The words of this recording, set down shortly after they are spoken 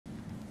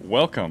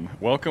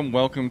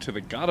Welcome to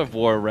the God of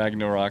War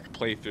Ragnarok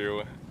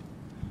playthrough.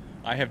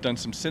 I have done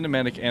some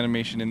cinematic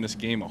animation in this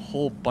game, a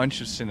whole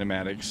bunch of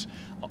cinematics,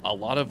 a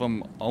lot of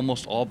them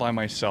almost all by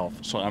myself,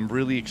 so I'm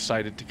really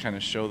excited to kind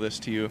of show this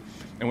to you.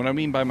 And what I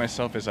mean by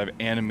myself is I've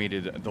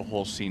animated the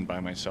whole scene by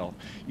myself.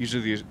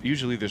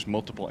 Usually there's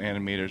multiple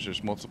animators,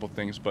 there's multiple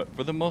things, but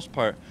for the most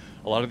part,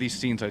 a lot of these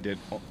scenes I did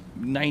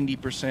 90%,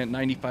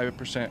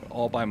 95%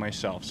 all by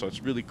myself, so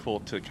it's really cool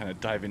to kind of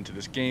dive into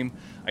this game.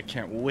 I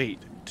can't wait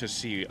to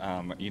see,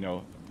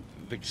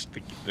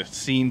 the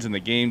scenes in the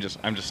game.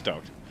 I'm just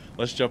stoked.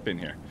 Let's jump in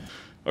here.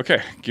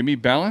 Okay, give me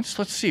balance.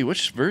 Let's see,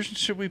 which version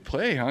should we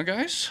play, huh,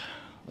 guys?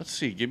 Let's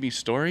see, give me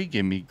story,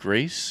 give me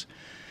grace,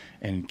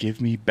 and give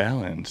me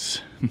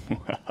balance.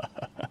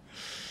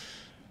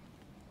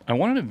 I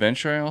want an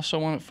adventure. I also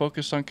want it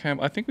focused on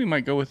camp. I think we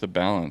might go with the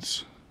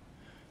balance.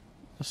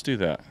 Let's do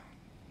that.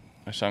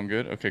 I sound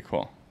good? Okay,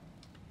 cool.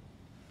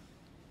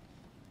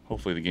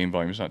 Hopefully the game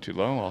volume is not too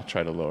low. I'll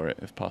try to lower it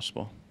if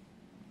possible.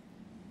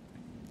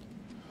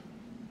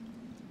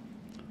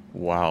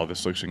 Wow,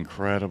 this looks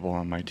incredible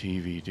on my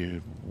TV,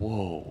 dude.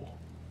 Whoa.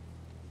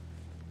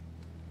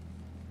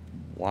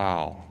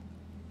 Wow.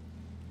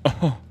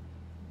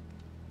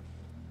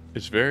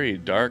 It's very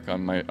dark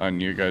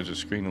on your guys'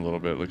 screen a little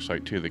bit, it looks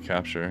like, too, the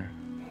capture.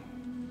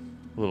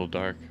 A little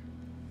dark.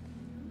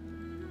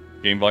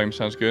 Game volume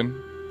sounds good?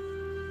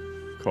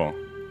 Cool.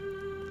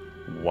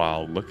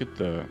 Wow, look at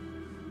the...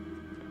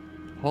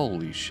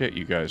 Holy shit,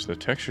 you guys. The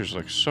textures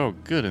look so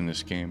good in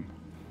this game.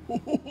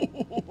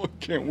 I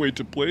can't wait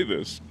to play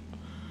this.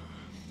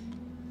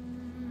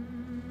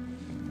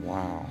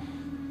 Wow.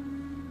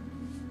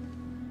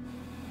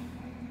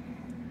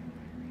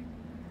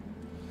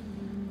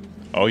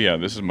 Oh yeah,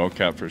 this is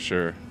mocap for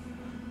sure.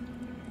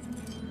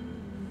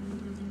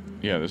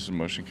 Yeah, this is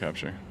motion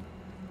capture.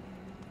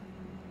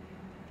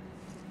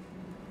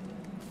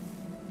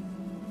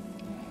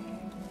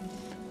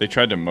 They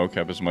tried to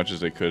mocap as much as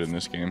they could in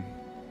this game.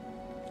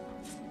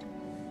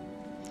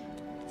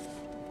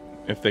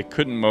 If they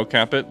couldn't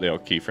mocap it, they'll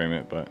keyframe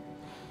it, but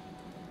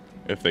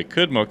if they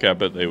could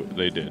mocap it,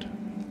 they did.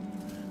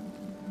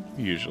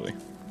 Usually.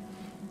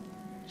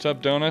 What's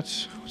up,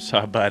 Donuts? What's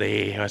up,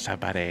 buddy? What's up,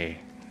 buddy?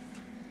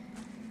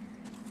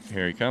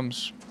 Here he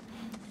comes.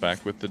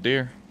 Back with the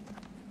deer.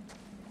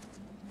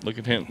 Look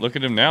at him. Look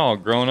at him now, all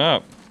grown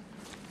up.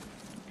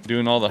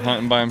 Doing all the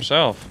hunting by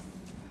himself.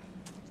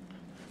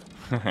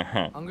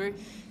 Hungry?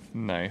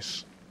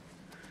 Nice.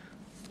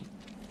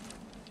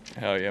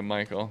 Hell yeah,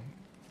 Michael.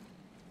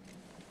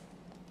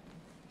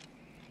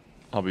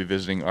 I'll be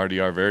visiting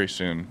RDR very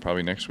soon,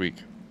 probably next week.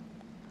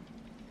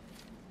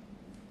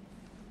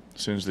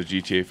 As soon as the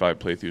GTA 5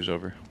 playthrough's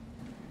over.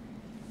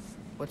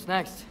 What's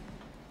next?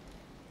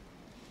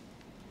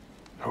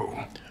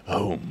 Home.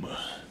 Home.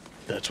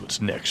 That's what's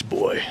next,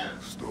 boy.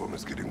 Storm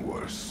is getting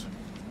worse.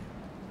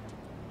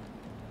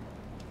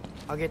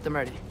 I'll get them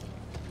ready.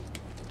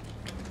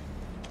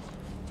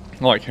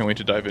 Oh, I can't wait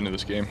to dive into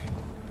this game.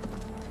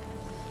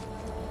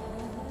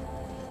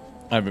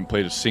 I haven't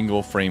played a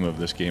single frame of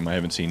this game. I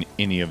haven't seen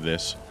any of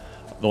this.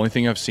 The only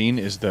thing I've seen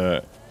is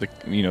the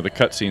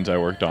cutscenes I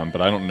worked on,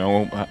 but I don't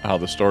know how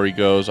the story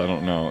goes. I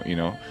don't know,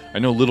 I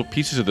know little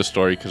pieces of the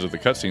story because of the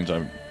cutscenes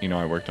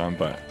I worked on,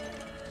 but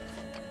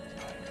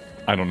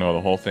I don't know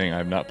the whole thing.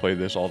 I've not played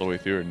this all the way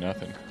through or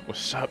nothing.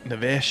 What's up,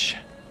 Navish?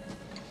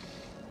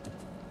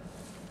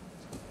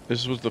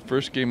 This was the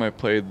first game I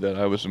played that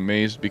I was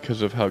amazed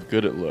because of how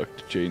good it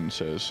looked, Jaden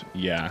says.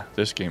 Yeah,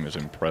 this game is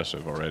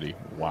impressive already.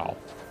 Wow.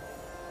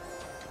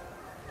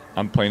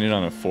 I'm playing it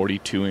on a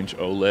 42-inch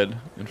OLED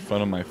in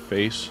front of my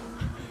face.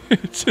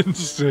 It's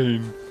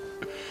insane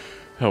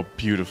how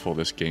beautiful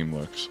this game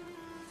looks.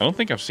 I don't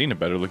think I've seen a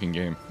better looking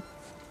game.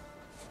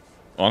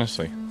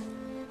 Honestly.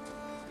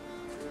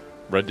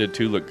 Red Dead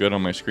 2 looked good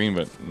on my screen,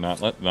 but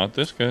not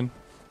this good.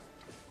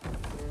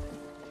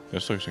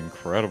 This looks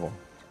incredible.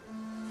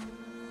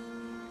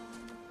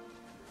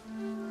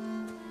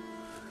 And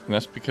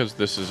that's because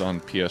this is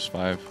on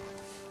PS5.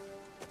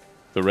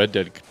 The Red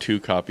Dead 2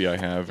 copy I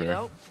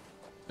have...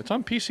 It's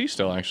on PC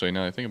still, actually,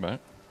 now that I think about it.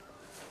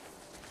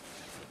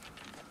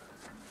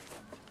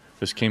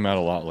 This came out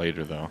a lot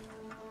later, though.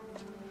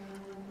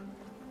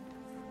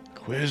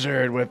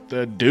 Quizzard with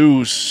the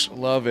deuce.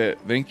 Love it.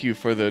 Thank you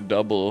for the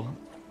double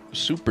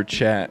super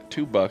chat.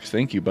 $2.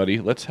 Thank you, buddy.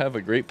 Let's have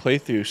a great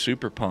playthrough.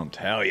 Super pumped.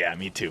 Hell yeah,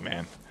 me too,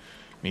 man.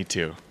 Me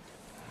too.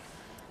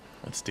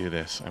 Let's do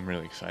this. I'm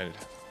really excited.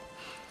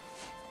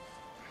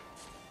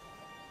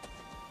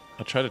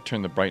 I'll try to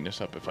turn the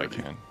brightness up if I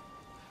can.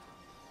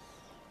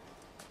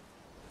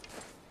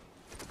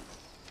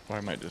 Or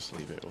I might just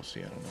leave it. We'll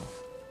see. I don't know.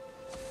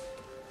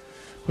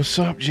 What's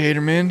up,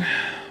 Jaderman?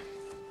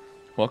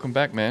 Welcome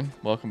back, man.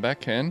 Welcome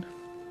back, Ken.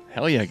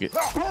 Hell yeah.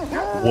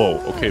 Whoa.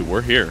 Okay,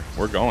 we're here.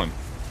 We're going.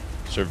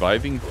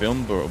 Surviving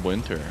film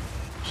winter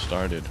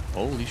started.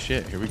 Holy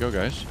shit. Here we go,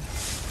 guys.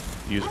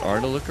 Use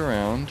R to look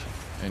around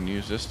and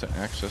use this to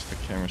access the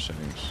camera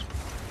settings.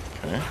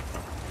 Okay.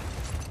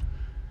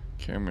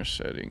 Camera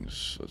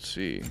settings. Let's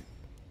see.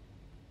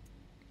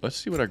 Let's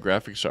see what our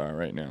graphics are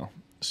right now.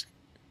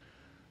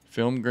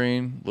 Film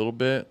grain, a little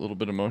bit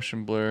of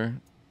motion blur.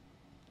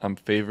 I'm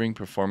favoring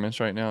performance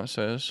right now, it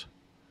says.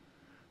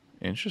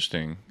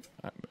 Interesting.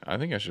 I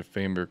think I should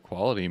favor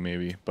quality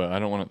maybe, but I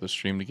don't want the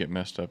stream to get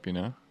messed up, you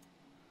know?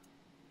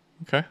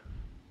 Okay.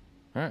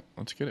 Alright,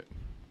 let's get it.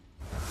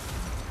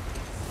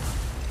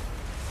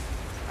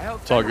 I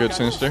hope It's all Fenrir good, got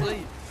some Sinister.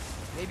 sleep.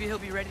 Maybe he'll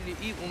be ready to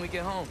eat when we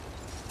get home.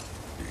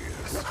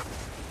 Yes.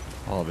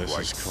 Oh, this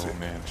Quite is cool, sick.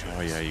 man.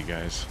 Oh, yeah, you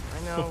guys.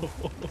 I know.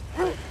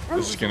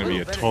 This is going to be a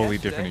little better totally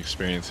yesterday. different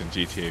experience in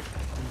GTA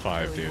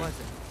 5, Really dude.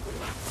 wasn't.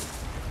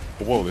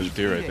 Whoa, there's a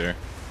deer right there.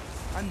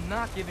 I'm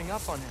not giving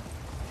up on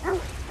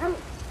him.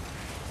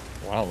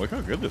 Wow, look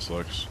how good this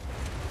looks.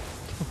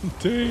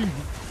 Dang.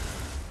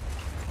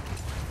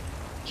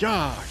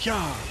 Yeah.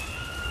 Hear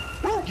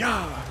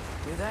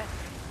that?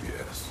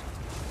 Yes.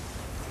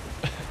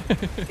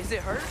 Is it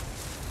hurt?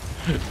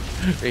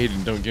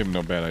 Aiden, don't give him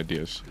no bad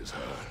ideas. It is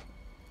her.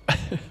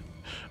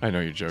 I know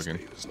you're joking.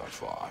 State is not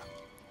far.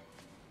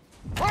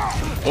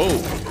 Oh,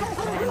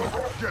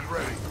 Get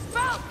ready.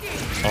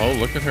 oh,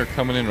 look at her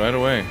coming in right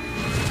away.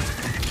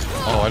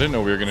 Oh, I didn't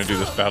know we were gonna do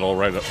this battle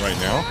right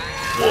now.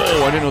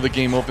 Whoa, I didn't know the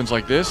game opens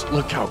like this.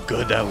 Look how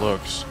good that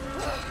looks.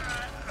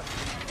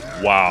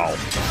 Wow.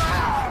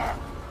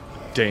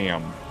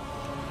 Damn.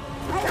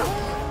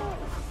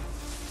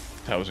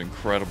 That was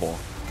incredible.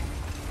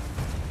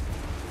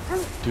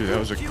 Dude, that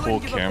was a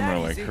cool camera,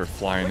 like her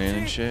flying in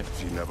and shit.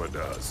 She never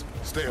does.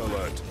 Stay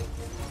alert.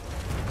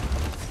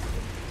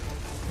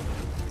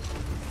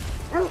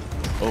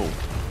 Oh.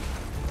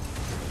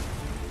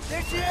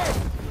 There she is!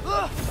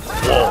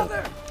 Whoa.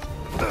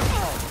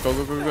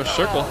 Go.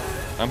 Circle.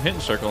 I'm hitting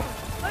circle.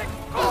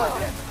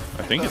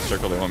 I think it's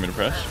circle they want me to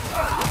press.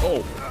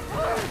 Oh.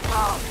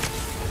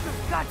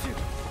 Got you!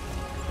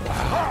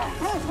 Wow,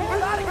 dude. We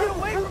gotta get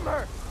away from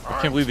her!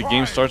 I can't believe the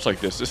game starts like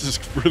this. This is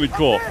really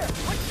cool.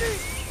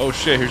 Oh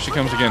shit, here she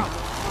comes again.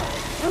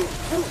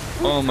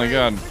 Oh my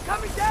god.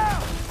 Coming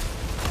down!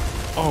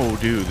 Oh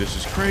dude, this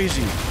is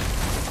crazy.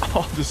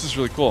 Oh, this is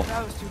really cool.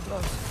 That was too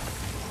close.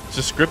 It's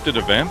a scripted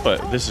event,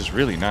 but this is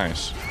really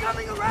nice.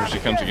 Coming Here around she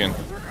comes again.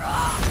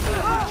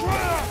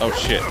 Oh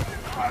shit.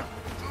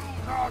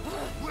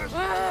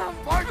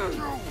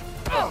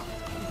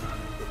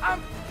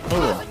 I'm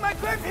Oh. losing my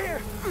grip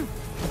here!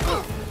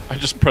 I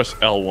just pressed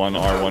L1,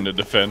 R1 to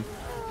defend.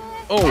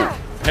 Oh,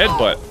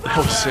 headbutt. That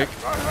was sick.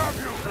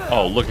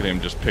 Oh, look at him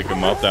just pick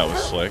him up. That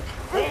was slick.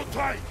 Hold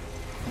tight.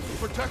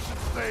 Protection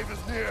stave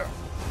is near.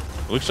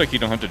 It looks like you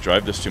don't have to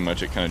drive this too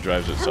much. It kind of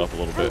drives itself a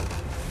little bit.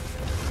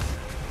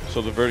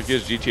 So the verdict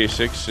is GTA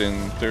 6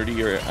 in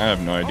 30 or I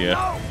have no idea.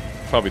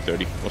 Probably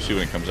 30. We'll see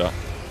when it comes out.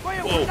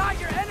 Freya, we're not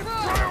your enemy!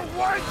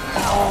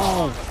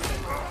 Oh,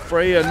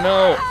 Freya,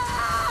 no.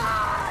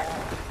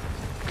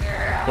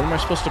 What am I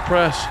supposed to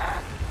press?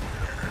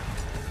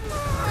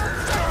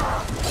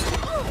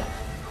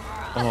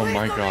 Oh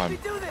my god.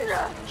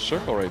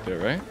 Circle right there,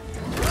 right?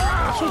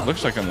 That's what it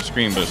looks like on the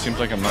screen, but it seems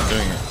like I'm not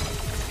doing it.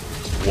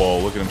 Whoa,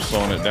 look at him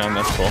slowing it down.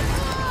 That's cool.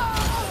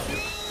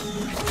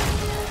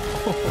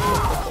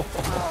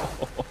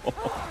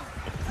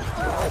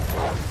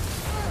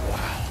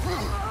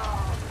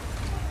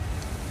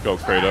 Go,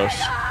 Kratos.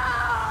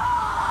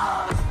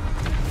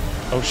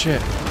 Oh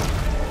shit.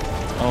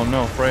 Oh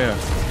no, Freya.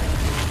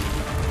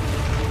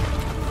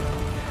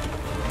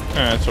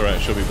 That's alright,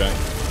 she'll be back.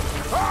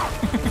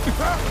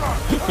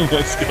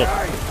 Let's go.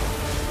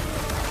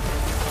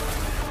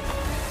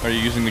 Are you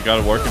using the God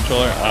of War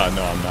controller?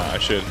 No, I'm not. I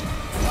should.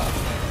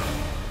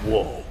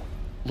 Whoa.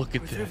 Look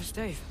at We're through the this.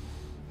 stave.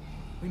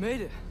 We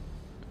made it.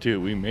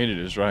 Dude, we made it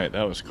is right.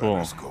 That was cool.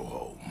 Let's go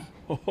home.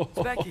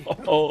 It's Becky.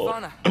 Oh.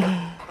 Fauna.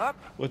 Up.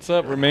 What's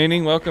up,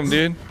 remaining? Welcome,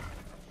 dude.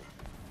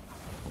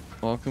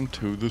 Welcome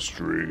to the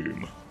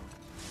stream.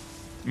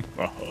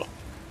 I'm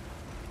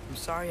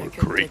sorry I Or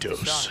couldn't take the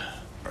Kratos. shot.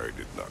 I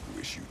did not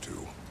wish you to.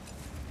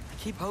 I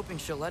keep hoping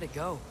she'll let it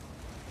go.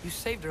 You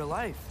saved her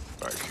life.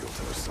 I killed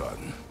her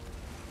son.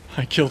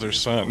 I killed her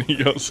son. He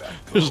goes,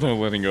 there's no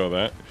letting go of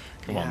that.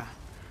 Come on. Yeah.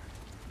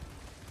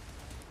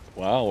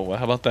 Wow, well,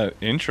 how about that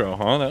intro,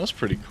 huh? That was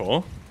pretty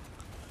cool.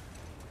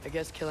 I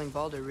guess killing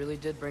Baldur really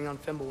did bring on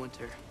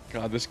Fimbulwinter.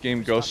 God, this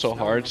game goes so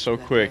hard, so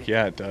quick.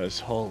 Yeah, it does.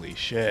 Holy Think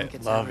shit.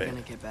 it's Love never it.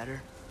 gonna get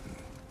better?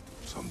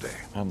 Someday.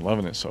 I'm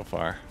loving it so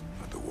far.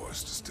 But the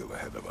worst is still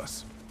ahead of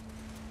us.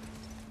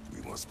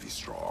 We must be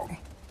strong.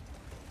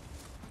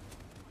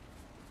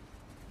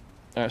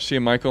 See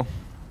you, Michael.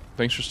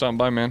 Thanks for stopping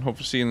by, man. Hope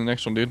to see you in the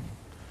next one, dude.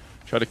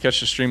 Try to catch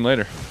the stream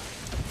later.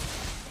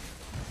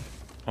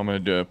 I'm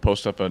going to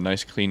post up a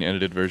nice, clean,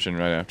 edited version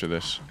right after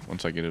this.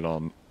 Once I get it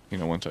all,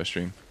 once I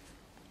stream.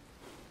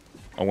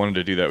 I wanted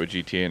to do that with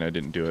GTA and I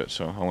didn't do it,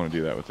 so I want to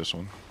do that with this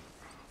one.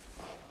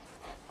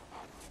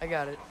 I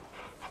got it.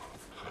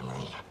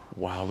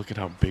 Wow, look at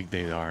how big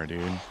they are,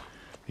 dude.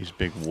 These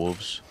big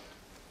wolves.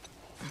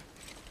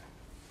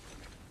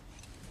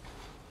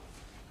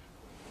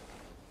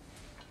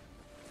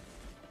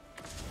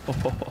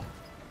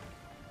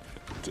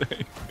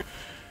 Dang.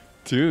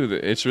 Dude,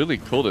 it's really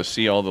cool to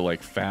see all the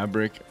like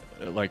fabric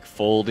like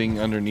folding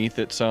underneath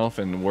itself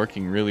and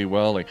working really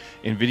well. Like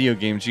in video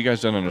games, you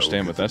guys don't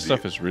understand, but that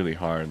stuff is really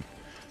hard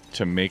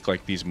to make,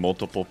 like these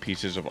multiple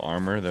pieces of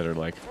armor that are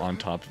like on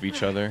top of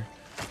each other,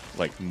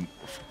 like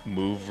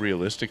move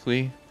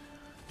realistically.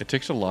 It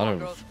takes a lot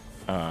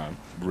of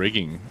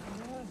rigging.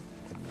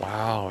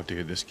 Wow,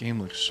 dude, this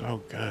game looks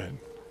so good.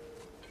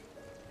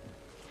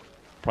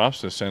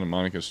 Props to Santa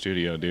Monica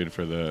Studio, dude,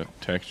 for the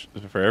text,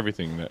 for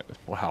everything. That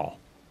wow.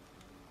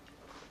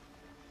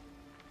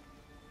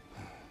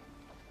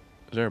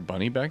 Is there a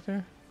bunny back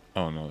there?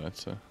 Oh no,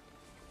 that's a.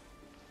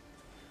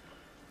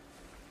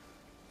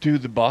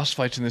 Dude, the boss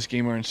fights in this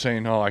game are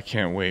insane. Oh, I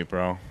can't wait,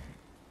 bro.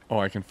 Oh,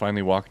 I can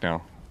finally walk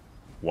now.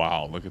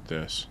 Wow, look at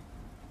this.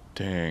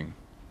 Dang.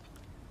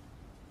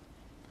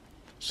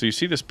 So you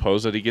see this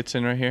pose that he gets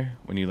in right here?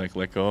 When you like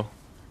let go,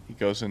 he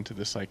goes into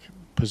this like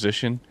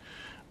position.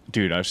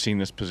 Dude, I've seen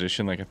this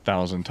position like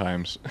 1,000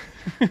 times.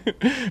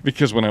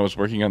 Because when I was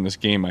working on this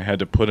game, I had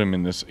to put him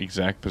in this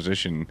exact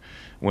position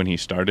when he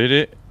started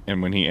it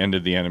and when he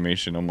ended the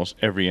animation, almost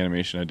every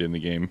animation I did in the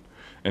game.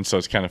 And so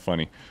it's kind of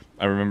funny.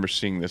 I remember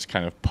seeing this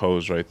kind of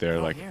pose right there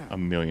like a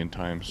million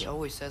times. He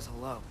always says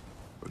hello.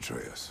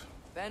 Atreus.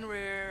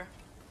 Fenrir.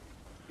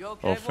 You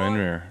okay, Oh, boy?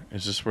 Fenrir.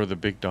 Is this where the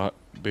big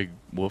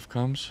wolf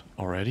comes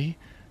already?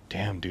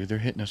 Damn, dude, they're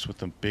hitting us with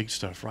the big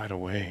stuff right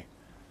away.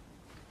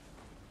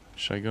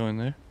 Should I go in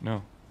there?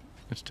 No.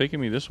 It's taking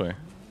me this way.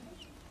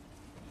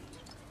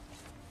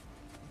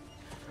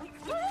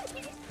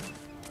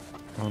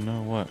 Oh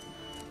no, what?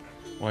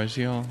 Why is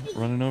he all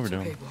running over to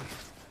him? Okay, boy.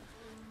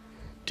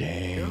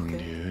 Dang, okay?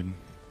 dude.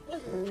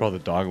 For all the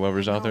dog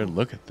lovers out there,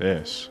 look at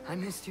this. I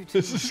missed you too.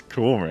 This is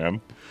cool,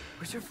 man.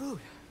 Where's your food?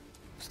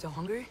 Still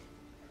hungry?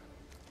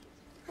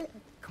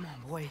 Come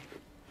on, boy.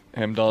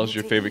 Heimdall is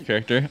your favorite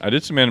character? I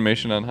did some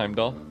animation on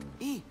Heimdall.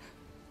 Eat.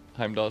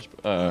 Heimdall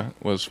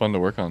was fun to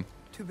work on.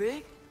 Too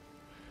big?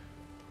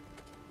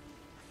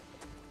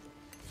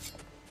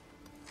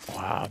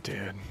 Wow,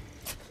 dude.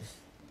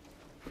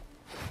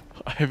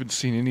 I haven't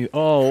seen any.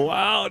 Oh,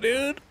 wow,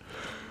 dude.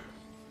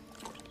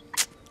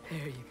 There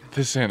you go.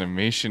 This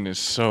animation is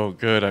so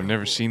good. I've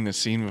never seen this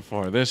scene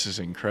before. This is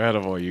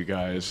incredible, you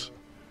guys.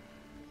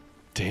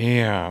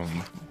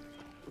 Damn.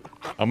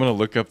 I'm going to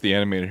look up the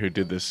animator who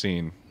did this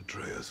scene.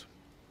 Atreus,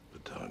 the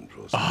time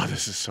draws Oh, near.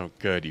 this is so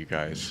good, you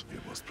guys. You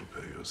must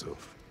prepare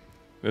yourself.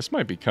 This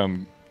might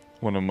become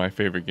one of my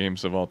favorite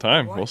games of all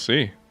time. What? We'll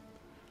see.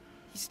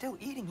 He's still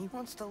eating. He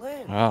wants to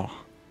live. Wow.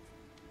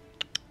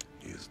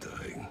 He is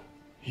dying.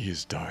 He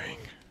is dying.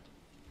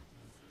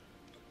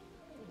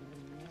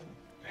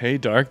 Hey,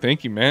 Dark.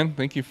 Thank you, man.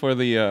 Thank you for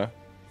the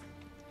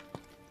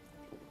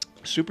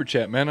super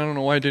chat, man. I don't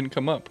know why it didn't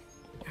come up.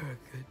 You're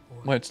a good boy.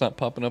 Why it's not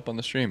popping up on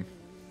the stream.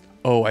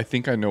 Oh, I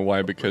think I know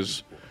why.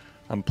 Because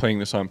I'm playing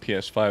this on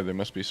PS5. There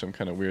must be some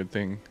kind of weird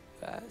thing.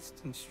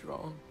 Fast and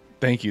strong.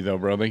 Thank you, though,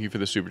 bro. Thank you for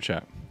the super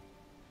chat.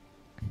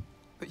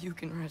 But you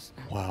can rest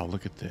now. Wow,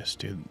 look at this,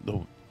 dude.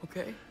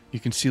 Okay? You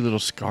can see little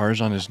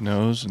scars on his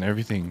nose and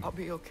everything I'll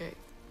be okay.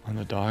 on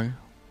the dog.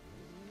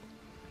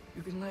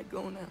 You can let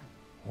go now.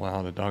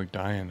 Wow, the dog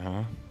dying,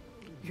 huh?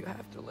 You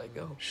have to let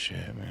go.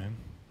 Shit, man.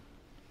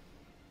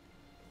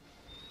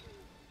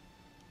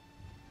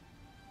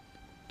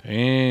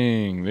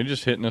 Dang, they're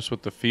just hitting us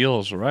with the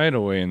feels right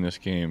away in this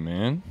game,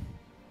 man.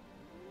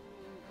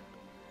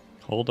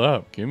 Hold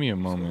up, give me a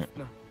moment.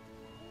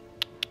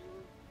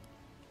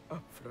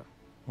 Afra.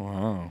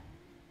 Wow.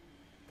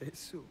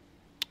 Tesu.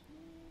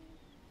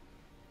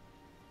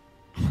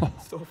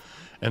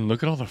 And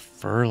look at all the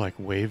fur like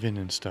waving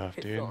and stuff,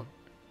 dude.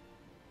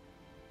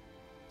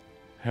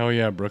 Hell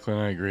yeah, Brooklyn,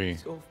 I agree.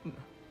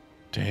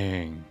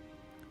 Dang.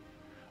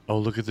 Oh,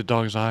 look at the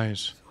dog's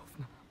eyes.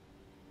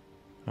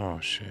 Oh,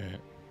 shit.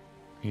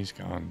 He's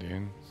gone,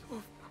 dude.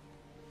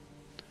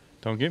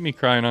 Don't get me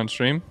crying on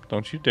stream.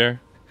 Don't you dare.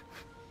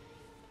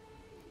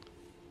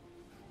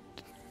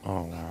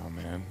 Oh, wow,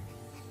 man.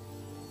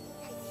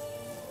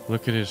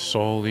 Look at his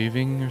soul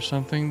leaving or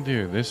something.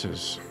 Dude, this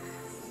is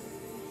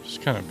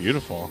kind of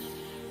beautiful.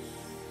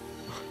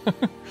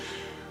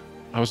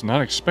 I was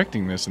not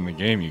expecting this in the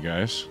game, you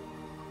guys.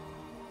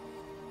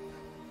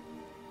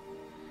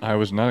 I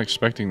was not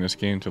expecting this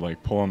game to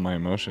like pull on my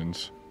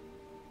emotions.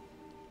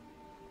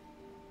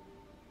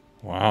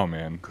 Wow,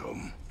 man.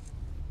 Come.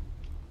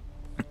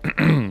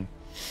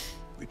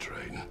 We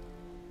train.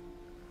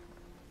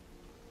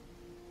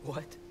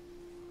 What?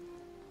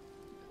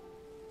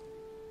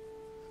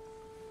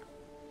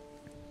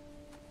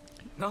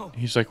 No.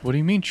 He's like, what do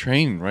you mean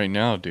train right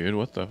now, dude?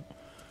 What the?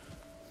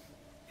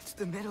 It's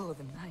the middle of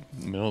the night.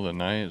 Middle of the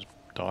night, his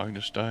dog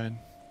just died.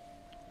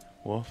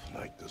 Wolf?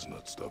 Night does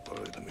not stop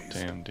our enemies.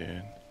 Damn,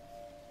 dude.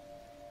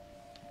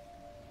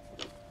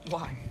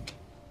 Why?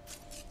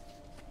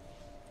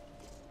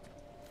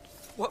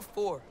 What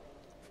for?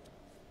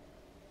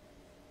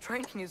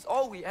 Training is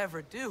all we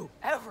ever do.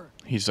 Ever.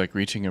 He's like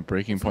reaching a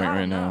breaking It's point not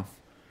right enough. now.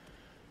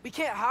 We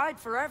can't hide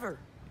forever.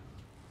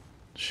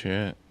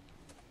 Shit.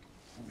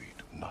 We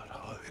do not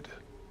hide.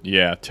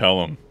 Yeah,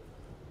 tell him.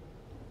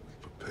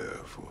 We prepare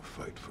for a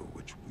fight for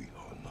which we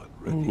are not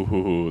Ready?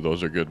 Ooh,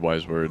 those are good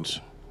wise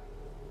words.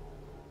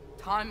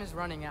 Time is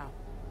running out.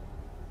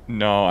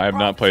 No, I have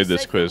not played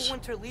this quiz.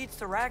 Winter leads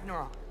to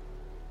Ragnarok.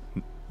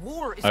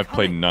 War is I've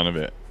played coming. none of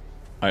it.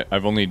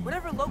 I've only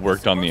Whatever Loki's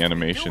worked on the supposed to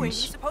be doing, animations.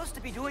 he's supposed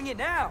to be doing it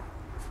now.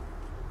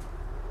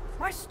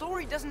 My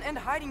story doesn't end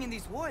hiding in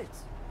these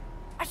woods.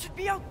 I should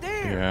be out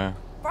there. Yeah.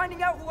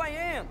 Finding out who I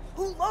am,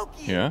 who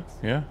Loki is. Yeah,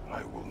 yeah.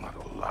 I will not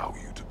allow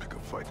you to pick a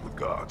fight with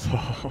gods.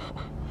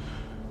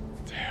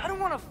 I don't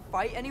want to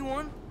fight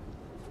anyone.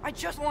 I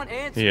just want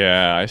answers.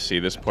 Yeah, I see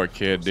this poor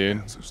kid, dude.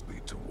 Answers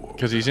lead to war.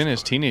 Because he's in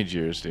his teenage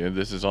years, dude.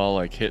 This is all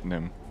like hitting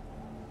him.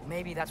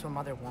 Maybe that's what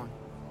Mother wanted.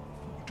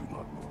 You do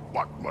not know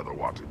what Mother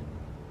wanted.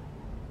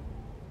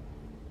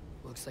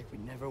 Looks like we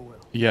never will.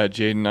 Yeah,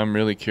 Jaden, I'm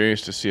really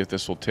curious to see if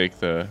this will take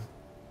the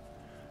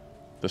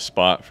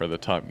spot for the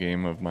top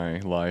game of my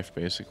life,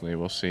 basically.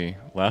 We'll see.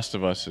 Last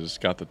of Us has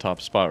got the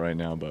top spot right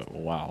now, but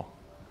wow.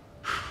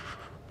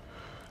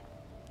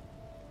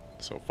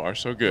 So far,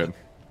 so good.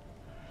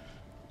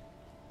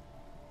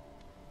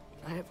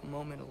 I have a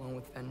moment alone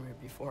with Fenrir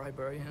before I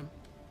bury him.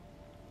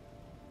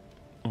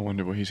 I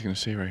wonder what he's going to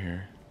say right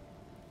here.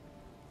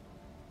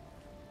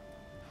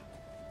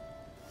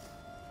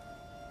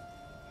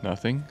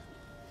 Nothing?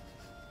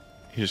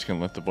 He's just going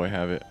to let the boy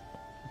have it.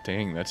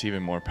 Dang, that's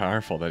even more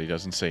powerful that he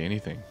doesn't say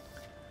anything.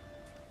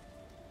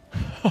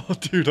 Oh,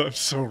 dude, I'm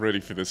so ready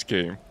for this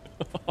game.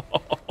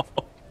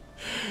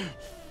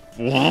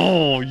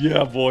 Whoa,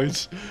 yeah,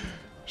 boys.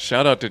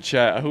 Shout out to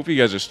chat. I hope you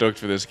guys are stoked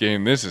for this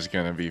game. This is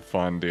going to be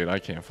fun, dude. I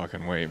can't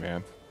fucking wait,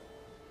 man.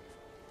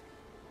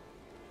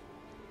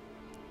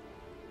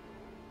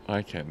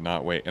 I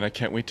cannot wait. And I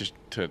can't wait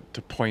to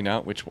point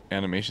out which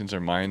animations are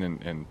mine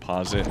and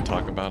pause it and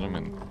talk about them.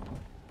 And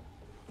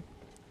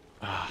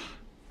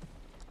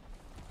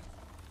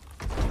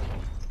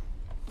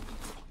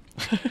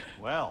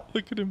Well,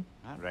 look at him.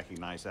 I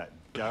recognize that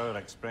dour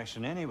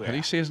expression anywhere. How do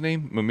you say his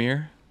name?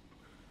 Mimir?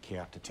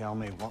 Care to tell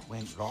me what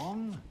went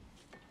wrong?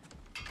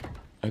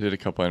 I did a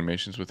couple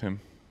animations with him.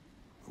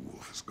 The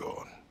wolf is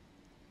gone.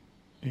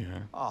 Yeah.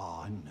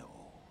 Oh, no.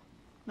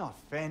 Not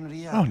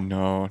Fenrir. Oh,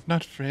 no.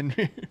 Not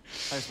Fenrir.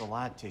 How's the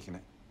lad taking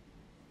it?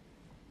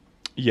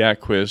 Yeah,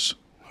 quiz.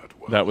 Not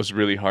well. That was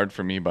really hard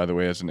for me, by the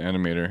way, as an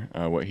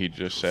animator, what he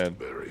just said.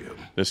 Bury him.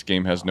 This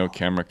game has no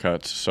camera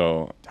cuts,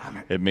 so Damn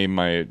it. it made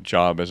my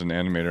job as an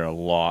animator a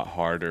lot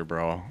harder,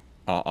 bro.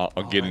 I'll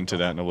get right, into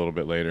that in a little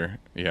bit later.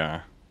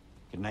 Yeah.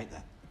 Good night,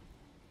 then.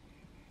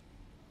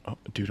 Oh,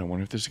 dude, I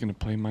wonder if this is going to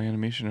play my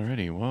animation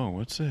already. Whoa,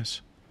 what's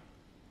this?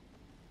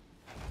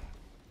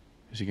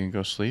 Is he going to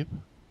go sleep?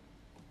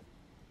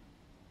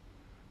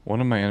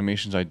 One of my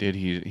animations I did,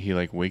 he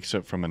like wakes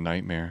up from a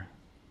nightmare.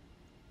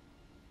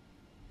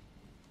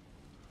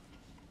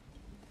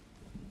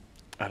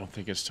 I don't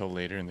think it's till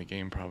later in the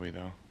game, probably,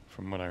 though,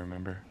 from what I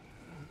remember.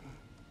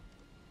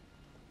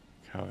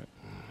 How it...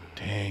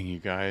 Dang, you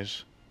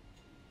guys.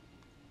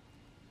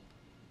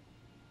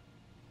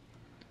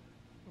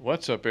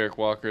 What's up, Eric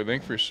Walker?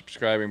 Thanks for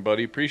subscribing,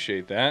 buddy.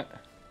 Appreciate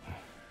that.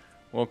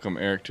 Welcome,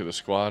 Eric, to the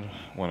squad.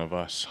 One of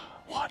us.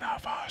 One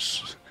of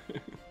us.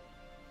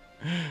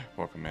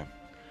 Welcome, man.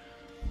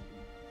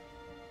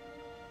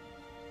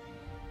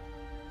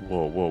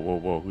 Whoa, whoa, whoa,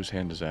 whoa. Whose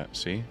hand is that?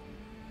 See?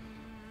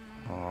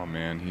 Oh,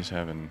 man. He's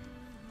having...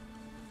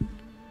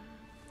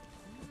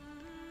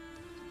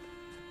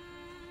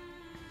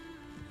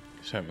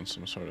 He's having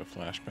some sort of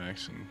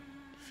flashbacks and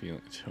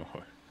feelings.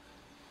 Oh.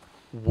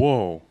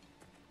 Whoa.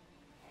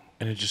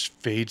 And it just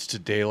fades to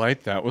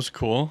daylight. That was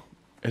cool.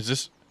 Is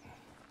this...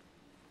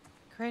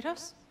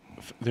 Kratos?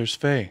 There's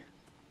Faye.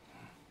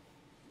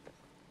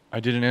 I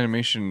did an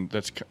animation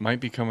that's might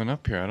be coming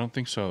up here. I don't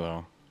think so,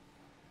 though.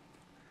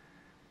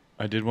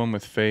 I did one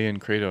with Faye and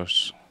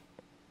Kratos.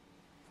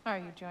 Are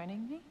you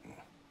joining me?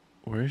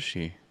 Where is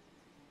she?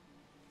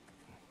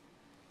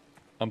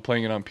 I'm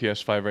playing it on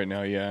PS5 right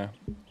now, yeah.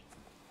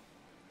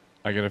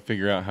 I gotta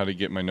figure out how to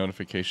get my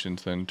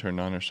notifications then turned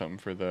on or something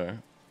for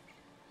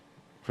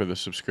the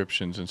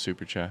subscriptions and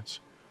super chats.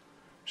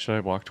 Should I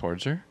walk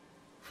towards her?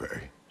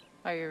 Faye.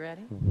 Are you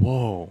ready?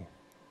 Whoa.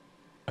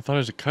 I thought it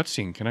was a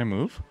cutscene. Can I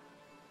move?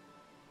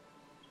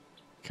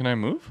 Can I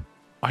move?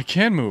 I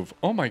can move.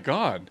 Oh my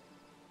god.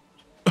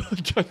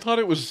 I thought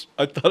it was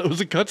a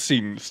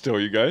cutscene still,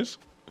 you guys.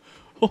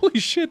 Holy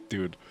shit,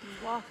 dude.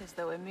 You walk as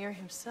though Emir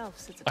himself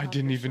sits atop I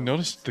didn't your even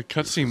shoulders. notice the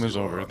cutscene was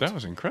over. Lord. That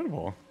was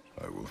incredible.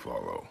 I will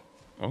follow.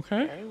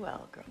 Okay. Very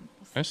well, Grumbles.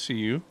 I see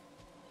you.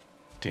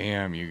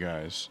 Damn, you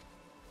guys.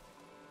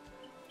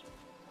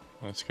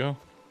 Let's go.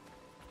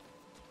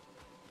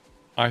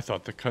 I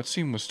thought the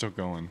cutscene was still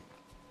going.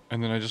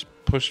 And then I just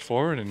pushed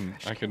forward and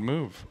I could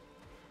move.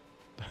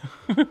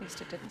 At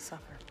least it didn't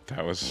suffer.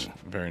 That was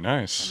very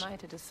nice. Am I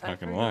to decipher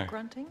gonna your lie.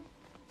 grunting?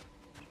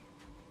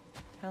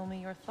 Tell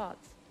me your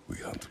thoughts. We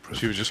hunt the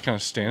She was just kind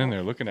of standing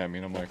there looking at me,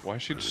 and I'm like, why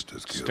is she just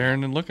Predators kill.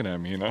 staring and looking at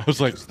me? And I was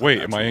like, Just the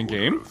wait, am I in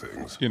natural order game? of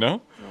things. You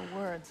know?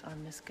 Your words are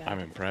misguided. I'm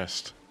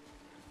impressed.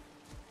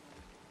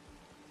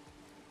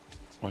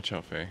 Watch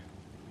out, Faye.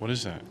 What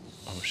is that?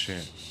 Oh,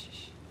 shit.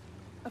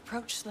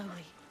 Approach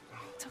slowly.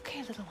 It's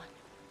okay, little one.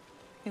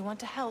 We want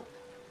to help.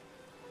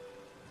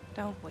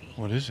 Don't we?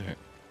 What is it?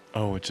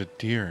 Oh, it's a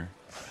deer.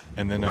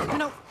 And then a...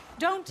 No,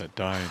 don't. That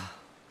died.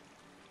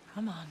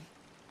 Come on.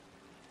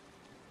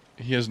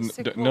 He has...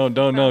 Sick wolf No, we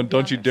found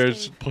don't you beyond dare our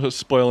stage.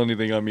 spoil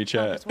anything on me, Found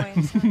chat. his way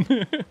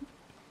inside.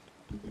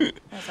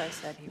 As I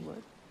said he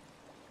would.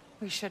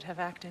 We should have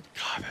acted.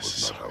 God, this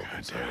is so Not good,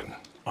 Alvin's dude. own.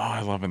 Oh,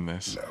 I loving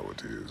this. Now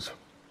it is.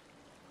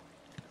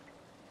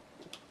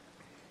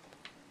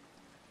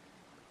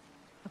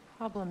 The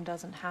problem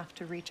doesn't have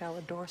to reach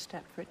our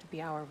doorstep for it to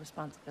be our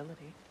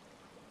responsibility.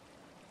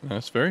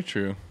 That's very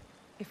true.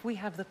 If we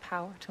have the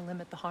power to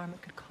limit the harm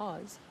it could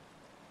cause,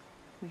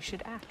 we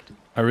should act.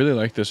 I really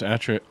like this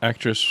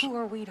actress Who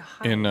are we to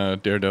hide in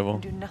Daredevil.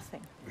 and do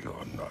nothing? We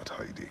are not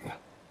hiding.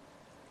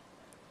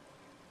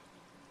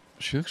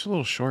 She looks a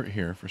little short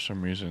here for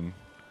some reason.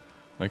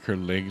 Like her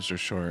legs are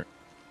short.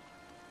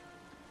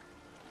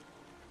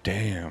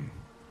 Damn.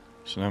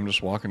 So now I'm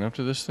just walking up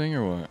to this thing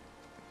or what?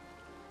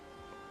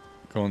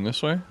 Going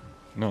this way?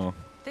 No.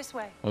 This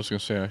way. I was gonna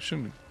say I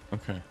shouldn't.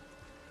 Okay.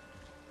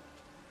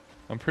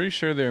 I'm pretty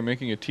sure they're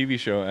making a TV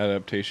show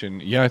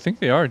adaptation. Yeah, I think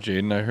they are,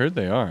 Jaden. I heard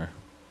they are.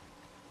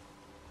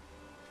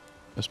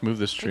 Let's move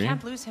this We tree.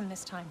 can't lose him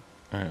this time.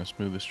 Alright, let's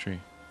move this tree.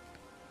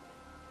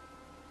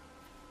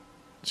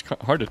 It's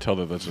hard to tell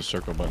that that's a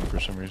circle button for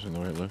some reason, the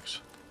way it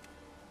looks.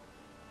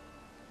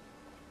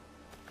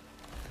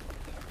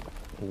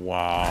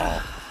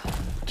 Wow.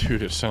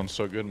 Dude, it sounds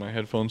so good in my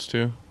headphones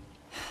too.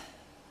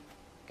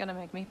 Gonna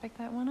make me pick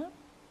that one up?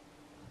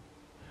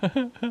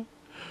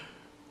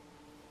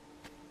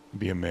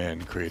 Be a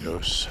man,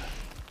 Kratos.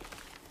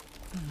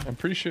 I'm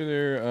pretty sure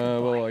they're,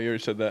 well, you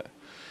already said that.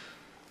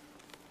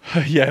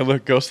 Yeah,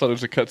 look, Ghost thought it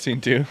was a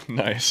cutscene too.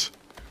 Nice.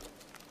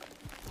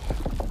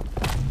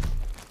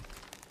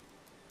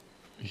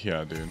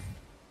 Yeah, dude.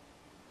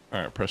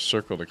 Alright, press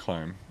circle to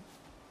climb.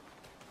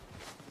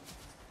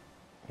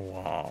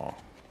 Wow.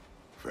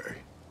 Faye.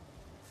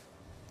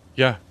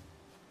 Yeah.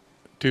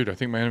 Dude, I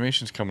think my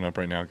animation's coming up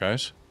right now,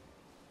 guys.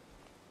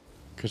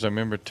 Because I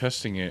remember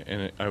testing it,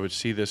 and I would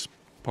see this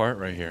part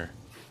right here.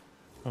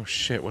 Oh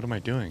shit, what am I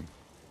doing?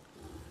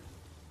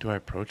 Do I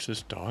approach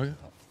this dog?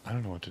 I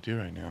don't know what to do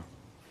right now.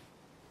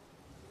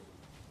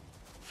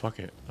 Fuck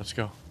it, let's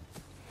go.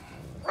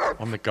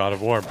 I'm the God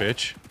of War,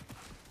 bitch.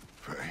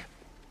 Faye.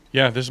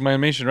 Yeah, this is my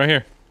animation right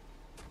here.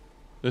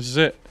 This is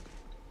it.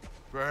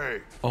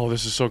 Faye. Oh,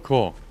 this is so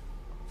cool.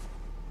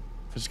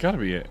 This has got to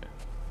be it.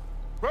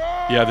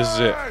 Yeah, this is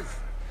it.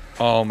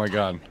 Oh my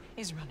god.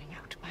 Is running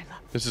out, my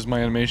love. This is my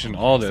animation,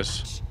 all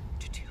this.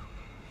 To do.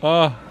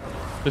 Ah,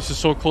 this is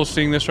so cool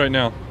seeing this right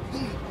now.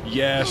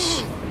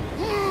 Yes.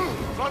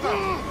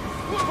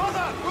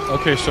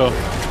 Okay, so.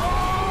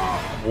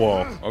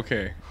 Whoa,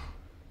 okay.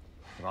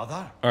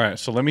 Brother? Alright,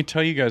 so let me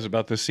tell you guys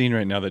about this scene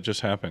right now that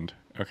just happened,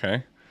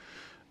 okay?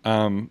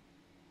 That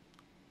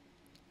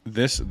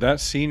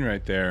scene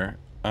right there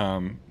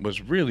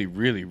was really,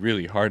 really,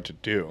 really hard to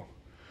do.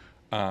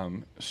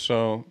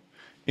 So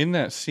in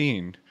that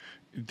scene,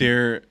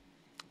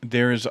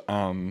 there's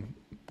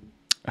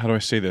how do I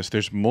say this?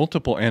 There's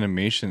multiple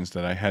animations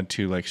that I had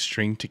to like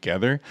string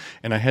together,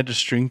 and I had to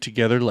string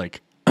together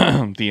like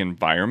the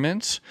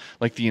environments,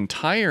 like the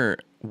entire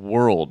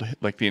world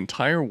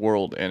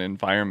and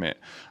environment.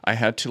 I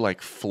had to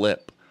like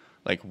flip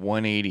like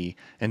 180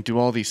 and do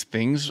all these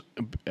things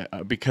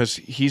because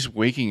he's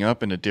waking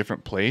up in a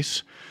different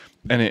place,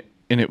 and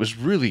it was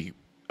really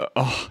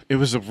it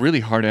was a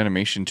really hard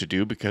animation to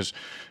do because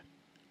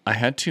I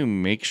had to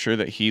make sure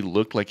that he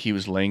looked like he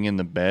was laying in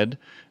the bed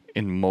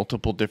in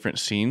multiple different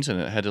scenes,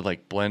 and it had to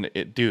like blend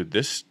it. Dude,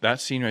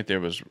 that scene right there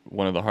was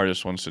one of the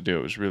hardest ones to do.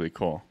 It was really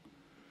cool.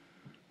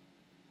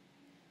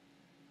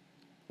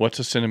 What's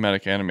a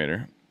cinematic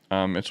animator?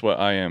 It's what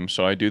I am.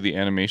 So I do the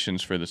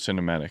animations for the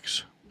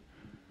cinematics.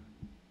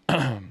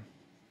 I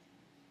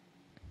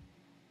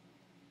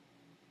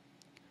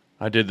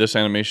did this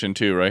animation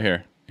too, right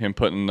here. Him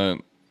putting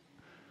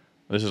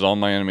this is all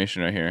my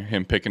animation right here.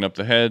 Him picking up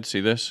the head, see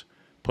this?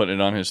 Putting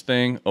it on his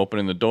thing,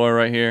 opening the door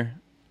right here.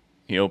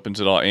 He opens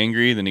it all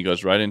angry, then he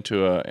goes right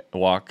into a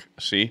walk,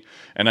 see?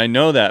 And I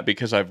know that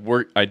because I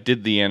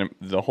did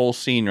the whole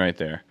scene right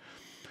there.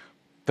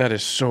 That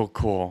is so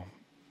cool.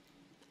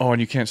 Oh, and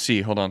you can't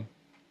see. Hold on.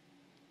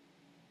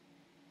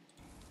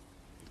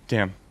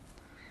 Damn.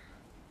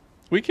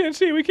 We can't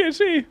see. We can't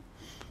see.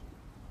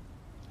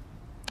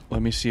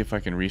 Let me see if I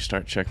can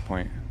restart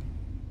checkpoint.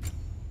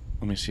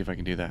 Let me see if I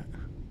can do that.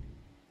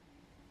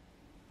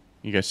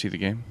 You guys see the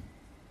game?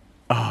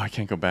 Oh, I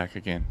can't go back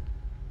again.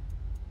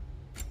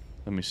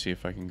 Let me see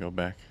if I can go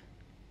back.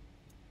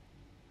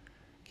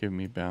 Give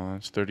me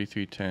balance.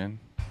 3310.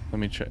 Let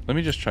me try. Let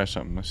me just try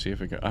something. Let's see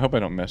if it goes. I hope I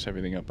don't mess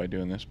everything up by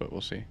doing this, but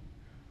we'll see.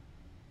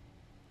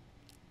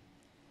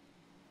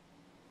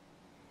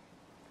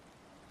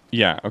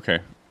 Yeah, okay.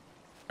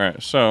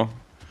 Alright, so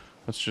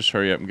let's just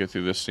hurry up and get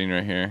through this scene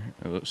right here.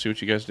 Let's see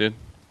what you guys did.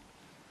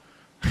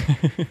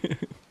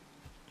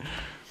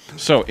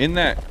 So in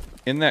that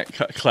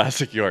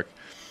classic York.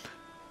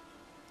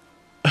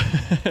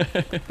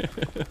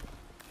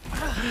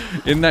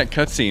 In that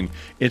cutscene,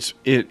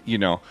 you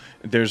know,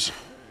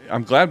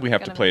 I'm glad we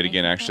have to play it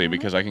again actually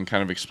because I can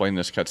kind of explain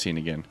this cutscene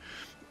again.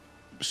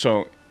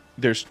 So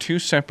there's three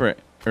separate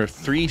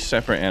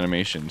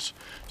animations.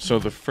 So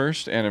the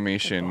first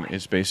animation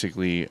is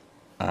basically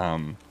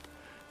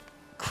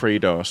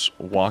Kratos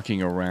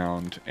walking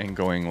around and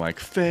going like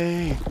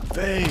Faye,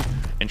 Faye,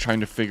 and trying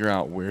to figure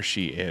out where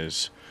she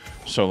is.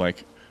 So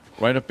like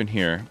right up in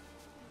here,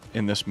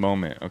 in this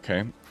moment,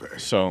 okay.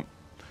 So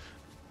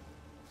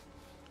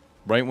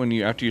right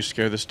after you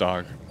scare this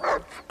dog,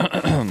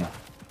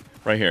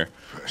 right here.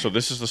 So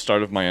this is the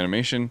start of my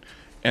animation,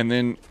 and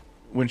then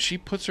when she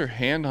puts her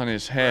hand on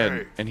his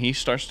head and he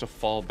starts to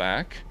fall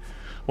back,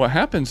 what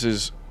happens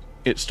is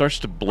it starts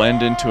to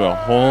blend into a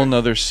whole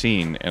nother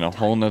scene and a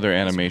whole nother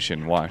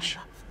animation. Watch.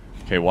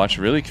 Okay, watch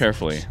really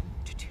carefully.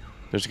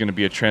 There's going to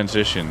be a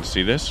transition.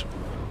 See this?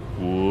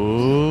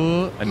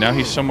 Whoa. And now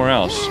he's somewhere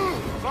else.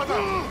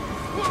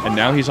 And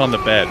now he's on the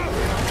bed.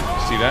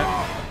 See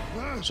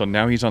that? So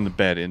now he's on the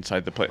bed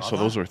inside the place. So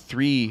those were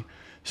 3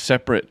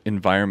 separate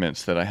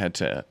environments that I had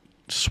to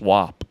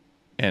swap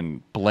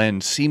and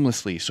blend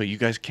seamlessly so you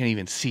guys can't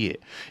even see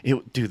it.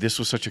 Dude, this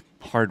was such a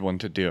hard one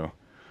to do.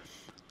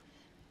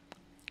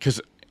 Because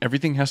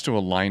everything has to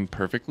align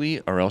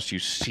perfectly or else you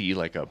see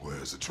like a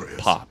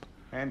pop.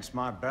 Hence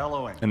my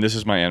bellowing. And this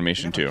is my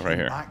animation too, right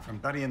here. Back from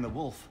burying the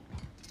wolf.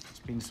 It's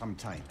been some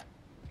time.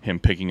 Him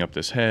picking up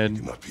this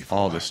head,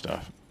 all this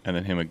stuff. And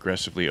then him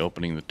aggressively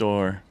opening the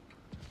door.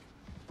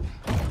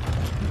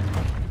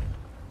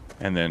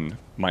 And then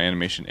my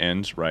animation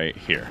ends right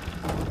here.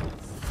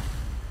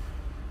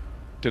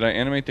 Did I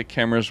animate the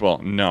camera as well?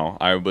 No,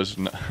 I was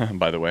not,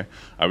 by the way,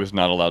 I was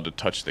not allowed to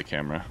touch the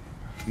camera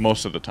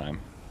most of the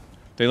time.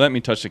 They let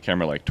me touch the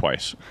camera like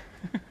twice.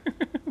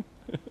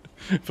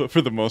 But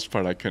for the most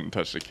part, I couldn't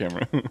touch the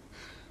camera.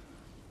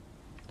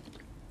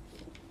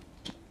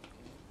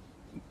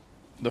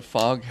 The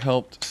fog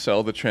helped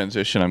sell the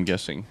transition, I'm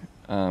guessing.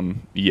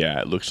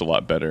 Yeah, it looks a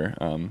lot better.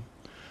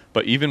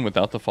 But even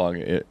without the fog,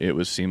 it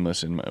was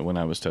seamless when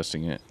I was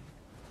testing it.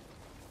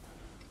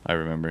 I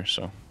remember,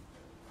 so.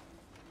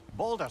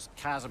 Baldur's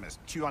Chasm is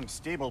too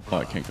unstable. Oh,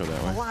 I can't go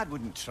that way. A lad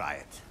wouldn't try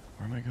it.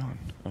 Where am I going?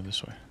 Oh,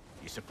 this way.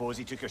 You suppose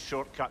he took a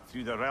shortcut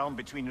through the realm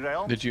between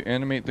realms? Did you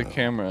animate the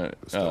camera?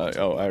 Oh, I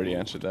already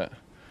answered that.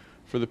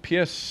 For the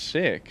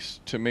PS6,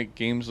 to make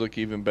games look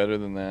even better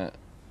than that.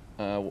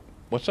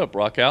 What's up,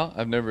 Rock Al?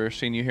 I've never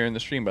seen you here in the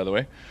stream, by the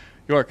way.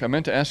 York, I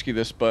meant to ask you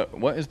this, but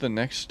what is the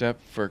next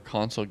step for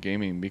console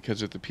gaming?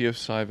 Because if the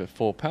PS5 at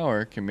full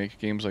power can make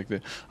games like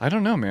this, I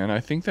don't know, man. I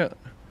think that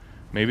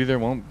maybe there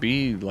won't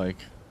be like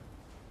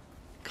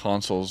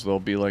consoles. They'll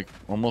be like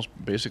almost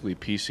basically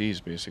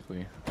PCs,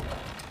 basically.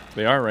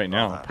 They are right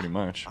now, pretty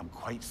much. I'm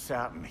quite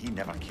certain he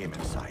never came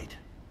inside.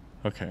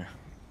 Okay.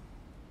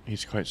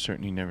 He's quite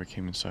certain he never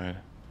came inside.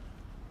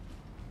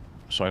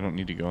 So I don't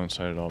need to go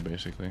inside at all,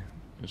 basically.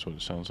 Is what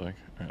it sounds like.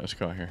 Alright, let's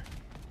go out here.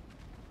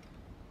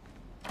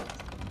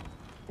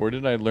 Where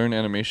did I learn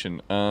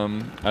animation?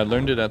 I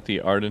learned it at the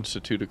Art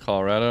Institute of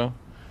Colorado.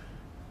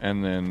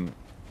 And then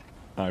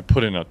I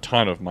put in a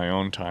ton of my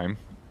own time.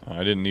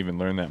 I didn't even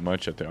learn that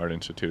much at the Art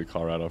Institute of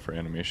Colorado for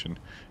animation.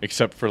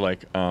 Except for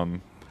like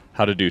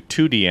how to do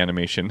 2D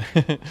animation.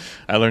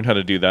 I learned how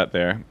to do that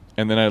there.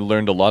 And then I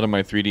learned a lot of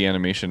my 3D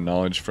animation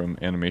knowledge from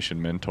Animation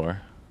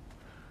Mentor.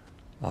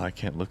 Oh, I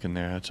can't look in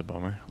there. That's a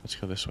bummer. Let's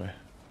go this way.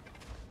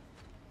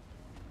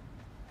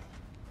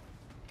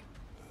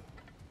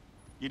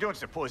 You don't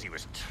suppose he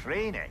was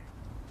training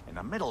in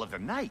the middle of the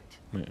night?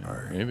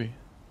 Maybe.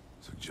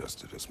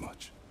 Suggested as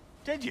much.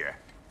 Did you?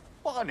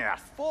 What on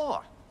earth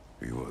for?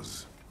 He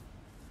was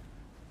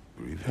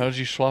grieving. How did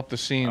you swap the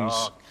scenes?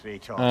 Oh,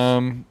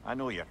 Kratos. I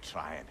know you're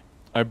trying.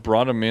 I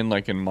brought him in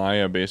like in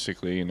Maya,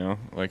 basically, you know,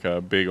 like a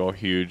big, old,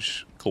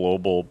 huge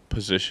global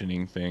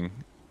positioning thing.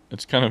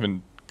 It's kind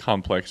of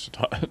complex,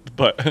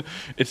 but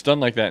it's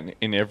done like that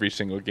in every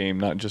single game,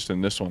 not just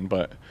in this one,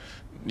 but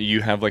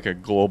you have like a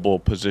global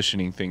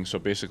positioning thing. So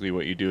basically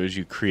what you do is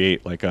you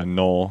create like a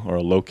null or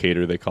a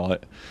locator, they call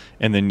it,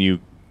 and then you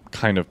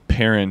kind of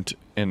parent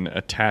and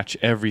attach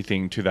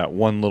everything to that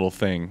one little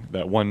thing,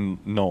 that one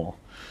null.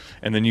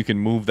 And then you can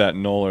move that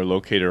null or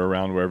locator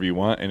around wherever you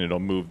want, and it'll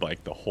move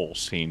like the whole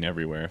scene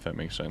everywhere, if that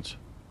makes sense.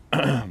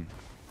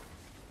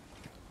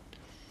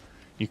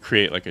 You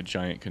create like a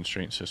giant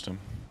constraint system.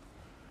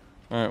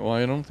 Alright, well,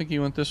 I don't think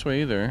you went this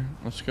way either.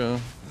 Let's go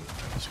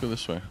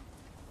this way.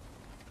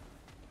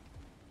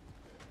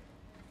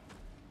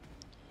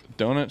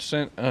 Donut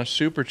sent a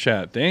super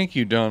chat. Thank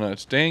you,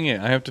 Donuts. Dang it,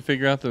 I have to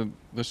figure out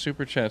the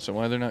super chats and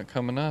why they're not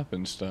coming up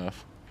and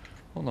stuff.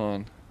 Hold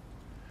on.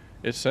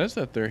 It says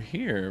that they're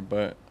here,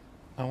 but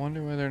I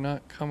wonder why they're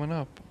not coming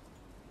up.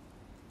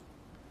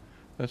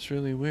 That's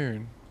really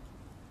weird.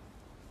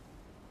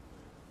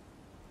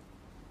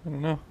 I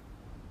don't know.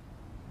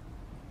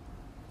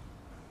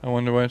 I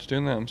wonder why it's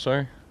doing that. I'm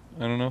sorry.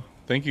 I don't know.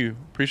 Thank you.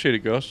 Appreciate it,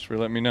 Ghost, for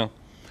letting me know.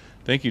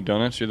 Thank you,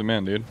 Donuts. You're the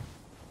man, dude.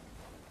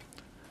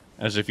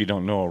 As if you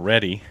don't know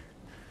already,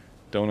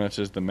 Donuts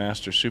is the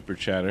master super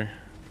chatter.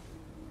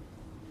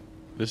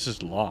 This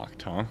is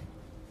locked, huh?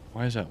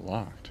 Why is that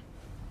locked?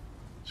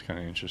 It's kind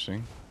of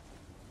interesting.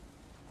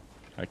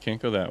 I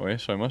can't go that way,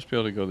 so I must be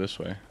able to go this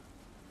way.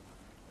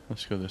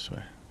 Let's go this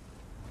way.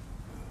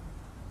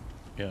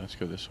 Yeah, let's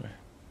go this way.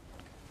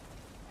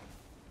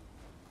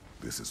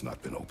 This has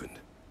not been opened.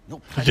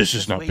 No, This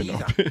has not been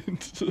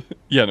opened.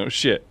 Yeah, no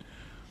shit.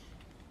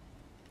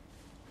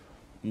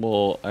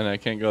 Well, and I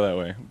can't go that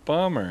way.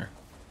 Bummer.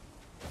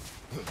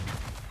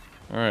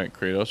 Alright,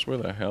 Kratos, where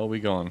the hell are we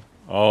going?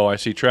 Oh, I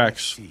see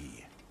tracks.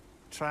 See.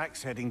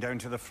 Tracks heading down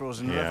to the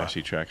frozen Yeah, river. I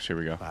see tracks. Here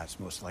we go. That's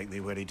most likely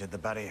where he did the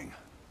burying.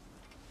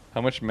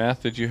 How much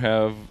math did you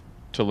have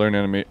to learn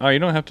animation? Oh, you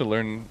don't have to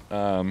learn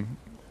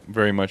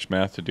very much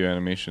math to do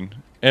animation.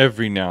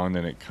 Every now and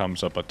then it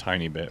comes up a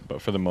tiny bit,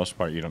 but for the most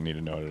part, you don't need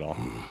to know it at all.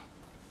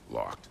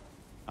 Locked.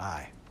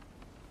 Aye.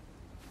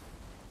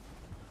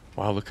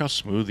 Wow, look how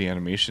smooth the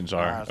animations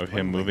are it's of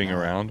him twinkling moving now.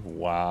 around.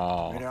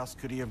 Wow. Where else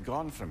could he have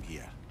gone from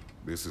here?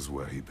 This is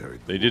where he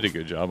buried They did a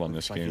good job on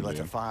this Looks like he game, lit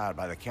a dude. fire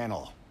by the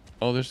kennel.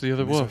 Oh, there's the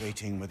other wolf.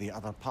 Commiserating with the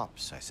other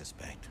pups, I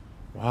suspect.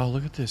 Wow,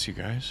 look at this, you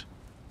guys.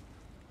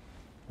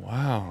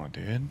 Wow,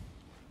 dude.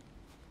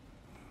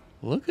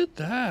 Look at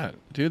that.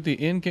 Dude, the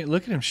in-game...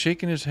 Look at him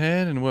shaking his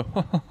head and...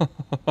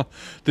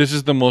 This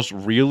is the most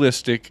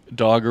realistic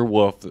dog or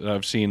wolf that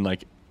I've seen,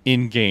 like,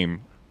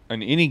 in-game.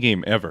 In any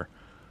game ever.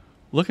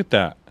 Look at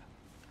that.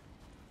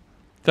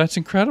 That's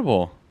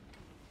incredible.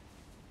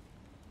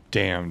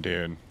 Damn,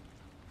 dude.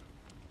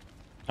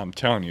 I'm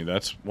telling you,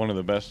 that's one of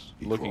the best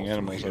looking crawled through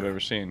animals I've here. ever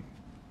seen.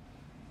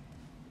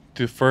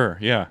 The fur,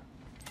 yeah.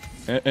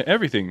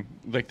 Everything,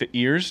 like the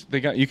ears,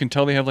 you can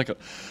tell they have like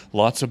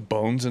lots of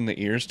bones in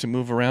the ears to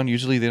move around.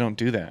 Usually they don't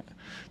do that.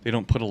 They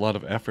don't put a lot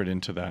of effort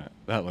into that.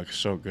 That looks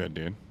so good,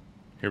 dude.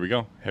 Here we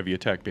go. Heavy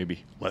attack,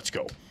 baby. Let's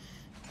go.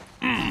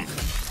 You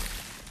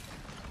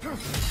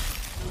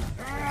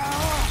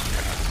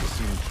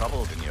seem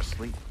troubled in your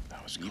sleep.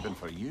 That was Even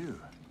for you.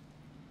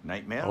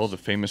 Nightmares? Oh, the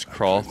famous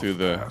crawl dream through of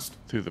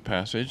the the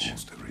past. passage.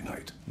 Almost every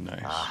night.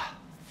 Nice.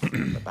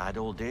 The bad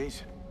old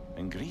days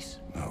in Greece?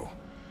 No.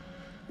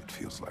 It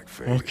feels like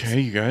fairies. Okay,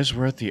 you guys,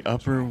 we're at the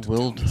Upper Trying to tell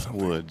me Wild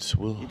something. Woods.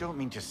 You don't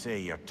mean to say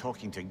you're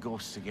talking to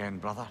ghosts again,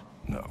 brother?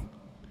 No.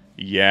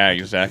 Yeah, It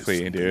is exactly,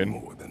 something dude.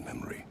 More than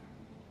memory.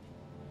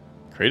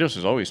 Kratos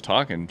is always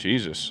talking.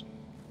 Jesus.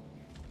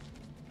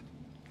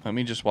 Let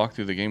me just walk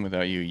through the game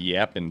without you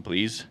yapping,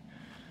 please.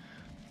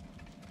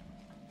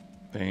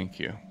 Thank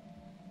you.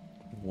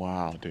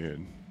 Wow,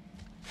 dude.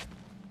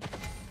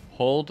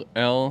 Hold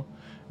L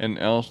and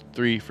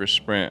L3 for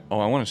sprint. Oh,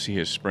 I want to see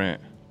his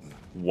sprint.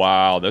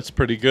 Wow, that's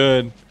pretty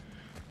good.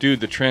 Dude,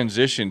 the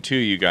transition too,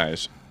 you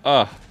guys.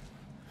 I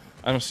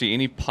don't see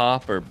any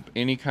pop or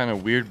any kind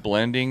of weird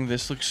blending.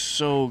 This looks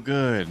so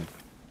good.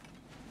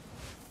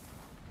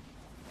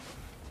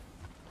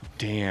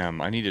 Damn,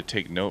 I need to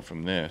take note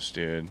from this,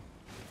 dude.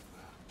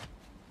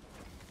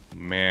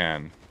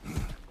 Man.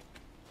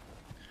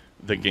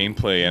 The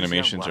gameplay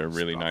animations are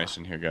really nice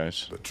in here,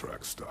 guys. The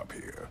tracks stop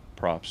here.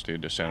 Props,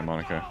 dude, to Santa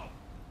Monica.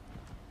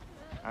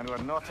 And we're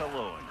not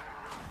alone.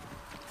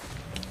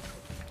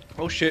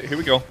 Oh shit, here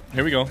we go.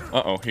 Here we go.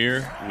 Uh-oh,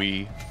 here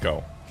we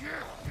go.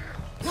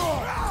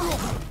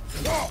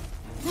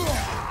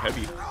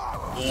 Heavy.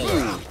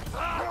 Ooh.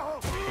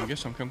 Come get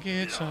some, come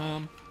get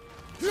some.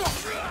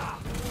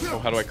 Oh,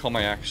 how do I call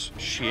my axe?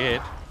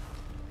 Shit.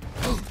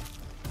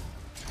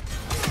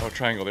 Oh,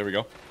 triangle, there we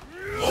go.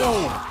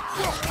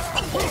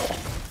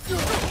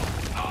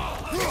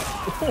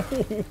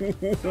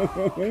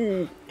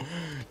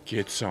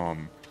 Get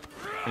some.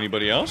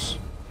 Anybody else?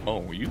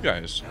 Oh, you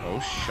guys. Oh,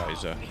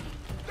 shiza.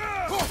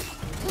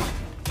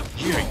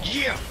 Yeah,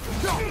 yeah.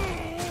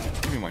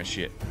 Give me my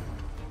shit.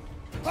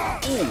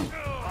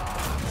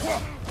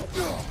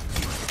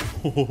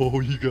 Oh,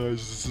 you guys,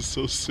 this is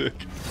so sick.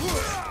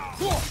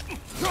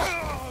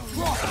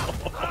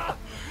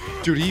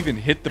 Dude, he even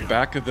hit the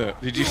back of the...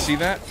 Did you see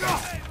that?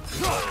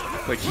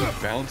 Like, he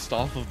bounced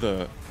off of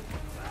the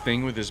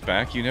thing with his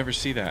back. You never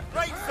see that.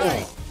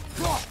 Oh.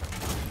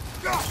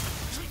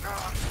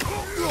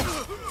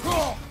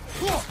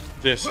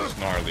 This is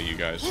gnarly, you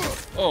guys.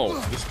 Oh,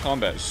 this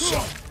combat is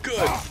so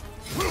good.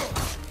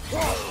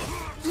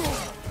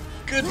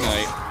 Good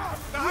night.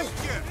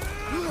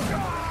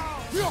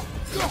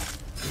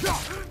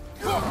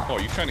 Oh,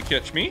 you trying to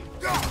catch me?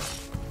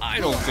 I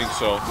don't think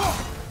so.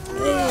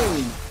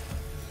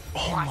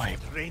 Oh my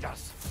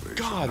Raiders.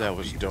 god, that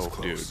was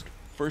dope, dude.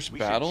 First We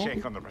battle? should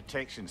check on the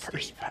protection station.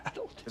 First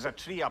battle? There's a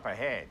tree up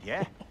ahead,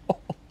 yeah?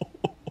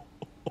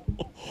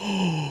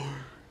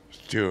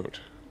 Dude,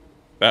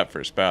 that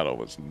first battle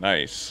was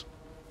nice.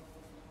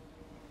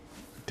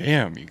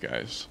 Damn, you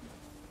guys.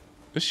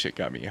 This shit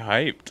got me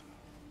hyped.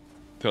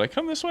 Did I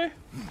come this way?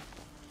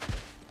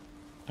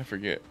 I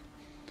forget.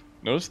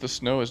 Notice the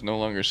snow is no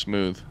longer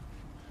smooth.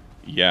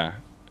 Yeah,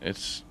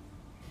 it's...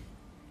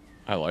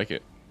 I like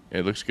it.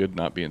 It looks good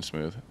not being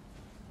smooth.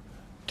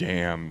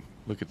 Damn,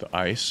 look at the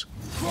ice.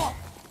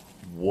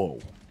 Whoa.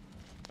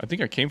 I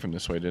think I came from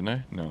this way, didn't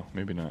I? No,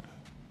 maybe not.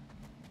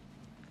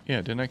 Yeah,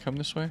 didn't I come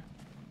this way?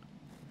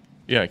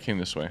 Yeah, I came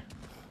this way.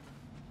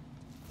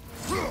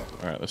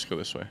 Alright, let's go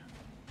this way.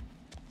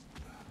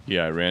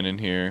 Yeah, I ran in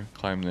here,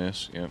 climbed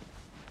this, yep.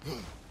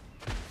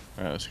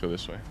 Alright, let's go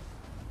this way.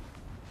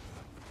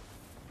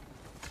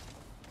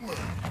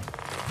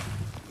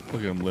 Look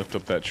at him lift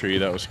up that tree,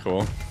 that was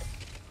cool.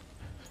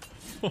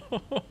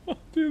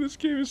 Dude, this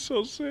game is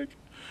so sick.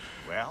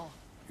 Well,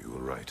 You were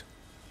right.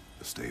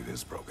 The stave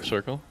is broken.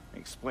 Circle?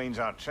 explains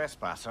our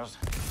trespassers.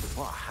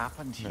 What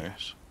happened here?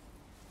 Nice.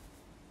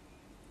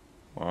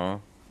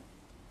 Wow.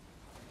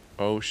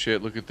 Oh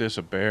shit, look at this,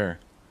 a bear.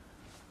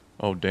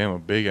 Oh damn, a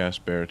big ass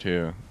bear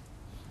too.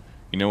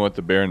 You know what,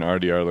 the bear in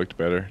RDR looked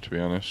better, to be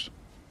honest.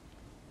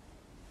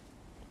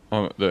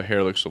 The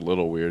hair looks a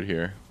little weird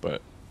here,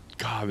 but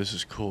God, this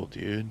is cool,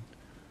 dude.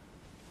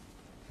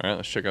 Alright,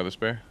 let's check out this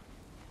bear.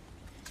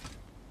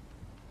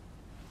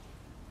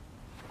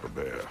 A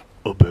bear.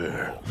 A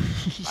bear.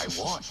 I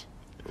what?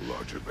 A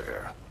larger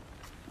bear.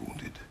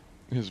 Wounded.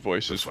 His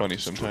voice is funny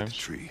Destroyed the sometimes.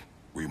 tree.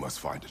 We must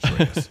find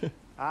Atreus.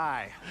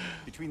 Aye,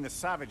 between the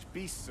savage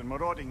beasts and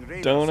marauding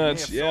raiders.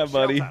 Donuts, they may have yeah, sought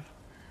buddy. shelter.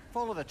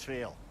 Follow the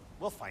trail.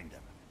 We'll find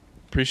him.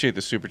 Appreciate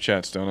the super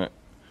chats, don't it?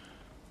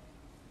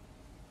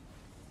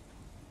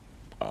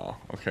 Oh,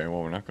 okay,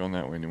 well we're not going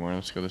that way anymore.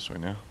 Let's go this way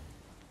now.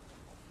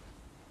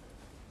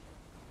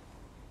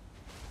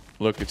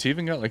 Look, it's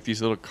even got like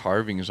these little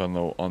carvings on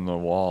the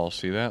wall.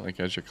 See that? Like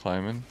as you're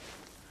climbing.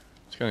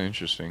 It's kind of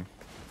interesting.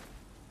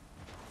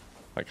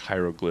 Like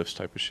hieroglyphs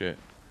type of shit.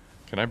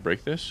 Can I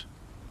break this?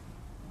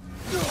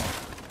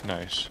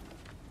 Nice.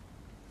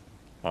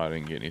 Oh, I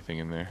didn't get anything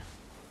in there.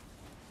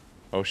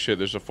 Oh shit,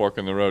 there's a fork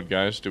in the road,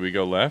 guys. Do we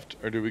go left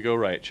or do we go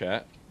right,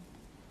 chat?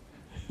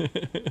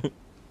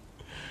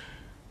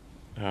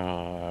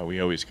 We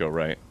always go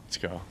right. Let's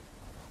go.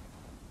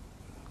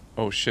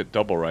 Oh shit,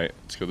 double right.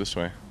 Let's go this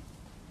way.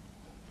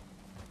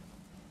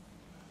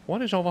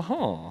 What is over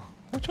here?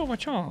 What's over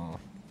here?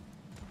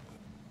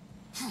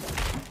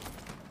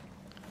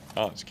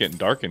 Oh, it's getting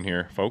dark in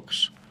here,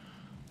 folks.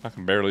 I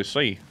can barely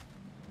see.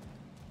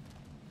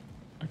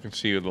 I can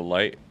see the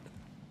light.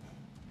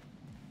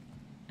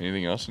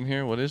 Anything else in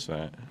here? What is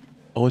that?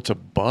 Oh, it's a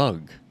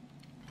bug.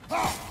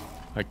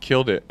 I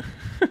killed it.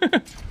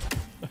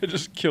 I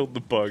just killed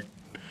the bug.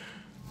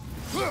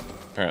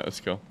 Alright, let's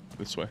go.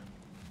 This way.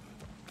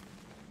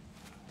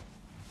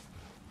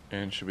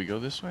 And should we go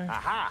this way?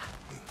 Aha!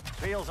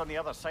 Trail's on the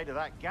other side of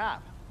that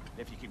gap,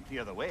 if you can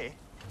clear the way.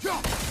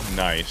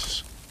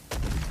 Nice.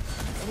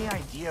 Any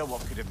idea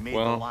what could have made the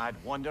Well, lad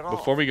wander off?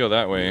 before we go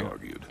that way, We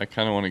argued. I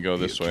kind of want to go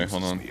He this way.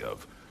 Hold accuses on. me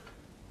of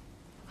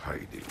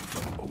hiding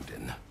from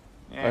Odin.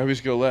 I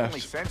always go left. Only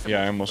sensible Yeah,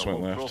 I to almost keep a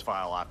went low left.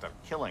 Profile after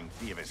killing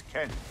 3 of his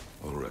kin.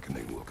 A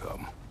reckoning will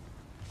come.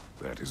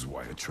 That is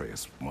why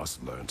Atreus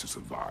must learn to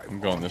survive. I'm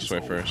going on this his way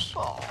own. first.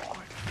 Oh,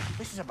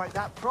 this is about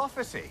that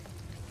prophecy.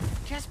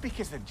 Just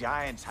because the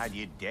giants had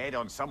you dead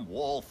on some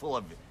wall full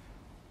of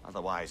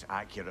otherwise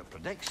accurate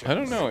predictions. I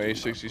don't know, I do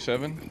not believe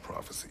A67. in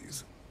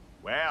prophecies.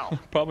 Well,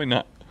 Probably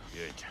not.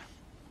 good.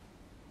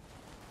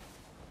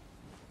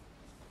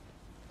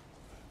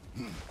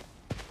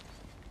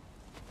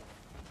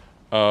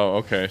 Oh,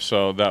 okay.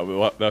 So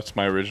that's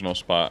my original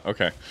spot.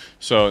 Okay.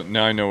 So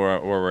now I know where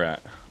we're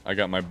at. I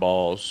got my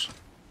balls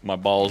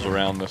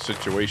around the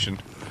situation.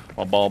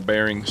 My ball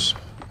bearings.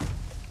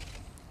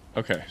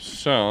 Okay.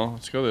 So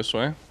let's go this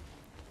way.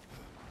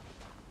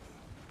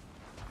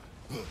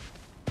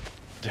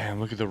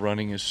 Damn! Look at the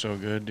running is so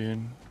good,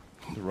 dude.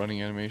 The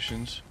running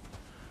animations.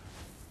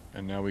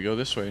 And now we go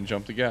this way and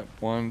jump the gap.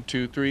 1,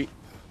 2, 3.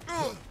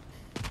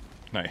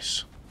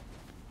 Nice.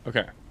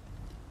 Okay.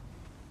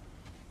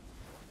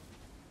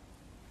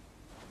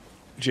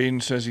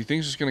 Jaden says he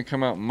thinks it's gonna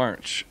come out in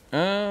March.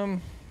 I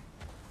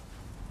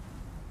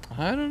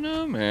don't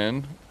know,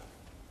 man.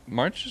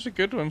 March is a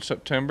good one.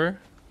 September.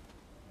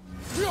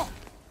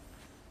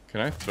 Can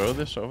I throw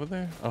this over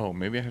there? Oh,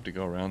 maybe I have to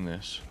go around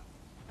this.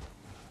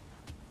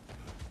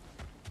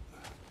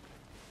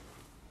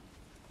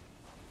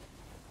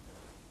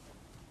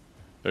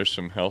 There's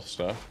some health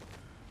stuff.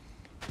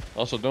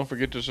 Also, don't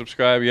forget to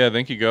subscribe. Yeah,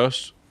 thank you,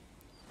 Ghost.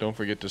 Don't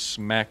forget to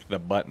smack the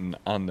button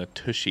on the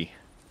tushy.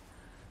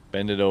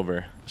 Bend it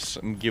over.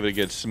 Give it a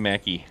good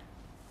smacky.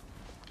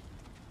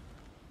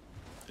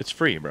 It's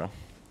free, bro.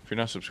 If you're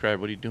not subscribed,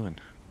 what are you doing?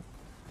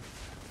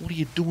 What are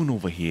you doing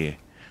over here?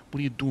 What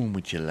are you doing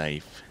with your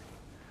life?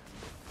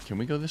 Can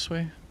we go this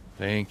way?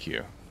 Thank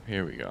you.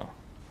 Here we go.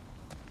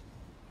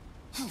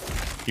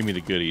 Give me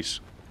the goodies.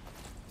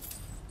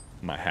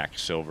 My hack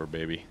silver,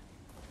 baby.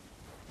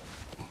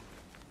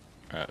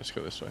 Alright, let's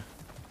go this way.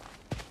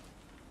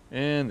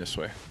 And this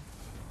way.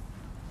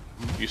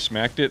 You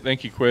smacked it?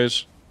 Thank you,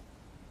 Quiz.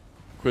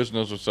 Quiz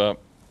knows what's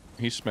up.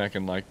 He's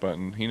smacking like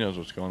button. He knows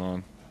what's going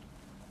on.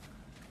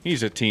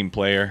 He's a team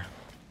player.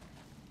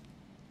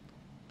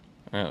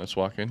 Alright, let's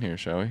walk in here,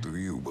 shall we? Do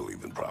you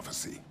believe in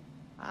prophecy?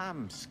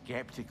 I'm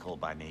skeptical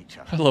by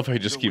nature. I love how he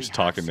just Though keeps we have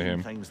talking to seen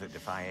him. Things that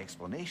defy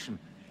explanation.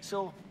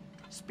 So,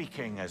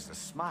 speaking as the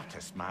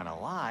smartest man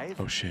alive,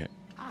 Oh shit.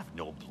 I've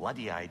no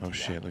bloody idea. Oh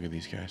shit, look at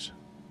these guys.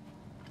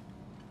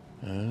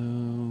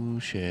 Oh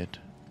shit.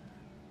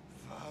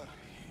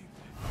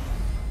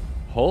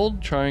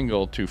 Hold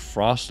triangle to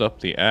frost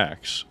up the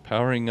axe,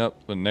 powering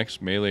up the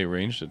next melee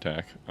ranged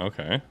attack.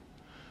 Okay.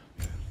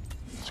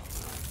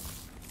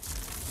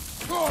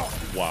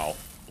 Wow.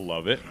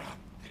 Love it.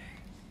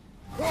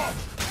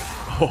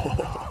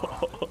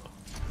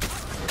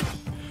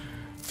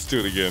 Let's do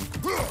it again.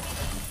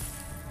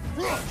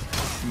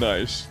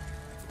 Nice.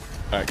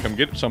 Alright, come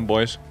get some,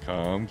 boys.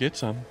 Come get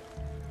some.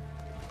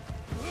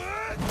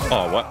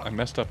 Oh, what? I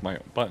messed up my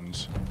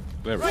buttons.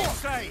 There we go.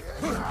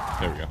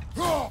 There we go.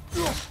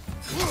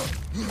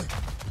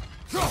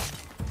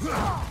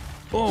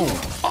 Boom!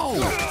 Oh!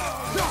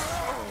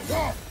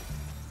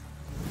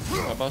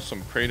 How about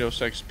some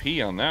Kratos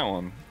XP on that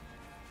one?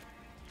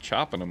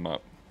 Chopping them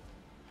up.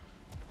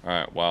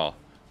 Alright, wow.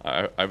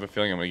 I have a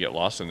feeling I'm going to get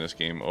lost in this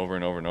game over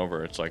and over and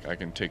over. It's like I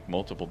can take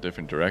multiple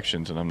different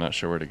directions and I'm not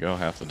sure where to go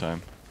half the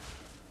time.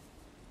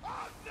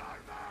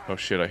 Oh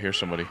shit, I hear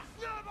somebody.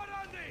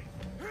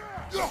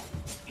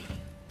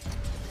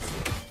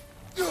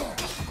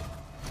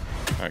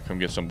 Alright, come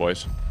get some,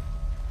 boys.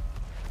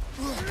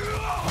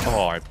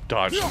 Oh, I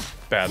dodged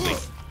badly.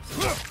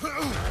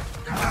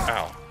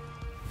 Ow.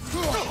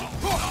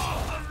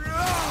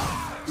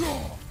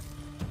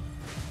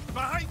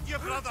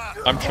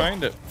 I'm trying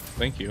to...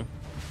 Thank you.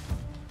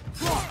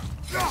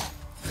 Oh.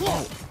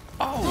 Oh.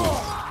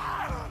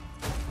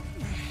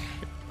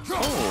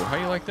 Oh, how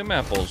you like them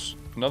apples?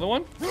 Another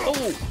one?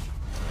 Oh.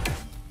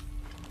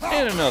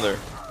 And another.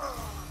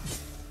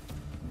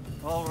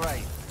 All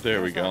right.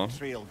 There we go.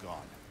 Trail gone.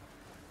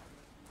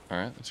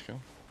 Alright, let's go.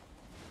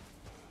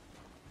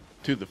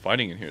 Dude, the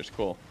fighting in here is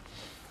cool.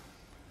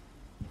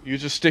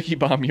 Use a sticky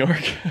bomb,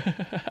 York.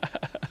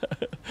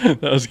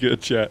 That was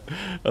good, chat.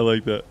 I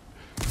like that.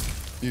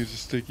 Use a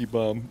sticky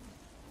bomb.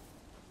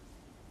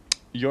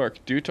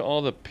 York, due to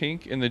all the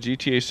pink in the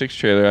GTA 6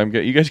 trailer,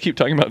 you guys keep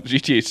talking about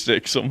GTA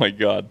 6. Oh my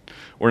god.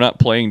 We're not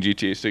playing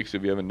GTA 6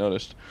 if you haven't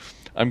noticed.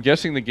 I'm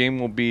guessing the game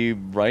will be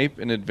ripe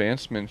in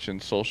advancements in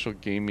social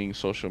gaming,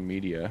 social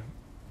media.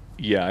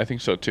 Yeah, I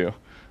think so too.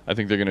 I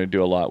think they're going to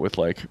do a lot with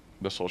like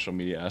the social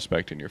media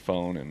aspect in your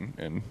phone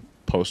and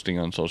posting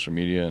on social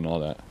media and all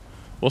that.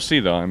 We'll see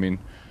though. I mean,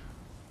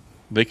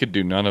 they could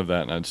do none of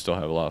that and I'd still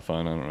have a lot of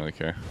fun. I don't really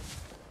care.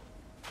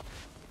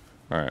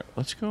 Alright,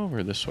 let's go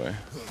over this way.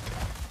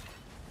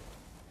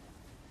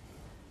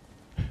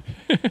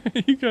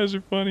 You guys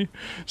are funny.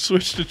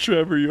 Switch to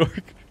Trevor,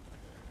 York.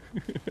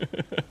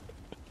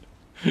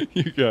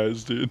 You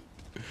guys, dude.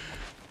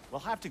 We'll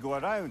have to go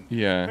around.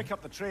 Yeah. Pick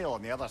up the trail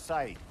on the other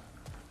side.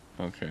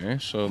 Okay,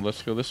 so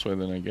let's go this way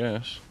then, I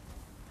guess.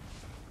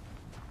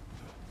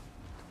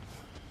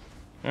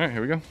 Alright,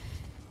 here we go.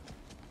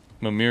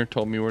 Mimir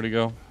told me where to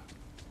go.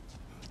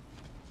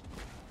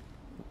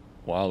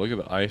 Wow, look at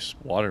the ice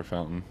water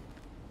fountain.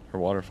 Or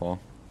waterfall.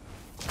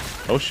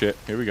 Oh shit,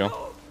 here we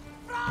go.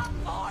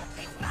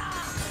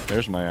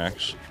 There's my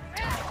axe.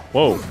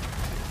 Whoa.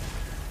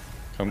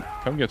 Come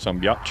get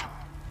some, biatch.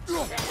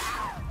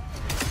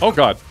 Oh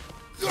god.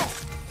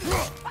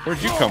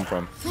 Where'd you come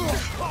from?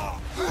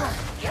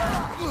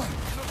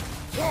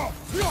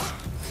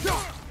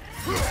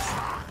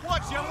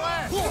 Watch your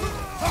left.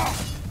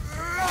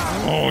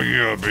 Oh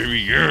yeah, baby,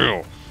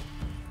 yeah.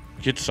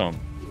 Get some.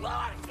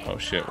 Oh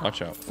shit,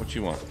 watch out. What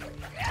you want?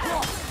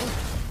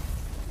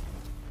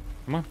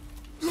 Come on.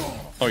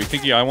 Oh, you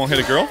think I won't hit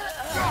a girl?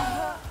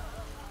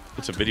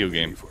 It's a video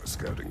game. For a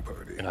scouting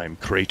party. And I'm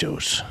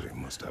Kratos. They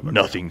must have a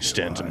Nothing camp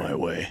stands in nearby. my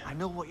way. I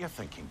know what you're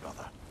thinking,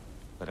 brother.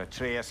 But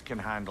Atreus can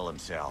handle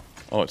himself.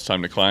 Oh, it's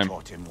time to climb.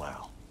 Taught him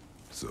well.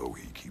 So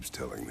he keeps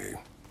telling me.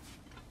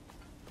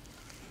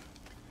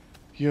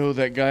 Yo,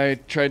 that guy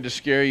tried to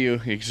scare you.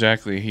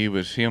 Exactly. He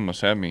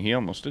almost had me. He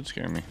almost did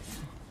scare me.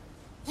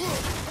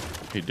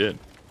 He did.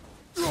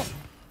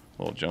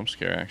 Little jump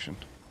scare action.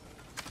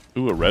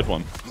 Ooh, a red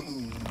one.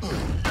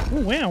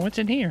 Oh, wow, what's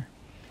in here?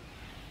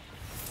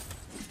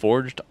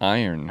 Forged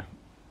iron.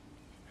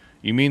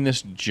 You mean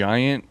this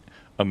giant,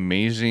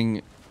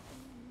 amazing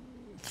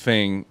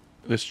thing,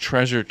 this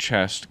treasure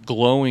chest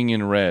glowing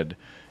in red,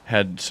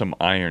 had some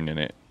iron in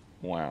it?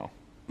 Wow.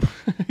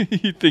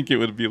 You'd think it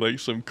would be like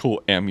some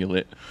cool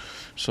amulet,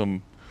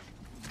 some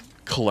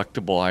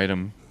collectible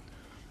item.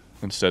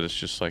 Instead, it's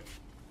just like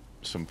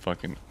some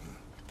fucking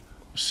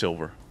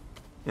silver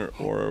or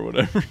ore or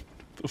whatever.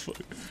 The fuck?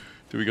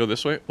 Do we go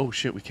this way? Oh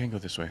shit, we can go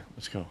this way.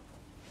 Let's go.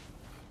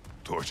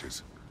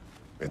 Torches.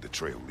 And the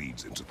trail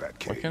leads into that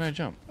cave. Why can't I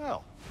jump?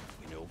 Well,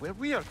 we know where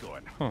we are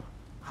going. Huh.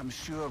 I'm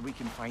sure we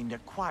can find a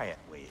quiet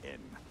way in.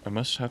 I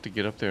must have to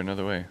get up there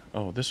another way.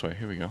 Oh, this way.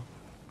 Here we go.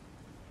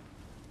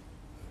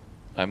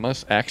 I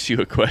must ask you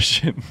a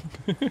question.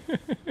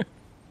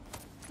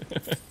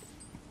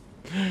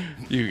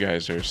 You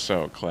guys are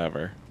so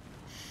clever.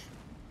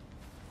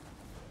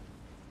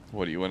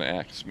 What do you want to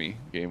ask me?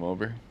 Game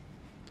over?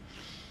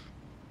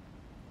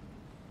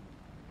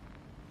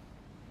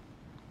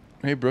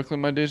 Hey, Brooklyn,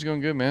 my day's going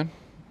good, man.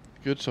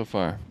 Good so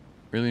far.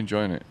 Really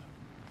enjoying it.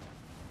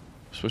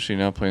 Especially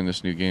now playing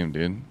this new game,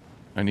 dude.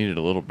 I needed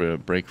a little bit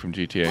of break from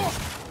GTA.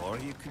 Or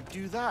you could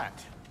do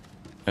that.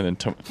 And then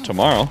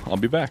tomorrow, I'll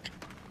be back.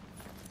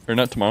 Or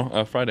not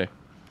tomorrow, Friday.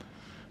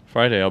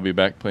 Friday, I'll be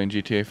back playing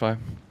GTA 5.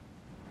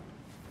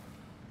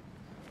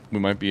 We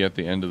might be at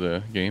the end of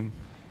the game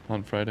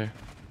on Friday.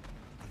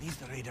 Are these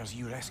the raiders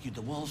you rescued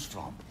the wolves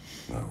from?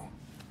 No.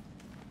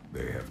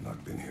 They have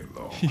not been here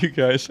long. You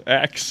guys,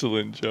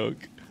 excellent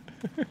joke.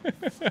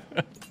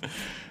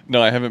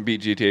 No, I haven't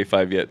beat GTA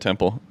 5 yet,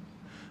 Temple.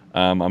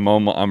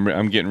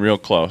 I'm getting real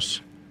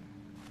close.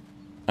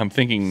 I'm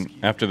thinking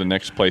after the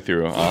next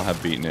playthrough, I'll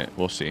have beaten it.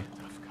 We'll see.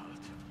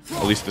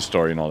 At least the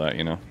story and all that,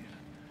 you know.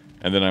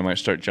 And then I might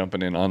start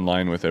jumping in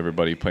online with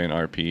everybody playing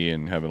RP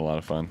and having a lot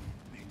of fun.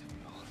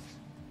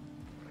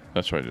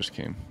 That's where I just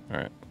came.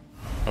 Alright.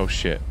 Oh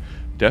shit.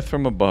 Death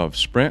from above.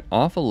 Sprint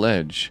off a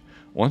ledge.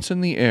 Once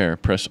in the air,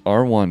 press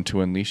R1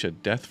 to unleash a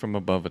death from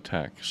above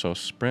attack. So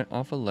sprint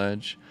off a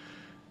ledge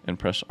and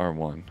press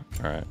R1.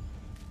 Alright.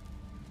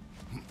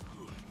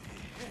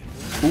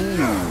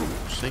 Ooh.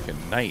 Say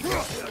goodnight,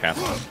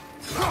 Captain.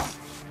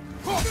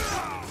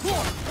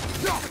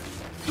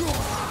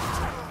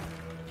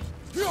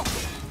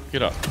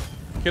 Get up.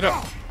 Get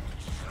up.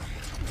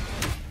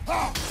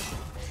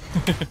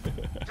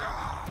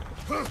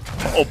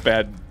 Oh,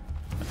 bad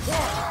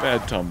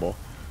tumble.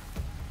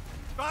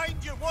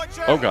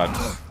 Oh, God.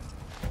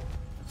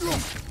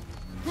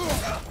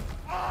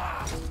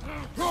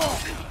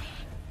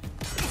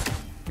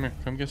 Come here.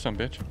 Come get some,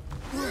 bitch.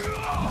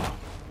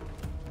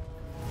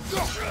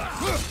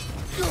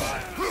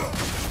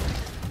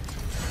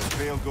 The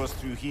trail goes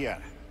through here.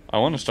 I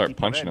want to start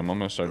punching him. I'm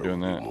going to start doing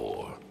that.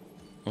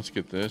 Let's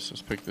get this.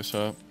 Let's pick this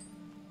up.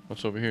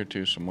 What's over here,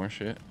 too? Some more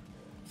shit.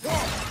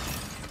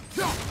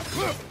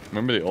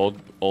 Remember the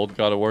old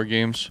God of War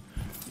games?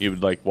 You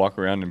would like walk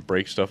around and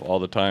break stuff all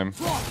the time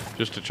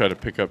just to try to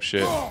pick up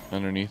shit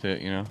underneath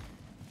it, you know?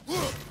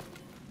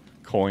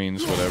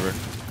 Coins, whatever.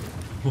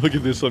 Look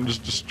at this, I'm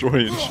just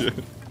destroying shit.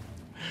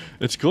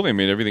 It's cool they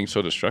made everything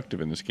so destructive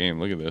in this game.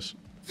 Look at this.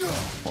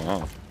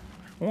 Wow.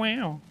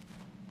 Wow.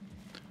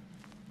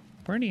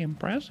 Pretty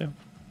impressive.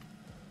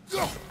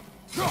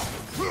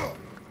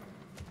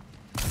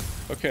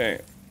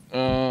 Okay.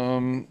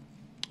 Glad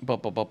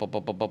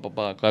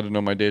to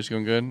know my day's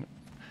going good.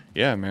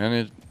 Yeah,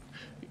 man.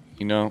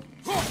 You know,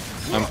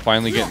 I'm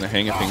finally getting the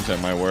hang of things at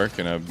my work,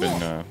 and I've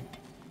been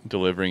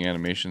delivering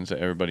animations that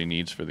everybody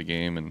needs for the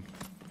game,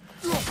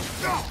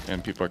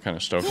 and people are kind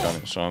of stoked on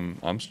it. So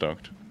I'm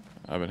stoked.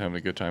 I've been having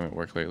a good time at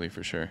work lately,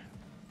 for sure.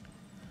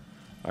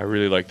 I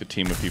really like the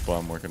team of people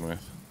I'm working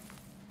with.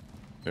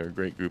 They're a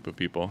great group of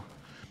people,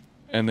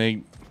 and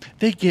they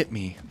get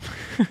me.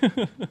 All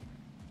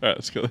right,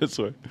 let's go this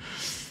way.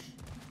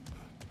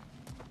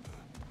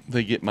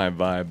 They get my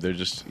vibe. They're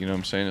just, you know what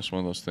I'm saying? It's one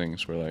of those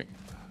things where, like,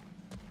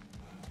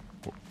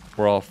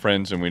 we're all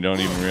friends and we don't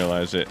even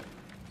realize it.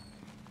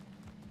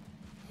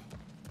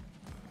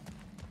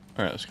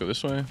 Alright, let's go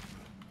this way.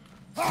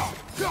 I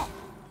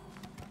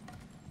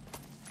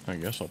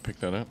guess I'll pick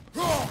that up.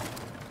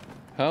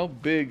 How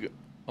big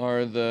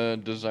are the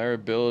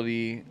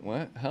desirability...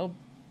 What?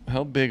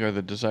 How big are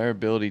the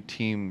desirability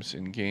teams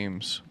in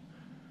games?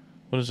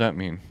 What does that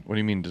mean? What do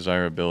you mean,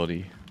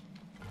 desirability?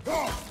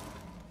 Can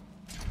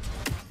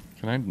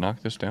I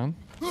knock this down?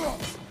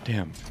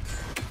 Damn.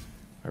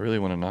 I really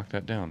want to knock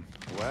that down.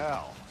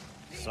 Well,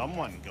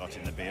 someone got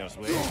in the bear's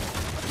way.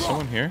 Is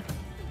someone here?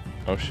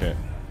 Oh shit.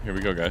 Here we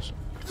go, guys.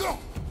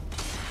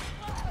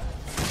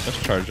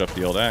 Let's charge up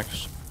the old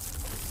axe.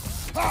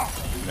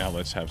 Now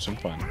let's have some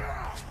fun.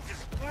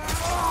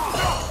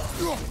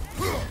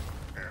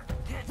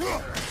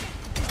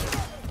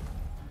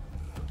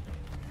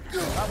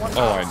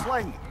 Oh,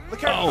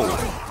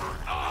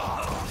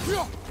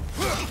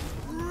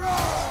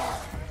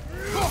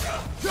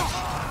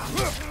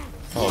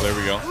 Oh, there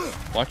we go.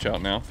 Watch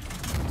out now.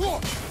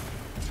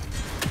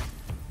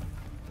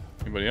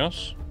 Anybody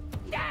else?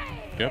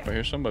 Yep, I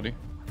hear somebody.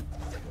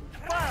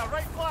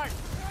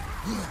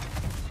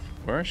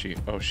 Where is she?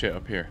 Oh shit,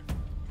 up here.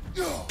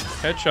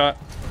 Headshot.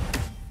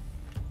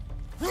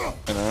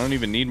 And I don't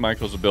even need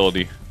Michael's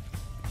ability.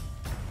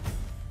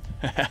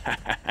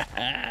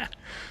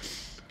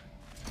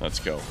 Let's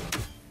go.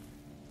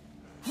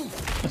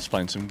 Let's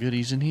find some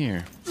goodies in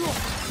here.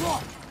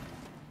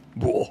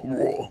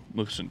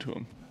 Listen to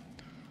him.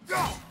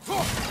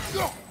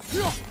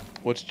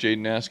 What's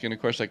Jaden asking?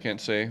 Of course I can't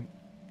say.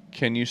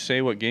 Can you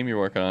say what game you're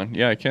working on?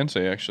 Yeah, I can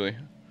say, actually.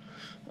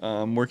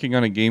 I'm working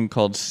on a game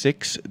called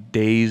 6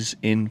 Days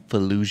in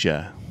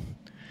Fallujah.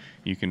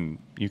 You can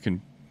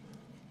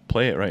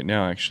play it right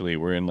now, actually.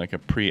 We're in like a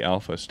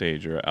pre-alpha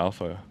stage, or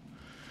alpha.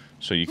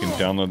 So you can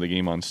download the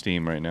game on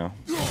Steam right now.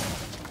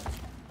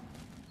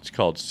 It's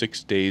called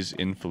 6 Days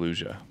in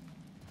Fallujah.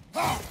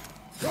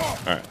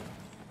 Alright.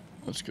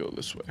 Let's go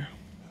this way.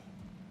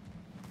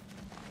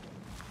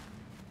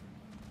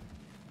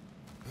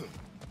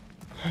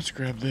 Let's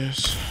grab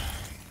this.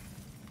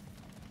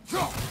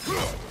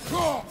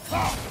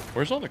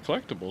 Where's all the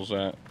collectibles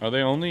at? Are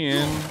they only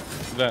in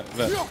that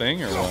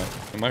thing, or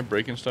what? Am I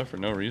breaking stuff for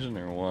no reason,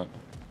 or what?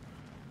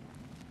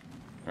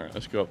 Alright,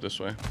 let's go up this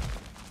way.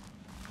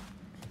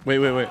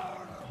 Wait.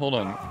 Hold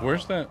on.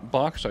 Where's that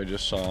box I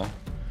just saw?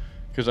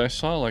 Because I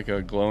saw like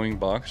a glowing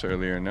box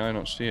earlier, and now I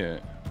don't see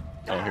it.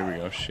 Oh, here we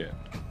go. Shit.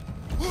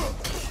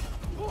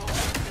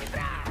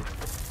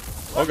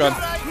 Oh god.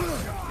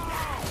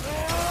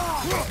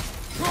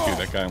 Dude,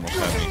 that guy almost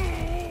had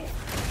me.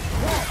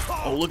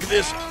 Oh, look at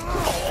this.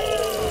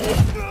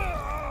 Oh.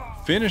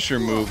 Finisher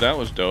move. That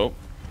was dope.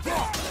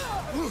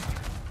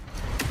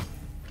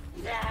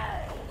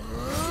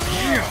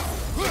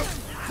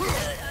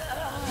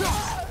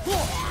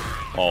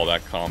 Oh,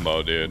 that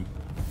combo, dude.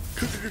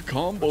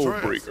 Combo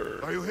breaker.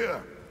 Are you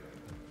here?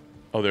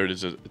 Oh, there it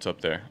is. It's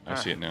up there. I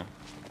see it now.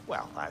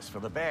 Well, that's for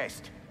the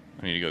best.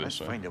 I need to go Let's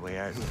this way. find a way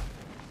out.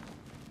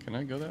 Can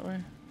I go that way?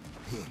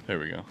 There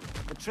we go.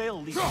 The trail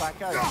leads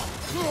back out.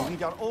 We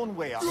need our own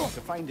way up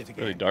to find it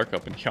again. Really dark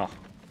up in here.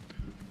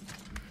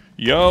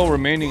 Yo,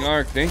 Remaining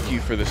Arc, thank you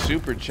for the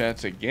super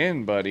chats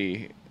again,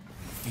 buddy.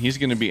 He's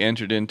going to be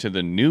entered into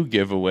the new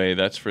giveaway.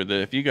 That's for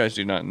the, if you guys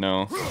do not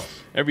know,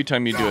 every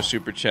time you do a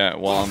super chat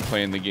while I'm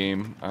playing the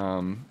game,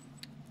 I'm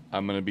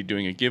going to be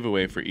doing a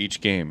giveaway for each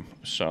game.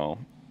 So,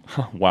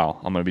 wow,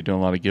 I'm going to be doing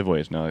a lot of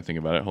giveaways now that I think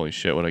about it. Holy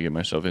shit, what did I get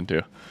myself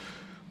into?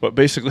 But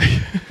basically,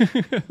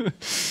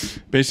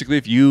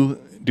 if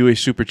you do a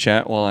super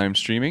chat while I'm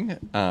streaming,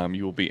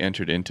 you will be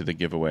entered into the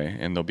giveaway.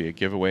 And there'll be a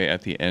giveaway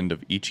at the end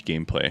of each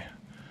gameplay,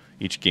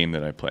 each game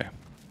that I play.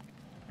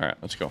 All right,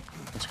 let's go.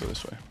 Let's go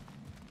this way.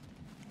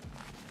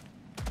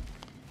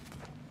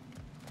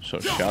 So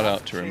shout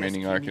out to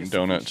Remaining Arc and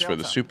Donuts for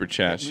the super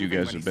chats. You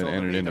guys have been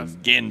entered in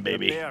again,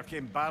 baby.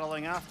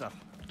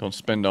 Don't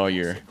spend all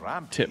your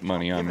tip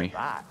money on me.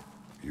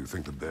 You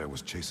think the bear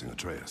was chasing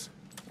Atreus?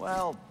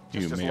 Well, You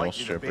just as male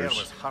likely the bear strippers.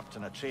 was hurt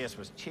and Atreus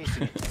was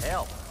chasing it to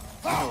hell.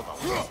 You know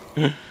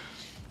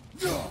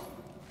the law.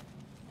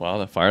 Wow,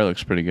 the fire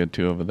looks pretty good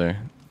too over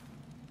there.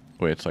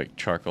 Wait, it's like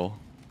charcoal.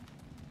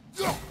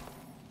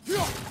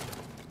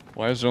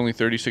 Why is there only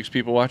 36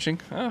 people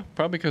watching?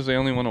 Probably because they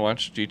only want to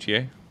watch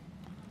GTA.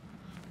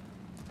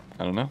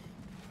 I don't know.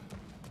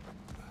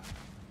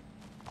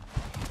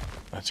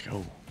 Let's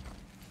go.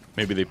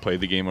 Maybe they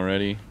played the game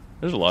already.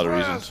 There's a lot of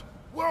reasons.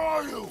 Where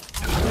are you?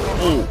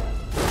 Oh.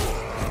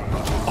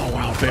 Oh,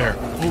 wow, bear.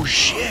 Oh,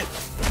 shit.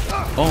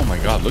 Oh, my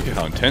God. Look at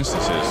how intense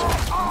this is.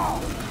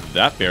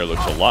 That bear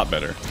looks a lot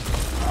better.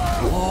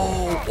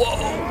 Whoa,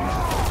 whoa.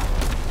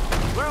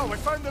 Well, we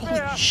found the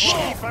bear. shit.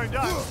 He found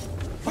us.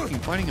 Fucking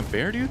fighting a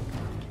bear, dude?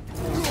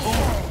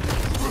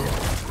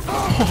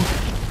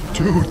 Oh.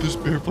 Dude, this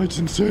bear fight's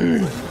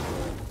insane.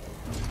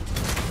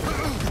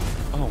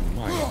 Oh,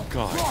 my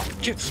God.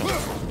 Get some.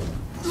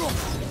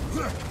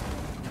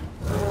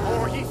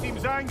 Oh, he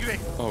seems angry.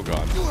 Oh,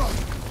 God.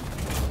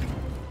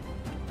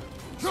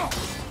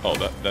 Oh,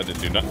 that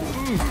didn't do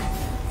nothing.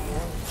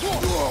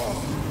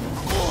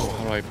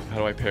 How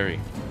do I parry?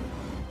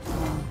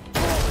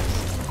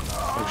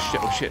 Oh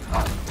shit, oh shit.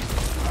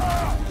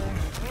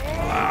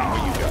 Wow,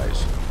 you guys.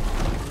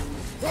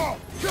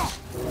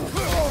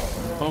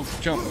 Oh,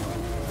 jump.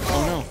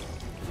 Oh no.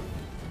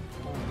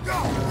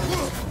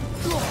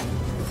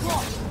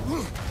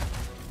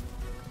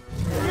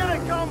 Here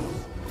it comes.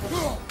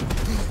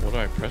 What do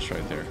I press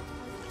right there?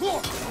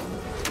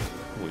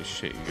 Holy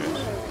shit, you guys.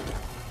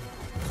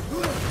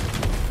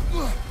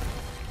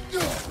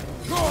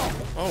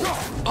 Oh!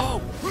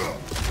 Oh!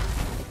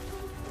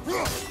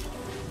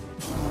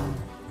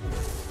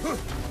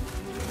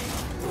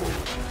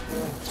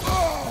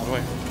 How do I?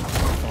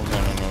 Oh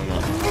no.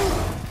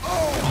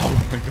 Oh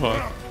my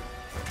god.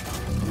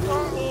 Oh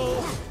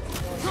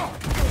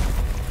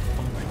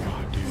my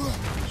god, dude.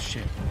 Holy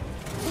shit.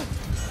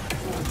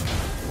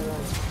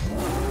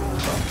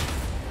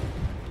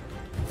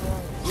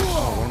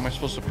 Oh, what am I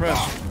supposed to press?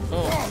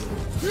 Oh.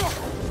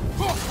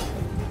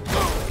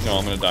 No,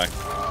 I'm gonna die.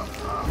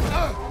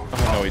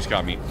 Oh no, he's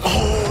got me.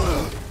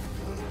 Oh,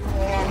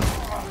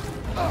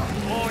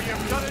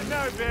 you've done it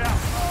now, bear.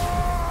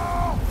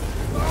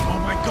 Oh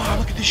my god,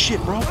 look at this shit,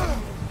 bro.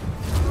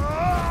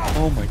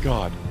 Oh my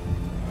god.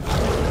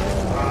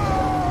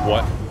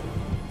 What?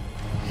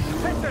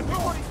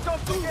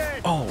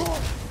 Oh.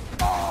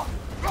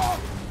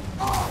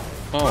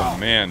 Oh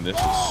man, this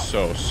is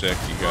so sick,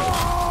 you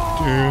guys.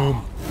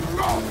 Damn.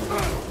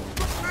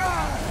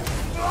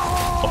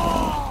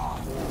 Oh.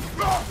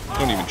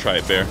 Don't even try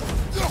it, bear.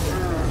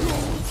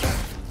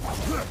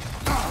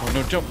 Oh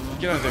no, jump.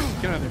 Get out of there.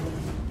 Get out of there.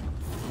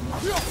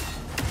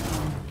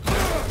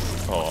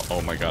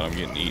 Oh my god, I'm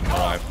getting eaten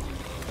alive.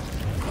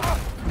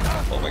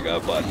 Oh my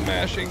god, button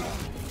mashing.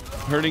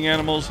 Hurting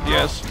animals,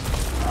 yes.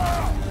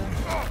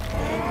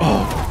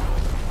 Oh.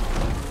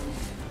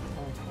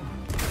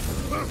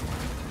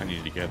 I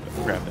needed to grab that.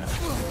 Get out of there,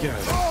 get out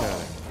of there.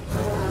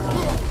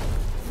 Oh.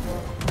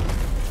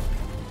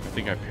 I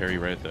think I parry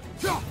right at the...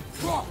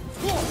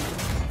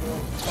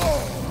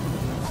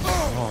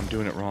 Oh, I'm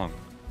doing it wrong.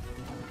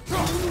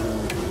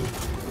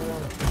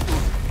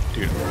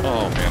 Dude,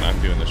 oh man, I'm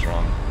doing this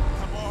wrong.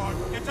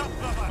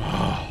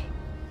 Oh,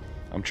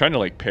 I'm trying to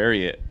like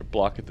parry it, or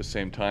block at the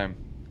same time.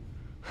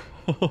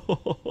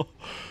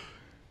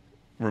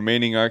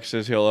 Remaining Arc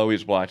says he'll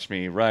always watch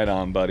me. Right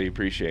on, buddy.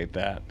 Appreciate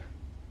that.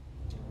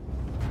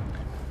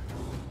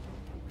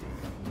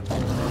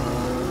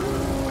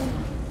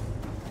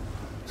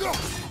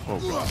 Oh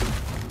god.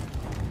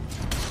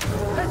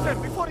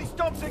 Listen, before he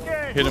stomps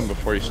again! Hit him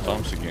before he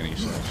stomps again, he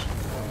says.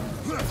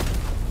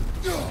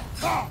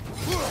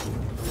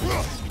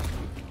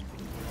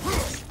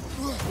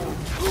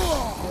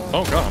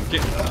 Oh god, I'm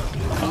getting...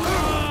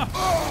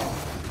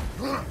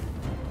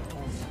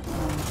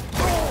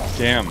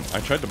 Damn, I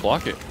tried to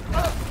block it.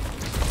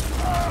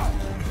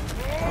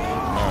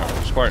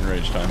 Alright, Spartan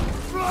Rage time.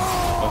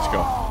 Let's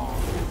go.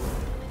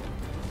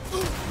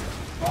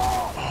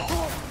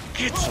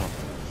 Get some!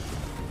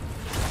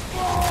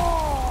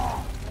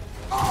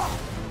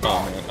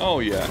 Oh man, oh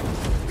yeah.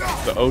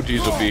 The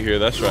OGs will be here,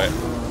 that's right.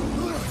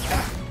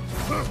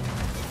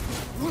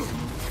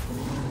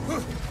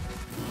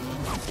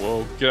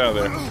 Whoa, get out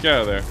of there, get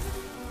out of there.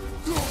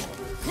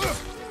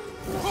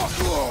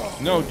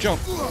 No,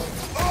 jump!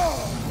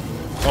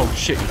 Oh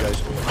shit, you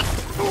guys.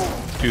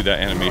 Dude, that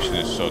animation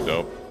is so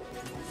dope.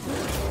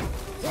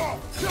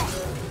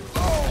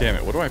 Damn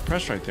it, what do I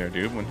press right there,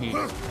 dude, when he...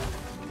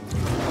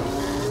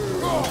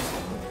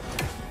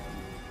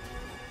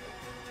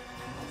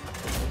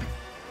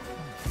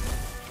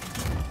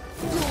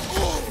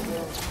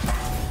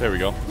 There we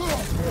go.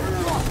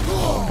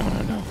 Oh, no,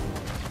 no, no.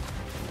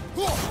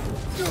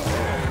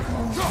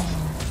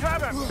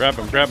 Grab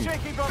him, grab him.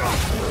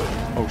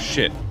 Oh,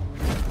 shit.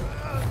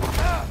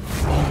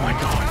 Oh, my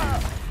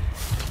God.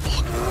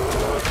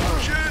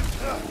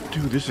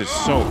 Dude, this is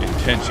so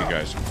intense, you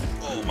guys.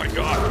 Oh, my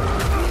God.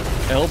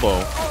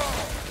 Elbow.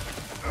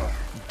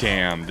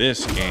 Damn,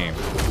 this game.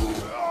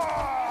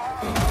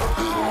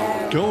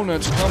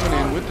 Donuts coming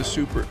in with the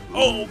super...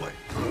 Oh, my...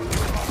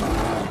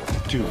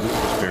 Dude, look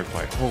at this bear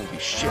fight. Holy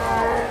shit.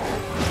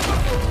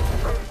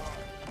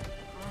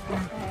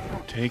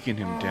 Taking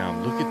him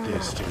down. Look at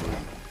this, dude.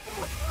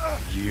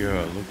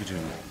 Yeah, look at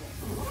him.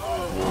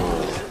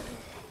 Whoa.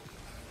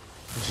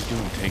 What's he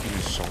doing? Taking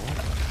his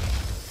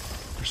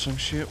soul? Or some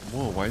shit?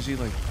 Whoa, why is he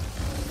like...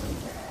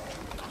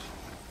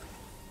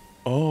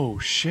 Oh,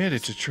 shit,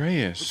 it's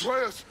Atreus.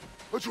 Atreus!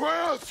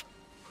 Atreus!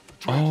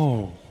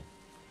 Oh.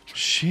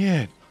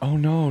 Shit. Oh,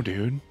 no,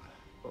 dude.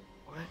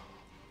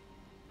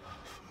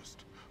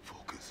 First,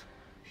 focus.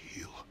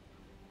 Heal.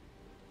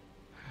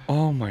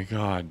 Oh my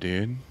god,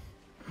 dude.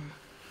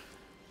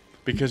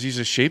 Because he's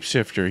a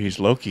shapeshifter, he's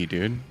Loki,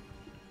 dude.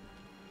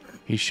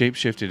 He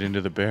shapeshifted into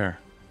the bear.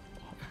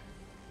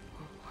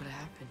 What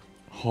happened?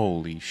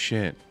 Holy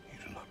shit. You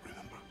do not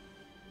remember.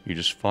 You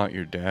just fought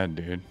your dad,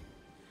 dude.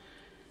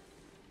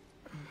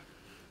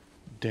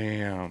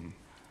 Damn.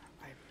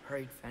 I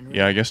prayed Fenrir.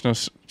 Yeah, I guess no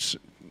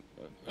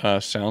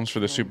sounds for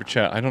the super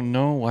chat. I don't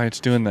know why it's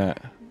doing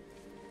that.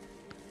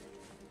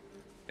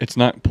 It's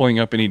not pulling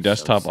up any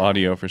desktop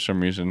audio for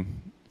some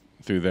reason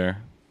through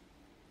there.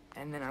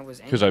 And then I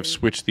was Because I've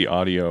switched the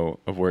audio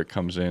of where it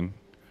comes in. and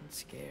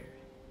scared.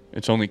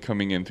 It's only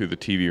coming in through the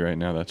TV right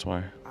now, that's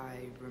why. I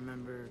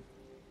remember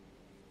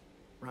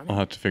running. I'll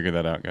have to figure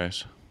that out,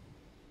 guys.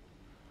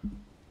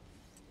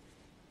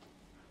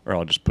 Or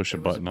I'll just push a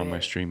There was a button on my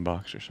bear. stream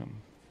box or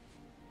something.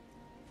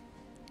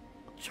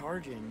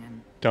 Charging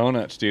and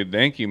Donuts, dude.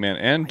 Thank you, man.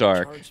 And I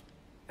Dark. charged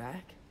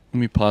back. Let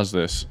me pause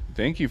this.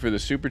 Thank you for the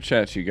super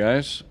chats, you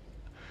guys.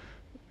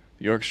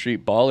 York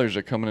Street Ballers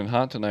are coming in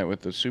hot tonight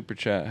with the super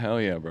chat. Hell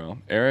yeah, bro.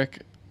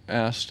 Eric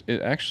asked,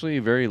 it actually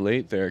very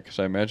late there because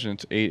I imagine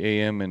it's 8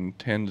 a.m. in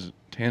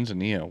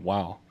Tanzania.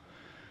 Wow.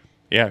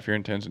 Yeah, if you're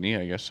in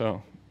Tanzania, I guess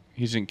so.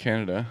 He's in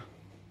Canada.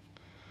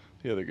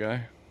 The other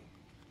guy.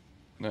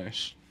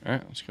 Nice. All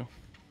right, let's go.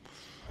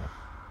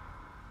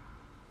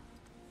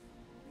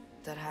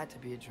 That had to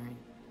be a dream.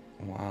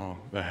 Wow,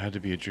 that had to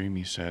be a dream,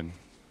 he said.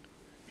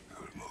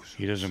 Your emotions.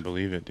 He doesn't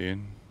believe it,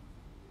 dude.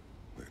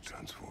 They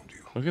transformed you.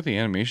 Look at the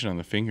animation on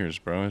the fingers,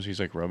 bro, as he's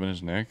like rubbing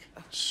his neck.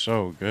 It's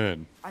so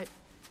good. I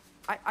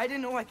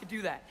didn't know I could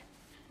do that.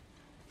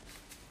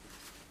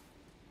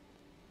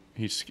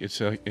 It's You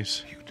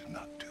did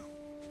not do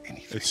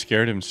anything. it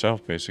scared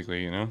himself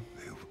basically, you know?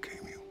 They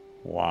overcame you.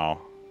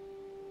 Wow.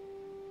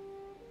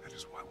 That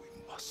is why we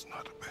must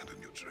not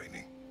abandon your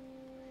training.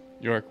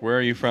 York, where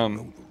are you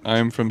from?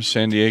 I'm from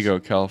San Diego,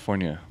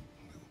 California.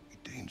 They will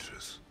be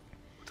dangerous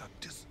without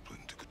discipline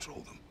to control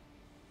them.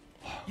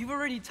 You've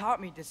already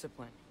taught me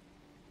discipline.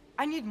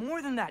 I need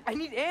more than that. I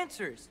need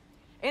answers.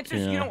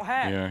 Answers you don't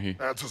have. Yeah, he.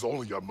 Answers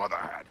only your mother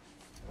had.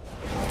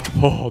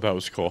 Oh, that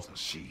was cool.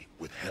 She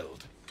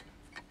withheld.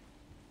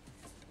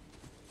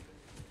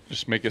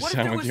 Just make a What if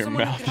there sound with was your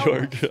someone mouth,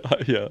 who could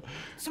York. Yeah.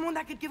 Someone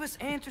that could give us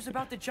answers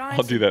about the giants.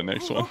 I'll do that and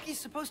next who one. Loki's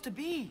supposed to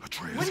be.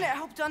 Atreus. Wouldn't it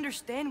help to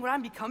understand what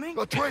I'm becoming?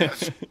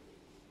 Atreus!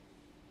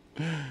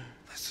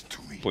 Listen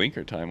to me.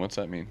 Blinker time, what's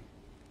that mean?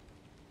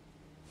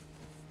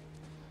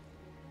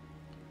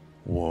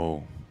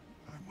 Whoa.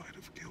 I might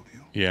have killed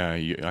you Yeah,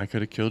 I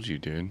could have killed you,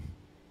 dude.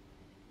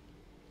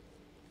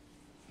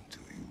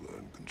 until you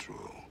learn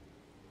control.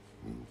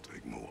 You will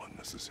take no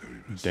unnecessary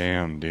risks.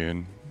 Damn,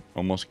 dude.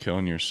 Almost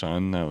killing your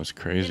son? That was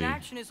crazy.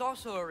 Inaction is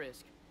also a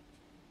risk.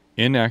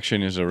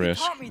 Inaction is a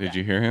risk. taught me Did that.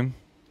 you hear him?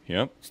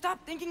 Yep.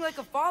 Stop thinking like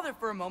a father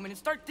for a moment and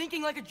start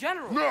thinking like a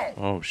general. No!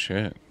 Oh,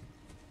 shit.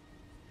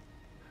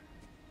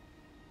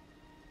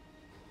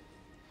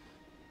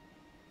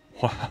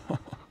 Wow.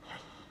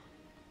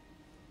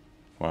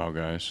 Wow,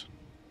 guys.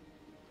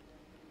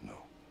 No.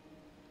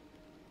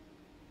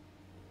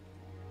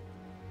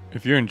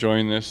 If you're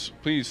enjoying this,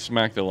 please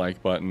smack the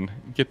like button.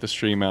 Get the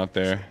stream out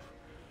there.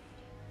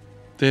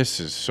 This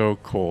is so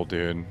cool,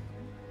 dude.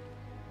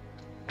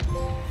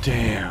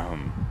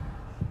 Damn.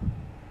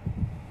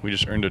 We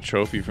just earned a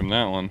trophy from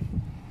that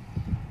one.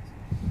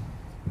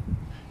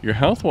 Your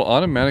health will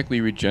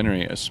automatically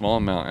regenerate a small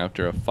amount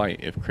after a fight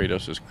if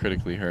Kratos is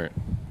critically hurt.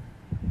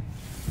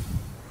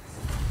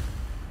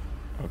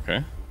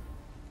 Okay.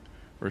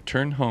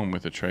 Return home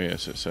with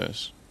Atreus, it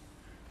says.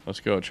 Let's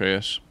go,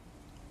 Atreus.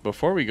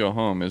 Before we go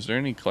home, is there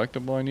any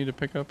collectible I need to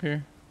pick up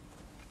here?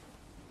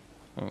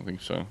 I don't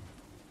think so.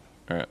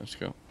 Alright, let's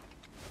go.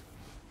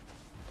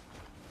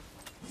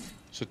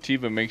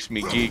 Sativa makes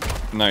me geek.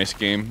 Nice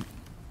game.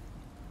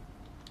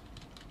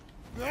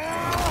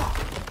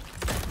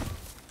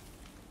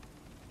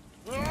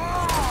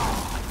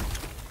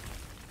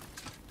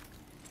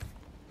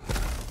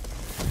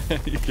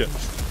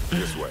 Yes.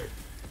 This way.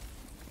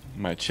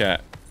 My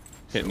chat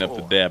hitting up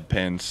the dab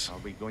pens. Are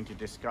we going to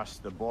discuss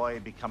the boy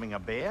becoming a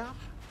bear?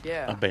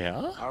 Yeah. A bear?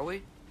 Are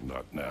we?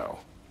 Not now.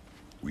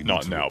 We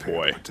Not need to now, repair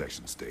boy. the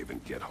protection stave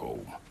and get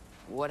home.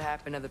 What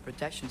happened to the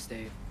protection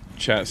stave?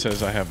 Chat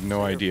says I have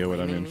no idea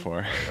what I'm in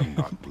for. I'm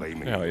not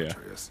blaming Hell you, yeah.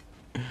 Atreus.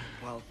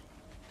 Well,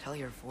 tell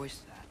your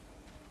voice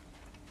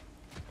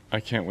that. I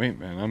can't wait,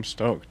 man. I'm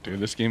stoked, dude.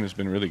 This game has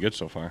been really good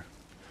so far.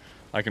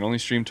 I can only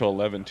stream till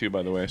 11 too,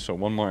 by the way, so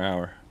 1 more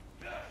hour.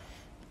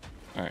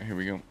 Alright, here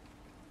we go.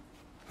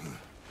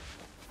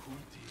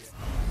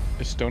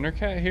 Is Stoner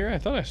Cat here? I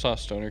thought I saw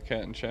Stoner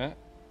Cat in chat.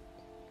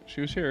 She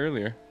was here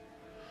earlier.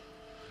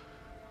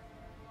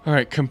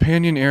 Alright,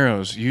 companion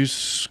arrows. Use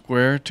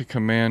square to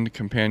command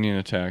companion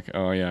attack.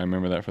 Oh yeah, I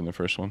remember that from the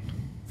first one.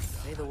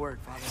 Say the word,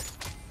 Father.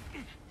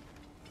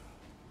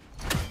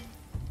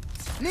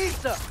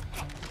 Nista!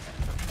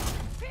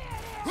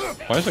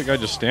 Why is that guy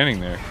just standing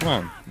there? Come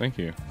on, thank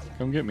you.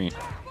 Come get me.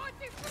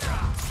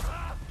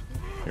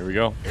 Here we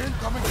go.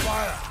 Incoming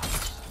fire!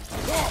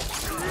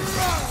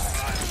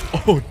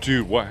 Oh,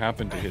 dude, what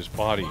happened to his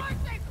body?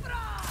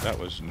 That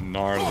was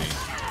gnarly.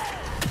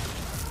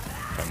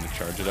 Time to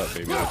charge it up,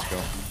 baby. Let's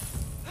go.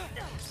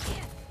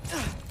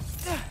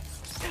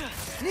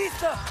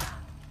 Nista!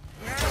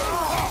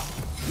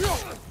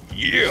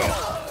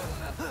 Yeah!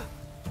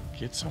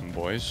 Get some,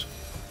 boys.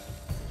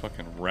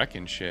 Fucking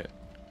wrecking shit.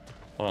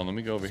 Hold on, let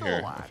me go over So,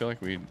 here. I lad, feel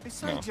like we...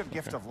 Besides your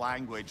gift of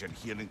language and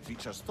hearing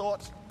creatures'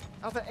 thoughts,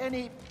 are there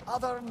any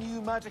other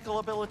new magical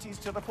abilities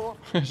to report?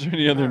 Is there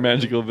any other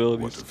magical What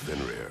abilities? of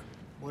Fenrir?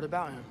 What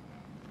about him?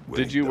 When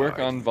Did he you work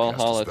died, on he cast a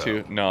Valhalla spell,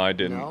 too? No, I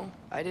didn't. No,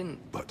 I didn't.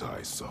 But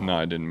I saw No,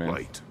 I didn't, man.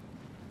 light.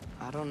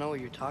 I don't know what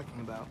you're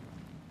talking about.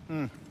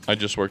 I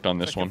just worked on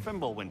this Like one. a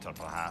Fimbulwinter,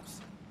 perhaps.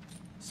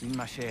 Seen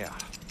my share.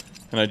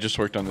 And I just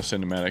worked on the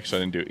cinematics, so I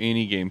didn't do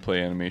any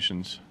gameplay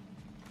animations.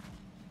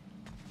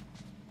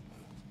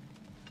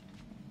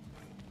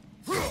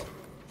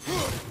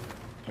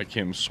 Like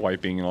him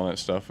swiping and all that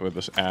stuff with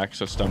this axe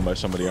that's done by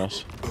somebody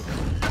else.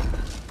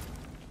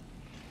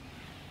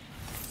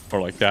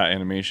 Or like that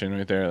animation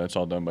right there, that's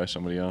all done by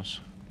somebody else.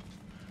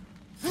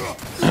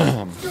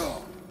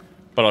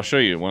 But I'll show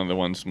you one of the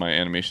ones, my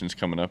animation's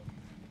coming up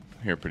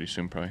here pretty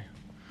soon probably.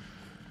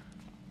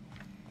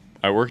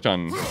 I worked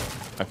on,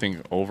 I think,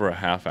 over a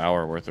half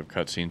hour worth of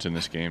cutscenes in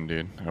this game,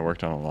 dude. I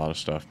worked on a lot of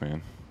stuff,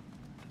 man.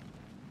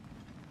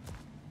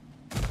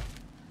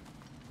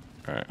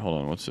 Alright, hold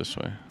on, what's this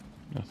way?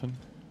 Nothing?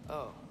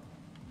 Oh,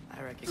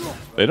 I recognize.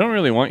 They don't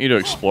really want you to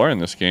explore in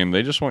this game.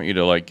 They just want you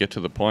to, like, get to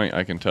the point,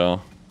 I can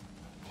tell.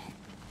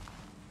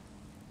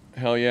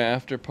 Hell yeah,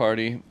 after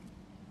party.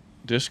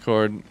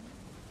 Discord.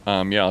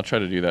 Yeah, I'll try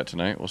to do that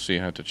tonight. We'll see.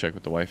 I have to check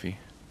with the wifey.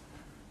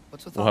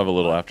 What's with We'll all have a the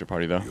little blood? after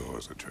party, though.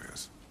 Yours,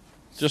 Atreus.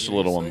 Just a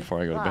little one Seriously?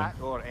 before I go to bed.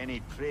 That, or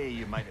any prey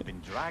you might have been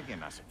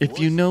dragging, I suppose. If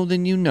you know,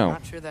 then you know.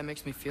 Not sure that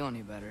makes me feel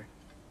any better.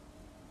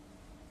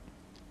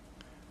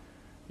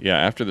 Yeah,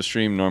 after the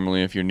stream,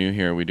 normally, if you're new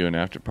here, we do an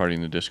after party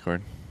in the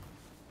Discord.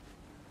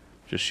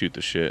 Just shoot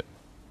the shit.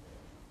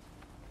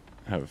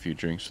 Have a few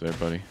drinks with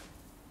everybody.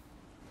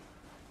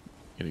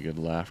 Get a good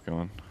laugh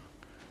going.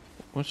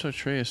 What's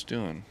Atreus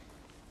doing?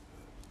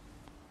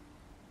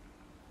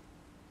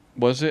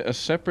 Was it a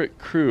separate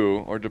crew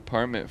or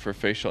department for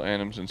facial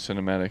anims and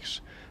cinematics?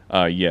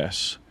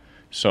 Yes.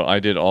 So I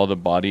did all the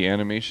body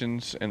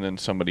animations, and then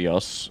somebody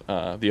else,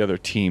 the other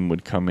team,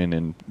 would come in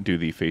and do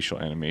the facial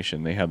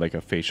animation. They had like a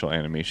facial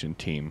animation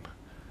team,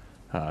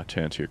 to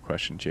answer your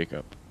question,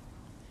 Jacob.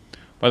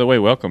 By the way,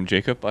 welcome,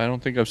 Jacob. I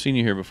don't think I've seen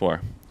you here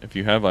before. If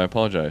you have, I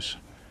apologize.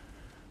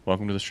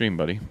 Welcome to the stream,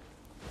 buddy.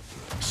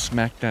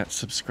 Smack that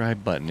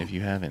subscribe button if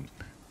you haven't.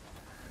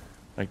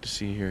 Like to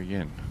see you here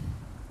again.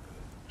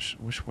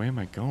 Which way am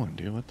I going,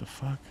 dude? What the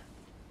fuck?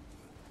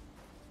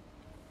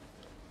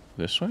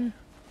 This way?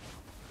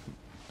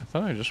 I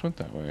thought I just went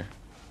that way.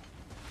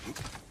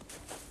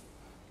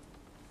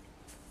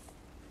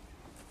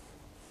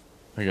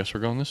 I guess we're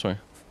going this way.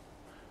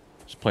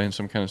 It's playing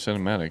some kind of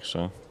cinematic,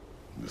 so.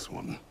 This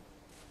one.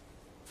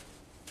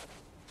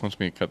 Wants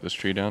me to cut this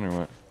tree down or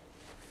what?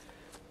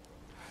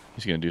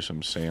 He's gonna do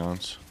some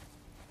seance.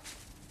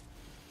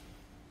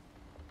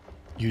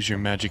 Use your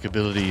magic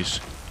abilities.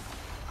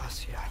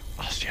 Asya.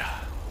 Asya.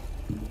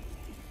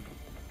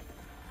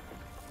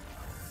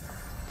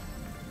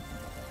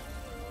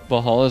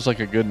 Valhalla is like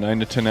a good 9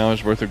 to 10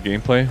 hours worth of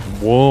gameplay.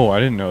 Whoa, I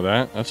didn't know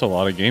that. That's a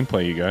lot of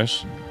gameplay, you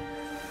guys.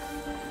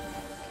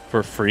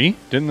 For free?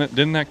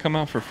 Didn't that come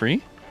out for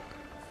free?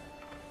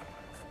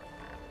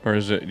 Or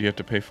is it? Do you have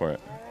to pay for it?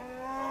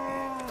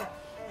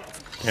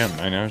 Damn,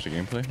 9 hours of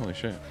gameplay. Holy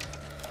shit.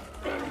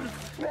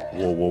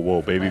 Whoa, whoa,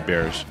 whoa, baby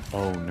bears.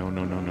 Oh, no,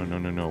 no, no, no, no,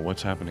 no, no.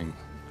 What's happening?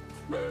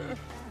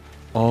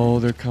 Oh,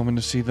 they're coming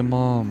to see the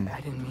mom.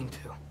 I didn't mean to.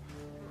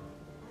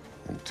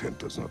 Intent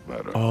does not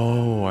matter.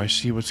 Oh, I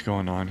see what's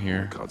going on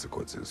here.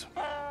 Consequences.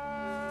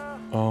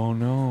 Oh,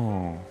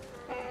 no.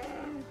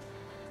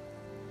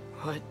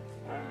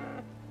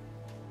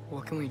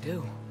 What can we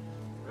do?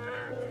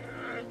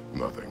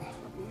 Nothing.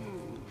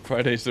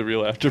 Friday's the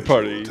real after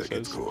party, he Take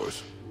its says.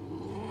 course.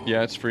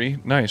 Yeah, it's free.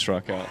 Nice,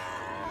 Rock Out.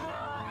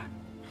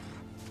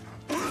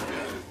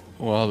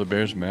 Wow, the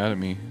bear's mad at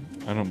me.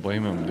 I don't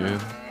blame him,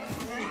 dude.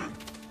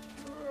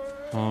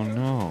 Oh,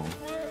 no.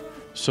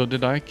 So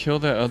did I kill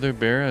that other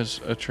bear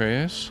as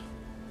Atreus?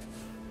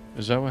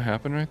 Is that what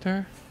happened right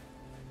there?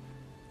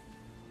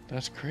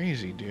 That's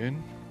crazy, dude.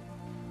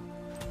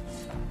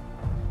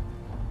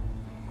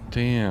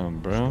 Damn,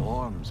 bro.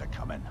 Storms are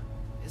coming.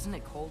 Isn't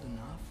it cold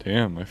enough?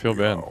 Damn, I feel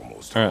bad.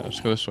 almost Alright, home.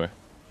 let's go this way.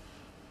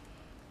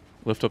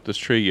 Lift up this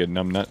tree, you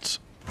numbnuts.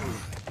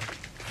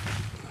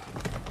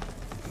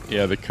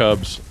 Yeah, the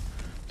cubs.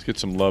 Let's get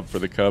some love for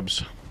the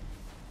cubs.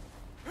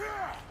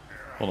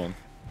 Hold on.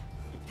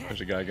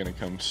 There's a guy gonna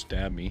come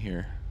stab me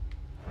here.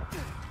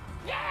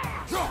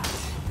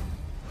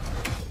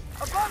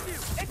 Above you!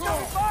 It's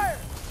on fire!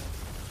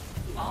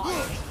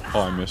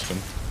 Oh, I missed him.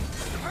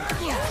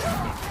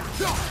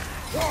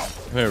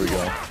 There we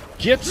go.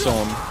 Get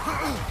some!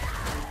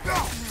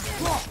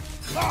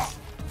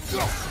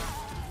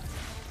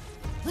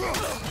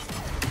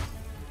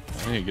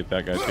 I need to get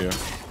that guy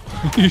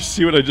too. You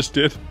see what I just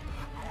did?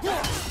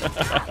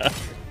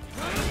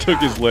 Took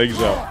his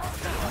legs out.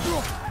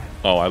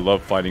 Oh, I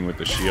love fighting with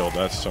the shield.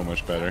 That's so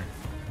much better.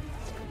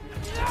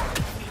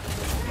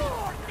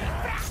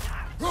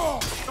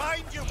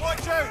 Find you,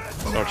 watch out!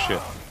 Oh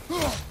shit.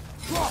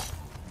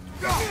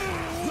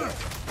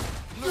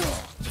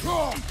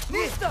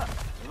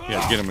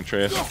 Yeah, get him,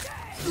 Atreus.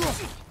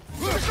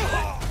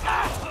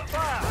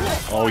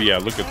 Oh yeah,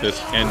 look at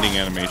this ending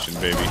animation,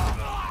 baby.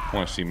 I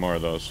want to see more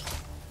of those.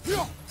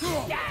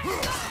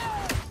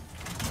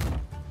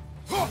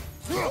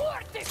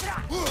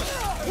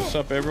 What's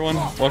up, everyone?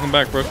 Welcome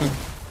back, Brooklyn.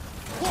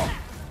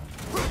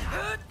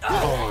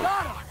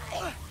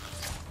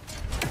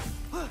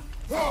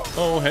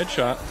 Oh,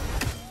 headshot.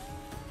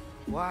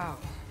 Wow.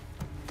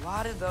 A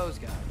lot of those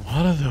guys. A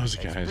lot of those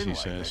It's guys, been he like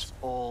says. this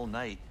all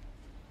night.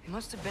 They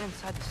must have been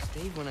inside the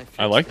stave when I fixed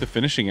I like the it.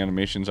 finishing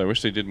animations. I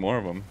wish they did more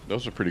of them.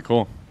 Those are pretty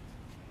cool.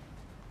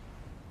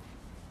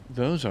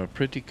 Those are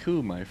pretty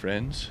cool, my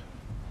friends.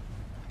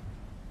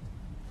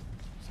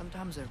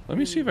 Sometimes they're Let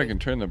me see if I really can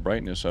turn the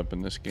brightness up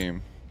in this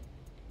game.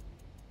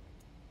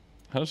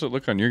 How does it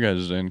look on your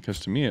guys' end? Because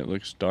to me it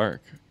looks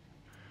dark.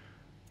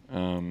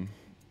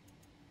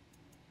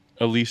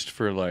 At least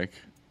for like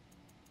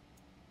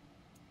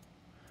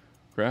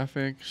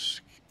graphics,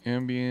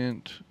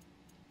 ambient.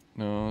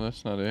 No,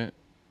 that's not it.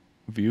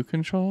 View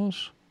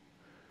controls?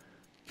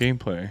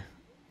 Gameplay.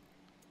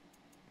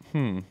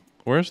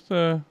 Where's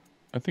the...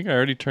 I think I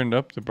already turned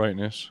up the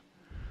brightness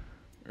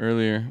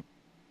earlier.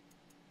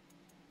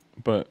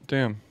 But,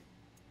 damn.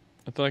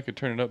 I thought I could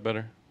turn it up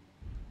better.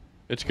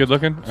 It's good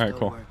looking? big. Alright, Still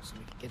cool. works, so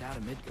we can get out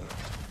of Midgard.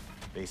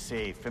 They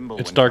say Fimbul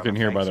It's and dark in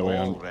here, by affects the way,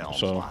 all realms,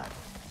 so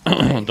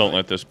lad. don't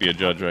let this be a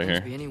judge right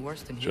Couldn't here. be any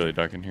worse than It's here. really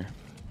dark in here.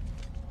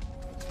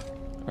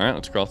 Alright,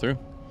 let's crawl through.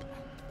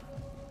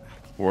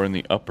 We're in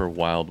the upper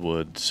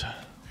wildwoods.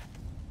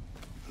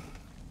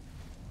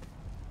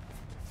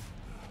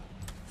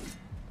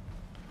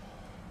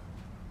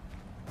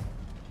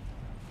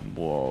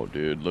 Whoa,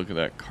 dude, look at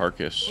that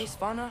carcass. Hey,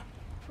 Svana,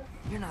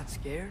 you're not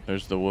scared.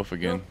 There's the wolf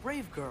You're a again.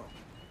 brave girl.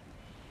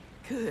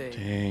 Good.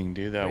 Dang,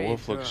 dude, that Brave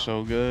wolf looks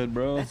girl. so good,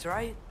 bro. That's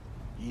right.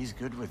 He's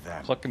good with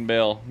that. Cluck and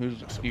Bale. You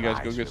guys go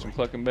surprised, get some really.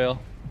 Cluck and Bale?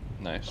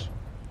 Nice.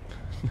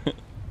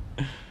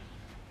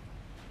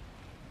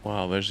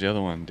 Wow, there's the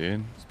other one,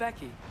 dude.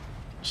 Specky,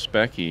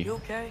 Specky. you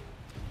okay?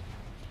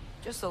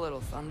 Just a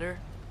little thunder.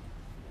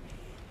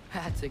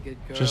 That's a good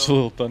girl. Just a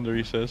little thunder,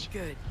 he says.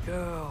 Good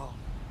girl.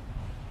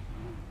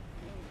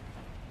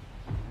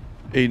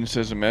 Aiden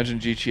says, imagine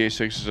GTA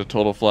 6 is a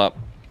total flop.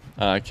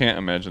 I can't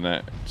imagine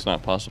that. It's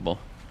not possible.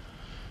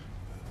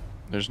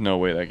 There's no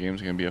way that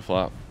game's going to be a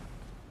flop.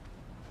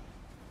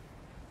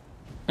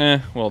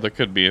 Well, there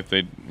could be if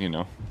they, you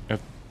know, if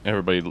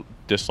everybody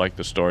disliked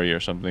the story or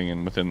something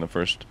and within the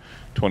first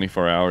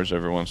 24 hours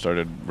everyone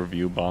started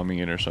review bombing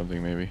it or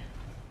something, maybe.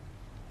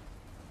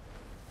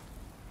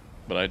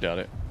 But I doubt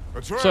it.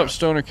 That's What's up,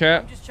 Stoner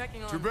Cat? I'm just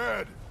checking on. Too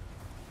bad.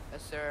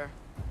 Yes, sir.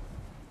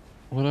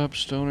 What up,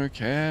 Stoner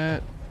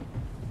Cat?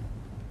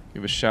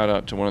 Give a shout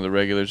out to one of the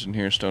regulars in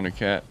here, Stoner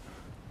Cat.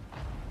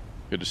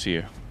 Good to see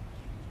you.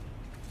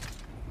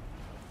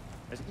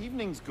 As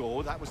evenings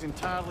go, that was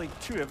entirely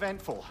too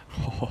eventful.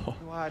 Though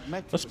I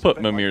admit it Let's was a put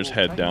bit like Mimir's old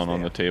head times down on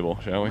there. the table,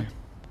 shall we?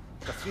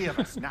 The three of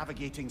us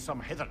navigating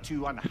some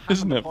hitherto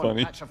Isn't that uninhabited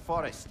funny? patch of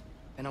forest.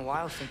 Been a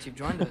while since you've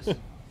joined us.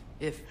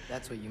 If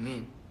that's what you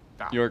mean.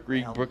 York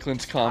Reed Well,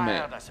 Brooklyn's comment.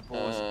 tired, I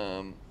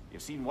suppose.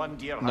 You've seen one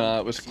deer hunt, Nah,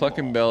 it was you've seen Cluck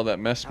them and all. Bell that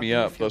messed me How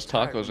can you up. feel Those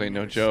tired tacos when ain't you no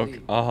never joke.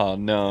 sleep? Oh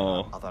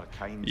no. Other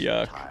kinds of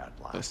Yuck. tired,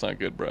 lad. That's not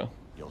good, bro.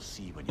 You'll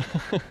see when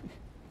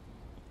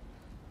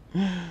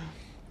you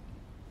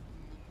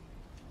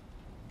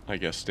I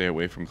guess stay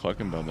away from Cluck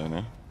and Bell then,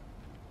 huh?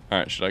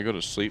 Alright, should I go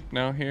to sleep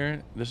now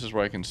here? This is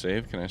where I can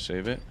save. Can I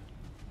save it?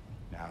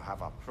 Now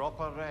have a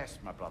proper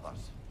rest, my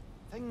brothers.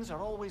 Things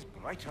are always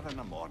brighter in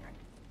the morning.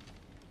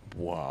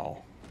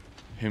 Wow.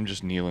 Him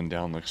just kneeling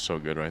down looks so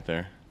good right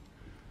there.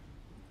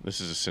 This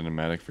is a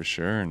cinematic for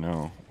sure?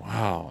 No.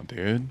 Wow,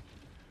 dude.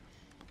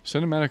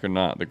 Cinematic or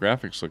not, the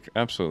graphics look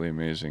absolutely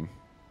amazing.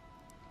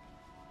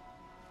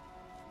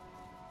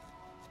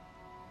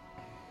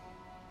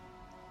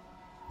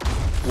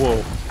 Whoa.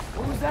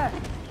 What was that?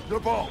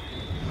 The ball.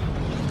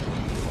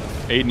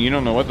 Aiden, you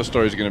don't know what the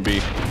story's gonna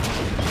be.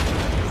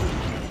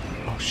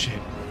 Oh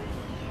shit.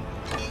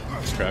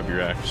 Let's grab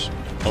your axe.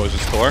 Oh, is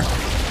this Thor?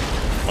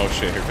 Oh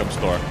shit, here comes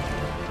Thor.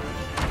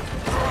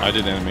 I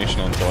did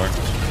animation on Thor.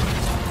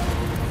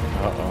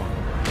 Uh-oh.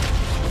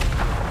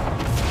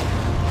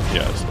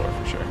 Yeah, it's Thor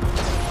for sure.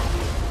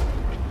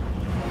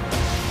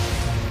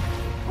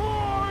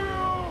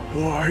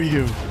 Who are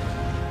you?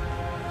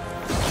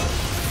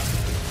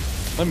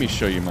 Let me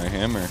show you my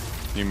hammer.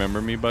 You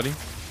remember me, buddy?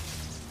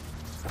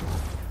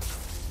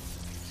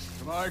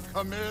 Can I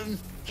come in?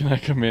 Can I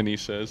come in, he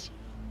says.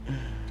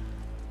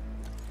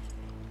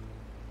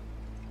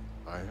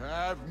 I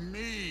have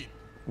mead.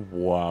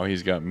 Wow,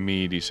 he's got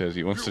mead, he says.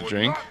 He wants You to will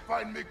drink. not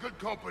find me good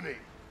company.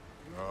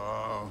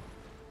 No.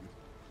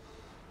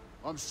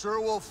 I'm sure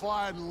we'll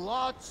find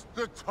lots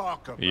to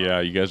talk about.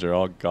 Yeah, you guys are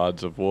all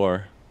gods of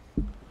war.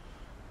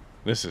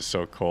 This is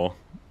so cool.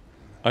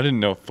 I didn't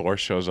know Thor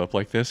shows up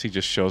like this. He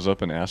just shows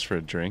up and asks for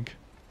a drink.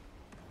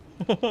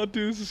 Dude,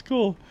 this is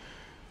cool.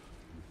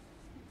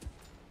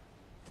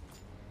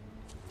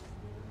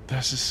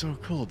 This is so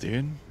cool,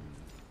 dude.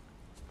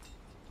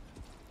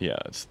 Yeah,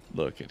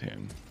 look at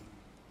him.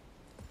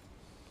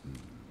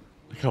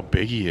 Look how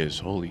big he is.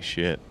 Holy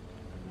shit.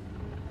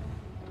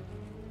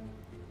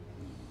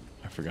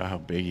 I forgot how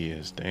big he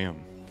is. Damn.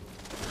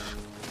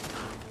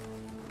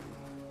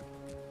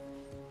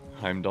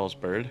 Heimdall's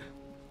bird?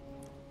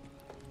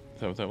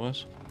 Is that what that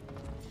was?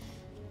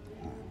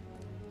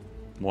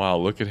 Wow,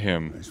 look at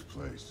him. Nice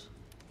place.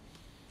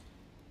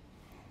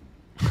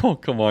 Oh,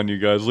 come on, you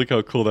guys. Look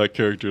how cool that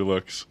character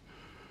looks.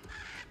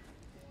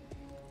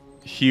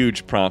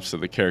 Huge props to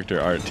the character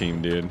art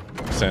team, dude.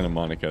 Santa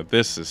Monica.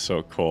 This is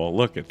so cool.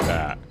 Look at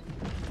that.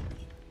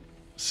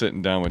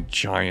 Sitting down with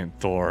giant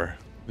Thor.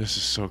 This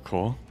is so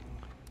cool.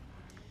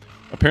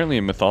 Apparently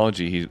in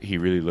mythology, he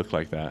really looked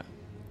like that.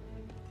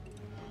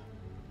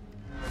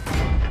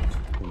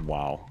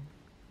 Wow.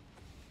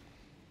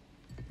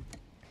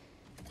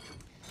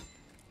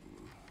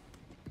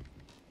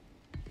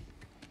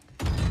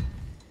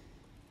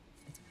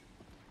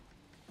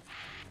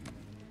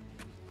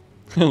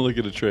 Look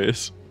at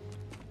Atreus.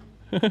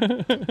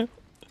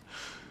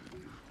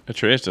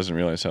 Atreus doesn't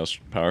realize how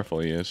powerful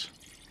he is.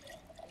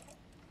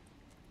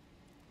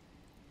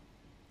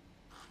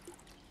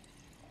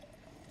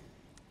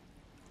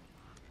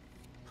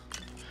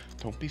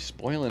 Don't be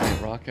spoiling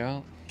it, Rock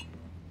Out.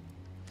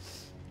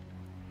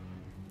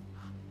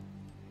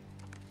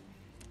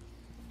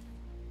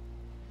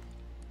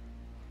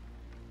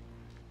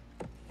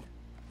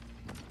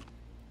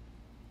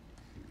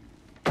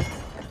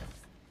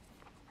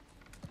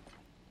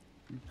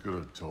 You could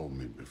have told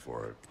me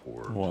before I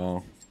poured.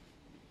 Wow.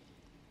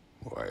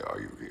 Why are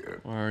you here?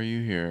 Why are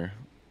you here?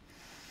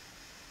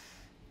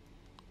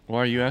 Why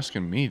are you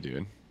asking me,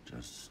 dude?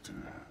 Just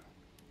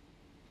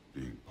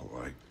being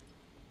polite.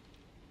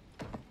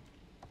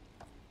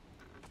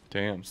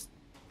 Damn.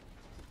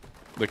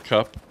 The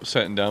cup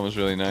setting down was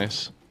really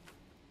nice.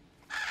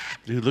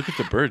 Dude, look at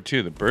the bird,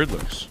 too. The bird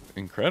looks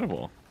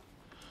incredible.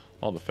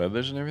 All the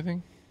feathers and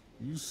everything.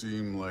 You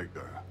seem like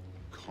a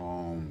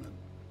calm and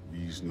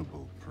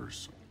reasonable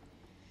person.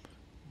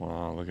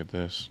 Wow, look at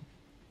this.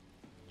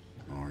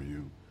 Are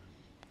you?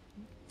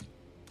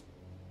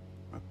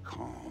 A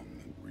calm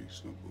and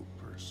reasonable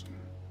person.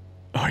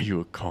 Are you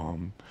a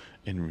calm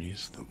and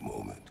reasonable? The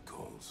moment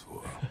calls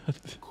for a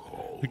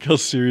call. Look how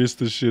serious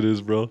this shit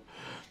is, bro.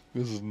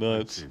 This is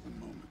nuts. Okay, the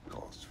moment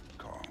calls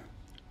for calm.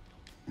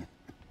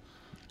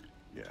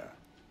 Yeah.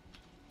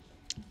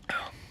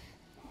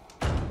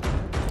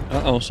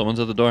 Uh-oh, someone's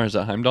at the door. Is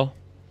that Heimdall?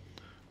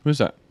 Who is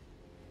that?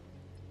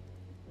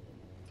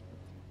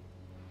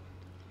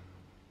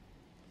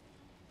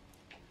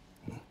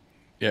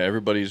 Yeah,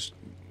 everybody's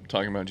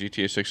talking about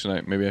GTA 6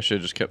 tonight. Maybe I should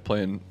have just kept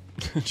playing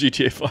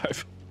GTA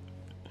 5.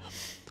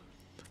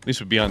 At least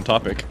we'd be on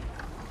topic.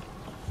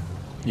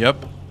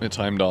 Yep, it's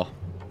Heimdall.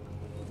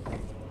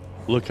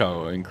 Look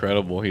how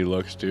incredible he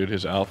looks, dude.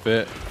 His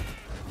outfit.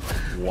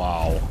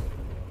 Wow.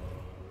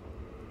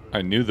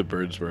 I knew the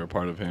birds were a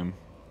part of him.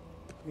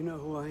 You know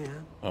who I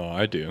am? Oh,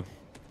 I do.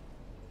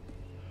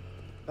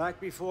 Back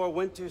before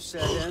winter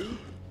set in,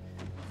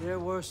 there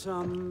were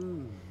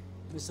some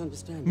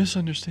misunderstandings.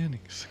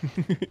 Misunderstandings.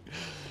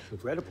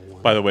 Regrettable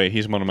ones. By the way,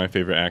 he's one of my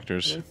favorite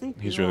actors. I think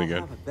He's we really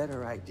all good. have a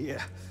better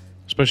idea.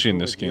 Especially in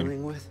who this we're game.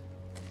 dealing with.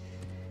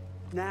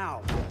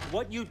 Now,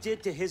 what you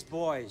did to his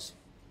boys.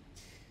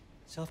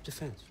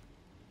 Self-defense.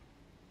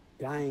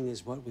 Dying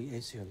is what we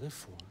Aesir live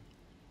for.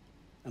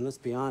 And let's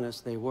be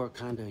honest, they were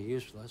kinda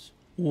useless.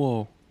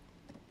 Whoa.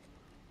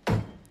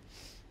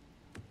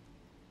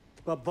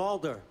 But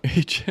Baldur,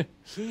 AJ.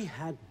 he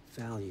had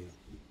value.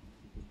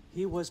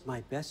 He was my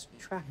best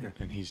tracker.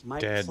 And he's my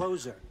dead.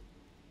 closer.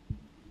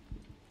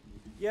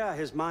 Yeah,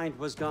 his mind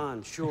was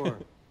gone, sure.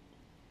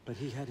 But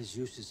he had his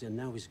uses, and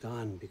now he's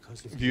gone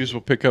because of Views you.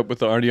 will pick up with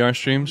the RDR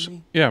streams?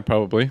 Yeah,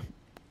 probably.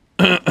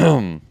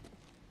 I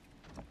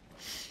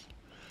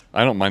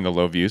don't mind the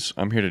low views.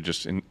 I'm here to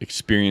just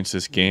experience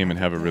this game and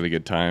have a really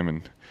good time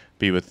and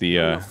be with the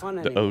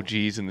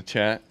OGs in the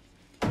chat.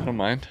 I don't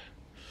mind.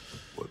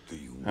 What do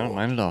you I don't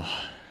mind at all.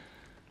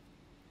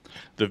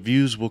 The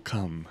views will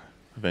come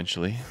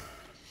eventually.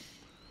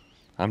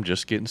 I'm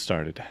just getting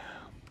started.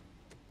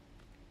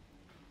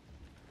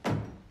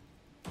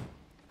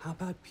 How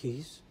about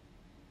peace?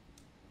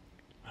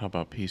 How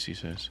about peace, he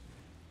says.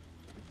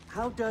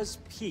 How does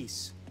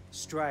peace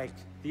strike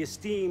the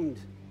esteemed,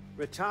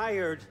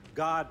 retired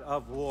God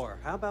of War?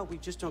 How about we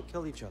just don't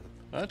kill each other?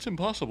 That's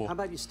impossible. How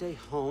about you stay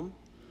home,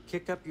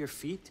 kick up your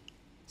feet,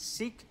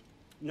 seek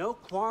no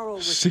quarrel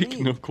with Seek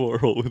me, no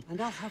quarrel with...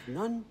 and I'll have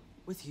none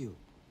with you.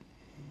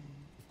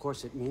 Of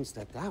course, it means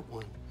that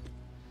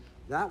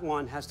that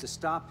one has to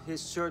stop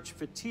his search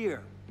for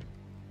Tyr.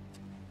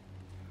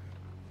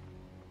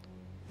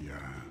 Yeah.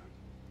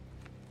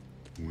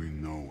 We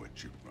know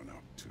what you've been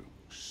up to.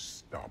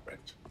 Stop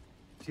it.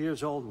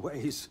 Tyr's old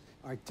ways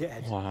are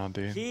dead. Wow,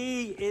 dude.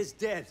 He is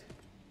dead.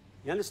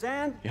 You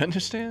understand? You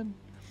understand?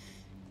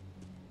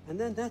 And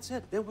then that's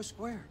it. Then we're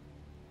square.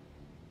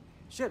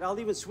 Shit, I'll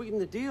even sweeten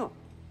the deal.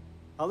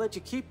 I'll let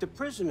you keep the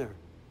prisoner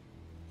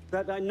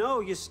that I know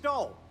you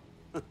stole.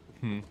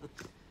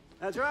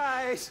 That's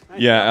right.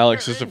 Yeah,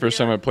 Alex, this is the first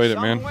time I played it,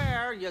 man.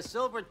 Somewhere, you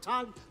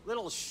silver-tongued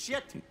little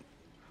shit.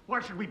 Why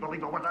should we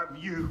believe it without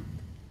you?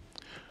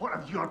 What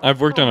have your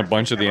I've worked on a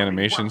performance bunch of the ever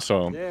animations,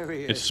 so There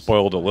he it's is.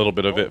 spoiled a little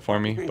bit of it for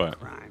me, but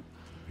Crime.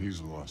 He's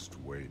lost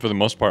weight. for the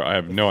most part, I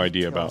have no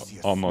idea about Tells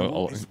you almost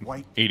fool is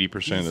white.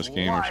 80% of this He's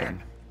game or lying.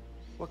 something.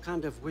 What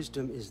kind of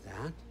wisdom is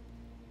that?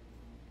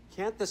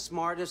 Can't the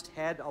smartest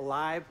head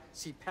alive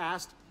see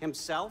past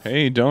himself?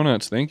 Hey,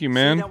 Donuts, thank you, See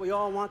man. that we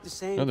all want the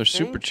same Another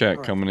thing? super chat All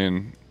right. coming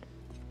in.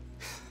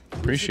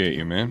 Appreciate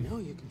you, I man. know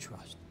you can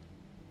trust.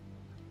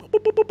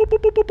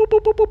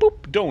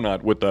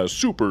 Donut with a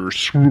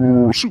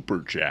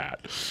super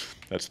chat.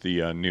 That's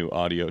the new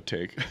audio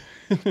take.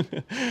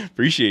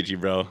 Appreciate you,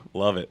 bro.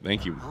 Love it.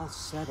 Thank you. I'll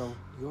settle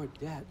your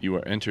debt. You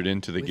are entered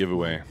into the with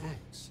giveaway. my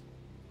ex.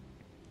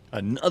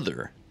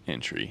 Another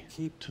entry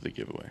Keep to the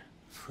giveaway.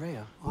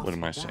 Freya off What am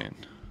your I back. saying?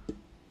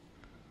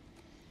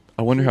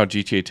 I wonder how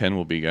GTA 10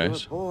 will be,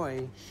 guys. Your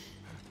boy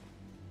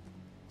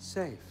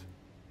safe.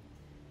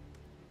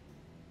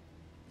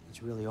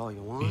 That's really all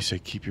you want. He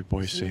said, keep your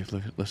boy safe.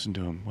 Listen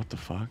to him. What the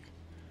fuck?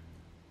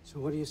 So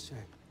what do you say?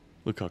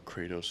 Look how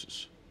Kratos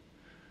is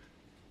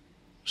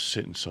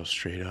sitting so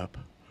straight up.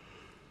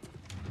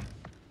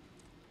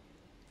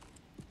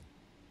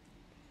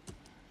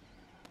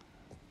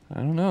 I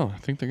don't know. I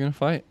think they're going to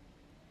fight.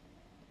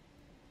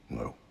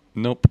 No.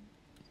 Nope.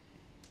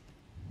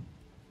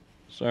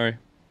 Sorry.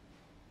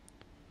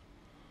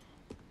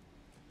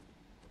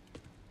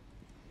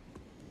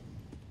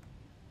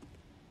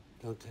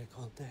 Don't take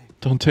all day.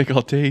 Don't take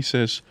all day, he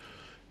says.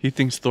 He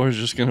thinks Thor's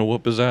just going to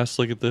whoop his ass.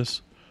 Look at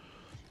this.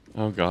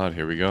 Oh, God.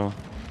 Here we go.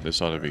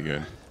 This ought to be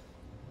good.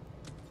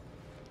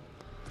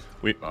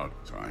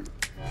 About time.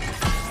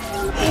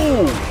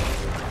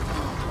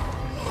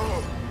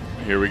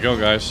 Here we go,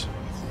 guys.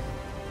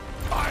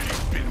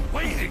 I've been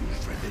waiting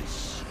for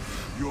this.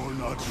 You're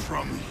not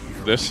from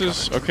here. This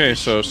is... Okay,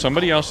 so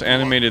somebody else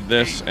animated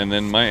this, and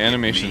then my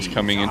animation's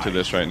coming into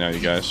this right now, you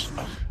guys.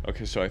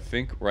 Okay, so I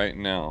think right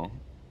now...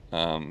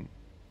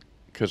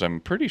 because I'm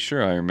pretty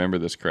sure I remember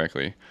this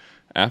correctly.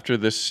 After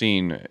this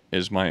scene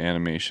is my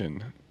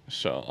animation.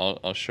 So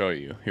I'll show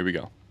you. Here we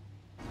go.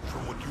 For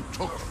what you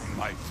took from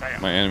my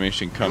family. My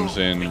animation comes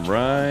in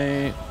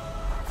right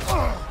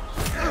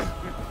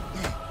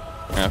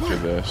after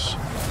this.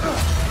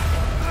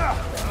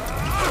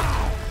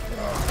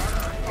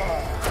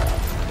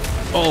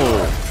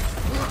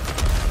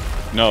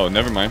 Oh! No,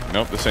 never mind.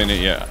 Nope, this ain't it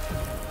yet.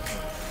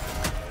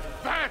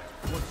 That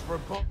was for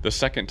both. The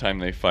second time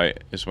they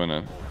fight is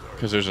when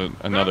because there's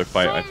another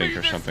fight, I think,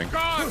 or something.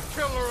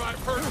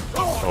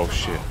 Oh,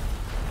 shit.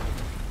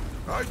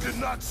 I did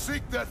not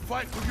seek that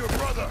fight with your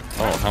brother.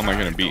 Oh, how am I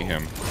gonna beat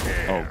him?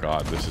 Oh,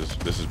 God, this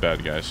is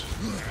bad, guys.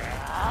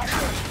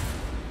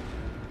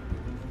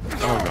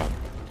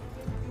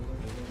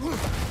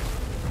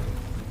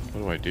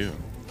 I do?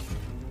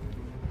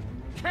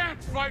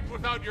 Can't fight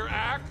without your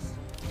axe,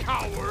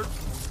 coward.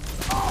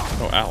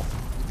 Oh, ow.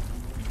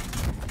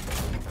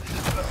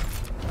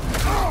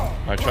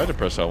 I tried to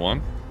press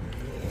L1.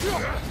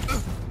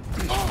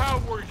 How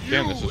were you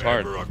Damn, this is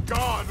hard. ever a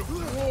god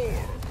of war?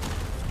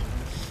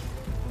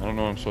 I don't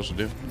know what I'm supposed to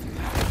do.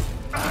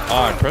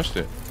 Ah, I pressed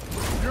it.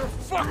 You're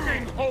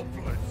fucking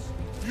hopeless.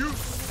 You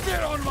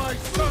spit on my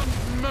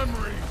son's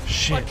memory.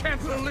 Shit. I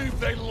can't believe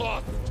they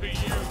lost to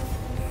you.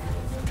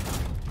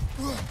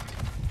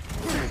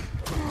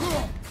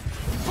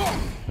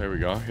 There we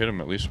go. Hit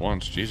him at least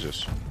once.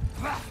 Jesus.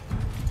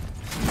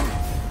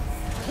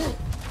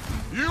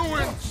 You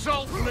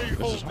insult me.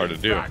 This is hard to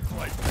do. Like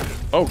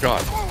this. Oh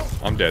god.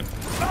 I'm dead.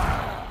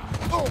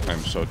 I'm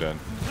so dead.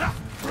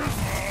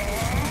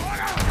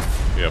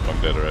 Yep,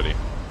 I'm dead already.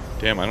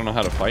 Damn, I don't know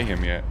how to fight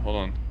him yet. Hold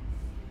on.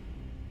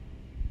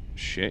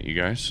 Shit, you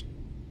guys.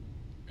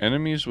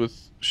 Enemies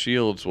with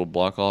shields will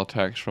block all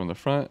attacks from the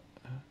front.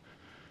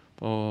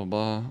 Blah, blah,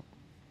 blah.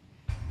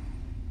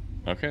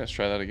 Okay, let's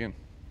try that again.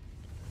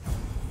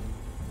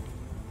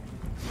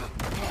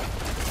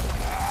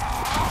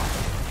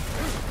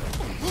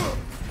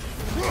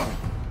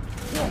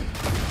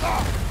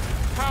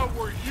 How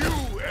were you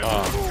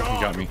ever He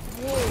god got me.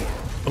 of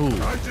war?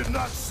 Ooh. I did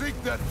not seek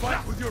that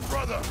fight with your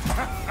brother.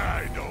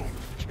 I don't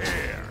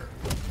care.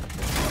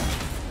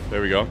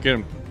 There we go. Get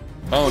him.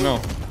 Oh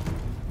no.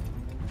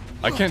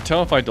 I can't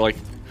tell if I like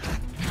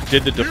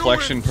did the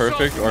deflection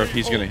perfect or if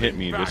he's gonna hit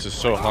me. This is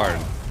so hard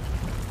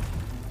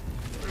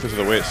because of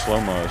the way it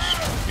slow-mos,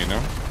 you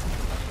know?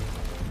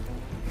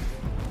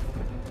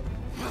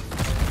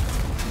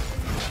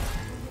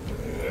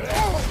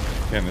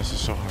 Damn, this is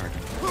so hard.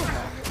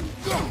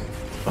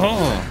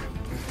 Oh.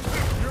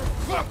 You're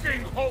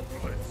fucking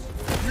hopeless.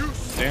 You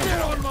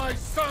spit on my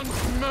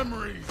son's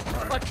memories.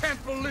 I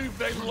can't believe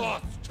they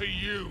lost to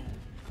you.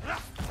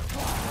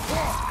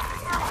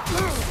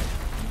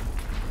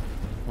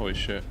 Holy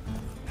shit.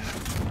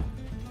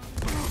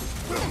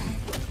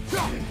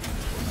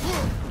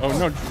 Oh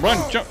no,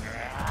 run, jump.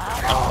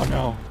 Oh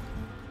no.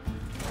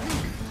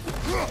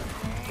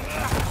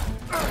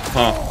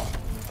 Huh.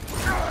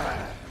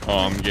 Oh,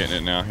 I'm getting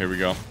it now. Here we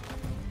go.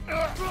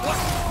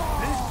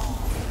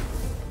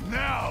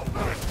 Now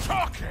we're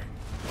talking.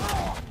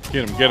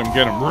 Get him, get him,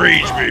 get him.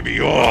 Rage,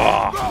 baby.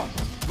 Oh.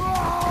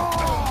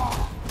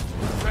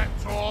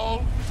 That's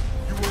all?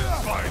 You will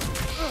finally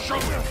show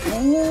it.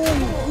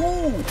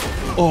 Ooh.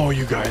 Oh,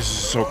 you guys, this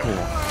is so cool.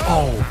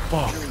 Oh,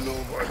 fuck.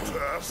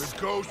 The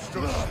ghost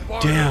of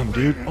Sparta. Damn,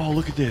 dude. Oh,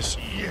 look at this.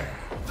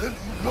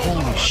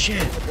 Holy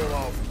shit.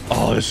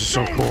 Oh, this is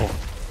so cool.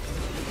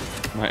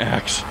 My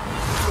axe.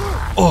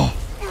 Oh,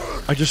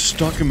 I just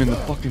stuck him in the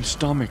fucking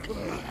stomach.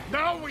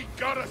 Now we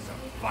got us a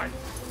fight.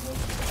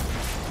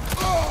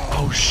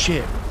 Oh,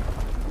 shit.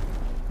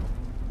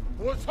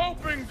 Was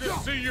hoping to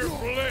see your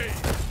blade.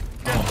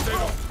 Guess they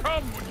don't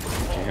come when you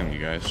fall. Damn, you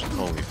guys.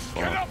 Holy Get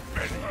fuck. up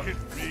and hit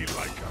me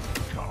like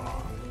a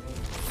god.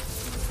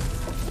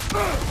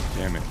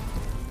 Damn it.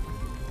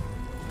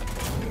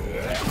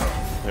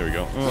 There we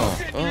go.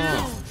 Look at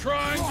you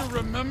trying to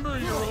remember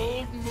your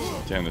old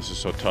moves. Damn, this is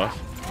so tough.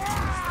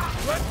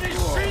 Let me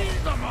see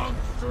the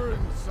monster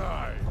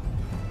inside.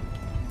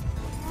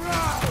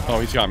 Oh,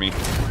 he's got me.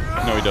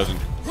 No, he doesn't.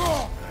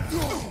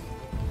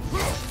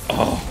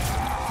 Oh.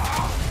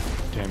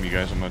 Damn, you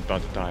guys, I'm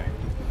about to die.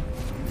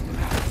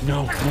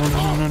 No, no,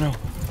 no, no, no, no.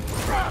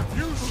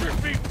 You should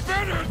be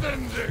better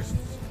than this.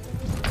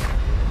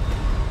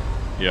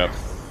 Yep.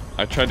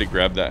 I tried to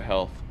grab that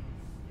health.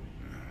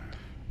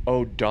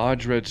 Oh,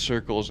 dodge red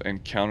circles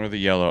and counter the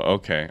yellow.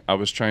 Okay. I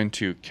was trying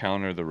to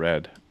counter the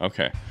red.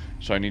 Okay.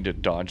 So I need to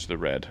dodge the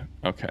red.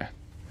 Okay.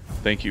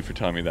 Thank you for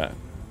telling me that.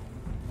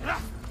 Now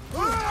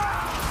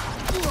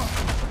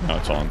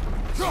it's on.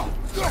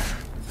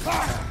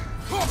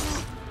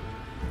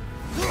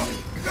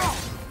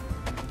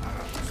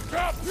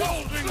 Stop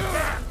holding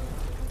back.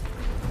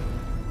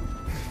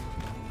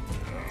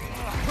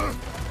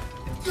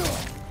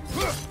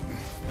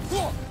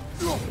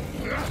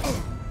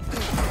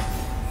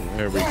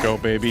 There we go,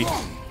 baby.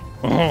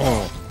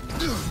 Oh.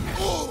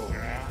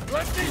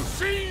 Let me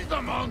see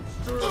the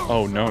monster.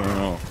 Oh, no, no,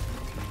 no.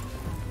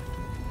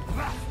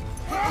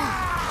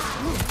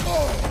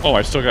 Oh,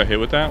 I still got hit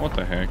with that? What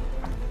the heck?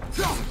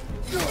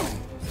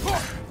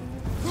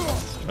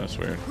 That's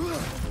weird.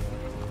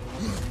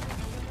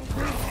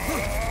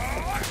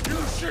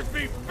 You should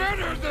be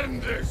better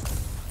than this.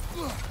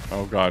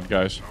 Oh, God,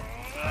 guys.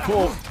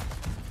 Cool.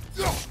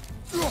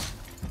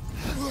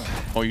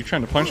 Oh, you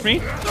trying to punch me?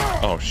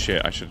 Oh,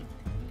 shit. I should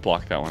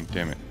block that one.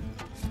 Damn it.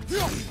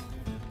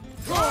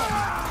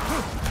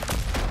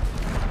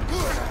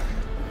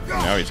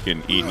 Now he's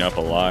getting eaten up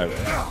alive.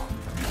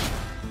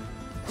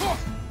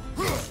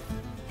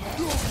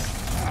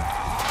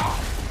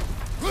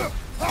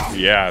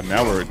 Yeah,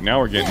 now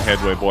we're getting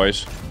headway,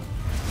 boys.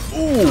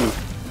 Ooh.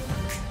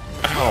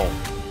 Ow.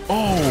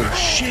 Oh,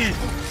 shit.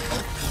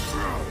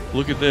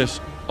 Look at this.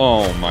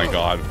 Oh, my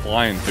God.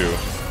 Flying through.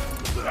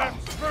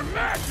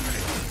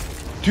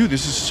 Dude,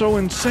 this is so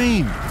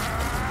insane.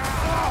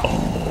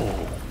 Oh.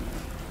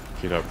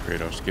 Get up,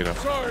 Kratos, get up.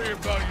 Sorry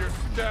about your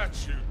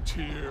statue,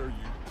 Tyr,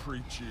 you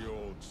preachy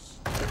old...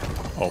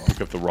 Oh,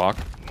 pick up the rock.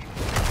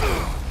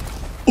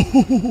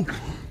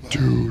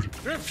 Dude.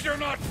 If you're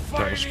not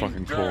fighting That was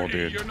fucking cool, dirty,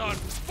 dude. You're not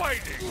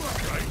fighting,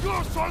 right?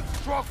 Your son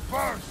struck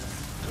first.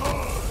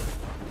 Good.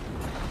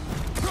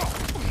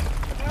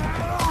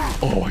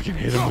 Oh, I can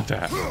hit him with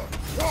that.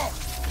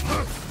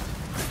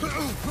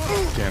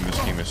 Damn, this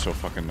game is so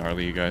fucking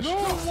gnarly, you guys. No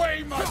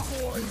way my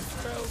boy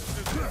fell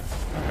to this.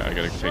 Okay, I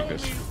gotta take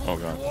this. Oh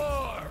god.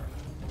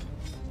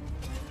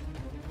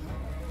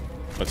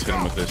 Let's hit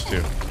him with this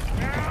too.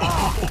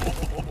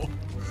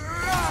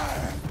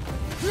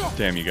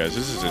 Damn, you guys,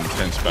 this is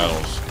intense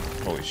battles.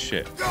 Holy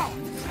shit.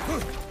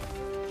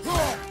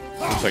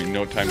 Looks like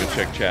no time to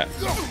check chat.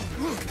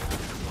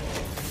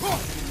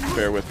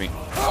 Bear with me.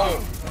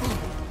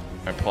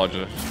 I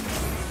apologize.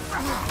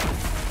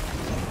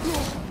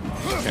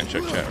 Can't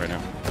check chat right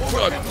now.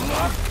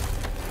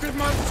 Did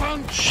my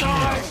son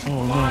die?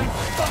 Oh My no.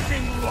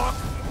 fucking luck.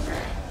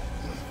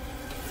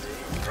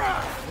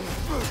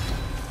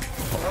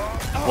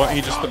 What?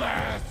 He just... You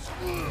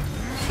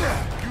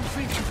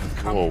think you can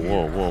come Whoa,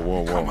 whoa, whoa,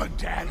 whoa, become whoa. a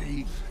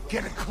daddy,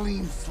 get a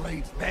clean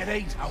slate? That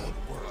ain't how it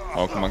works.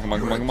 Oh, come on, come on,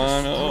 come on, come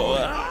on. Oh,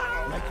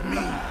 Like me.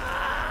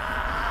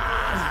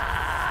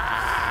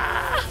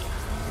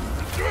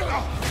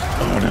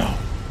 oh no.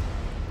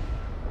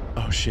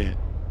 Oh shit.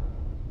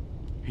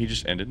 He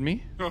just ended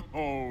me?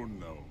 Oh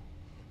no.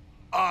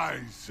 I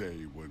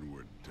say when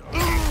we're done.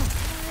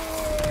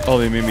 Oh,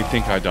 they made me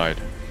think I died.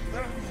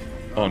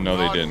 Oh no,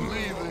 they Not didn't.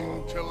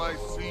 leaving till I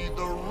see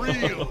the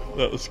real.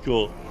 That was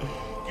cool.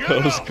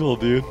 That was cool,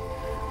 dude.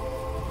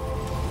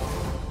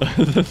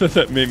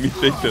 That made me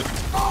think that.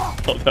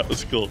 Oh, that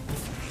was cool.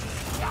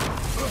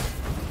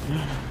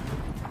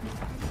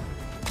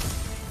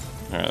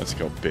 Alright, let's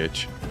go,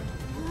 bitch.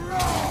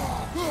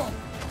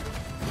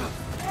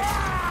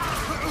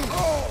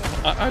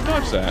 I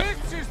dodged that.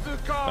 This is the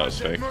god That was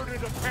fake.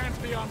 murdered a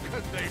pantheon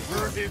because they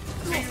hurt his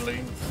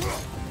feelings.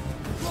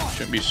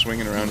 Shouldn't be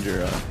swinging around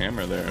your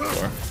hammer there,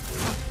 Thor.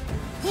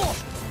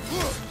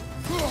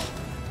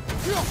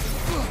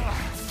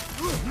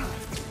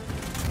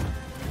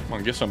 Come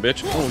on, get some,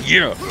 bitch. Oh,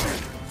 yeah!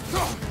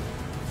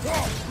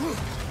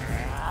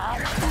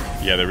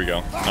 Yeah, there we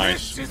go.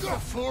 Nice. This is the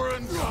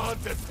foreign god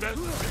that best.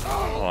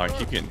 Oh, I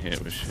keep getting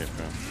hit with shit,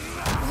 bro.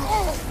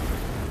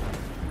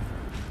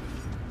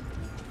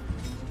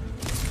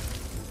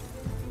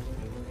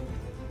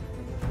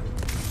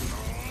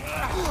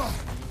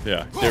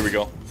 Yeah, there we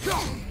go.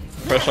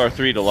 Press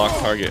R3 to lock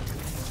target.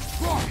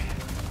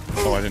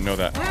 Oh, I didn't know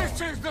that.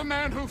 This is the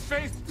man who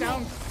faced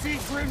down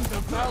Sigrun, the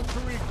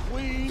Valkyrie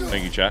Queen.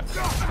 Thank you, chat.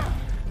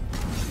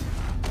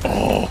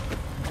 Oh,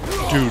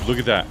 dude, look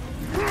at that.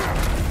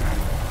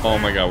 Oh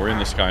my god, we're in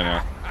the sky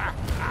now.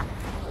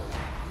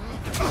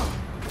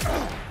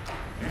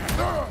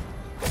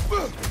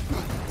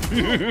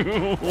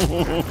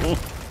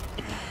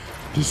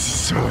 This is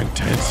so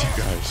intense, you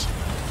guys.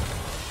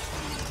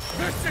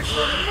 This is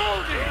for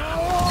Modi.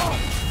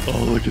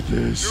 Oh, look at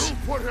this. You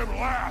put him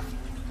last,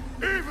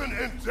 even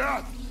in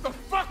death. The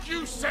fuck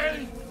you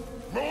say?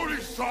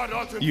 Modi sought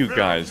us in You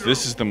guys, failure.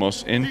 this is the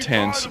most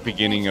intense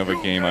beginning of a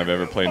game I've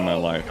ever played in my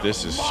life.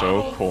 This is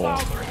so cool.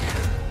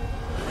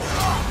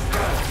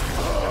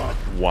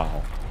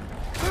 Wow.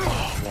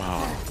 Oh,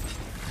 wow.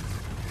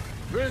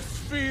 This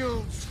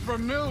feels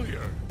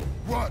familiar.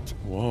 What?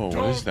 Whoa,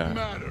 what is that?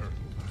 Matter.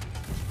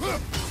 The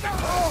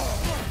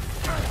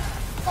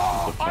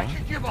I fuck?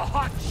 could give a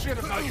hot shit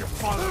about your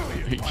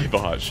fatherly You give a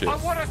hot shit. I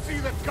want to see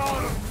the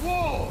God of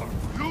War.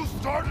 You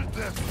started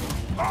this.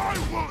 I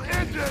will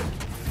end it.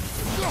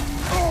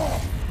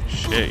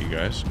 Shit, you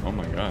guys. Oh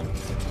my god.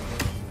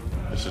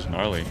 This is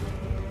gnarly.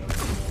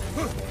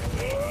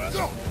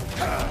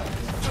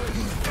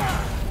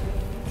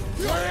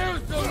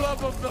 Where's the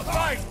love of the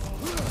fight?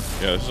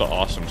 Yeah, this is an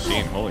awesome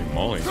scene. Holy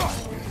moly.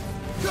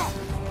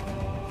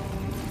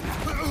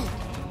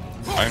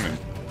 I'm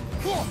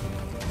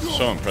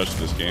so impressed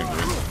with this game,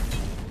 dude.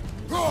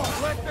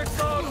 Let the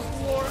God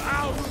of War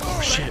out.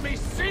 Oh, shit. Let me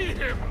see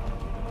him.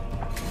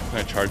 Can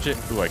I charge it?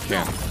 Ooh, I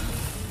can.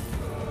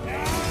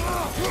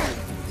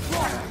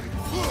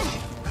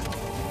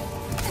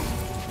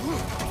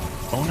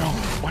 Oh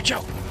no. Watch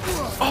out.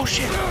 Oh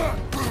shit.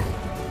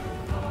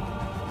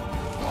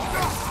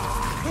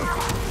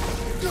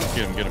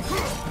 Get him, get him.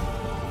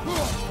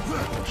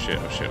 Oh shit,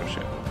 oh shit, oh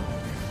shit.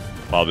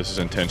 Wow, this is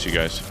intense, you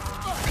guys.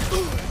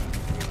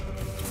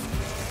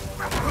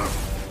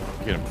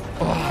 Get him.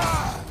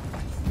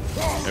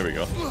 Oh. There we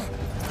go.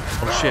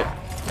 Oh shit.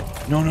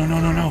 No, no, no,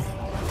 no, no.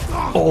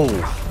 Oh.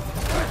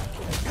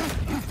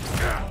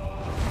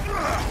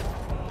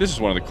 This is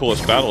one of the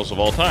coolest battles of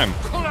all time.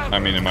 I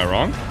mean, am I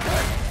wrong?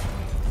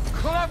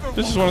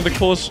 This is one of the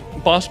coolest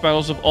boss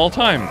battles of all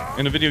time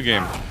in a video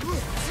game.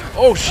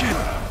 Oh shit.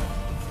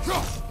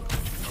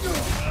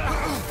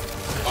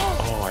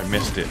 Oh, I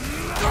missed it.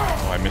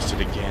 Oh, I missed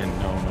it again.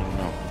 No, no,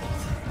 no.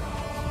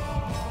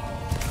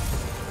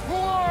 Who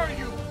are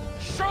you?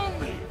 Show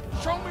me.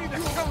 Show me the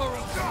killer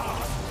of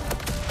God.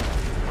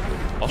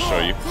 I'll show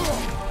you.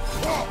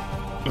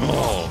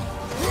 Oh.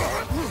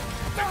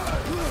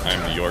 I'm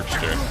the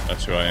Yorkster.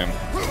 That's who I am.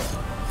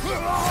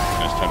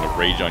 It's time to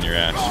rage on your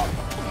ass.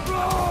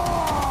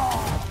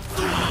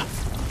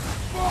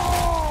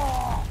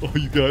 Oh,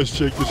 you guys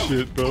check the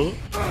shit, bro.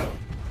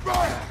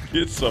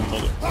 Get some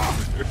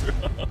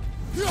motherfucker.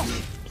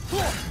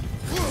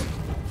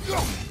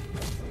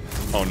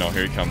 Oh no,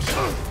 here he comes.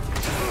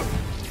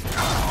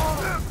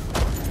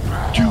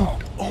 Dude,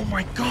 oh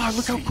my god,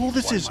 look how cool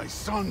this is.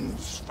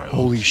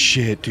 Holy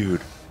shit,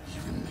 dude.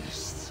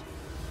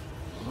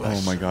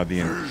 Oh my god,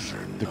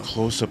 the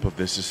close-up of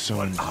this is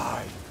so...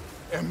 I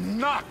am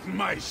not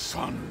my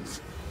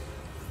sons.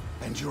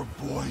 And your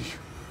boy,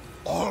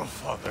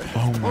 Allfather,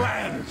 has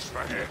plans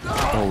for him.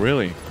 Oh,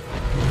 really?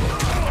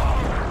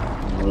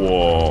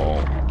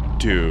 Whoa.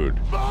 Dude.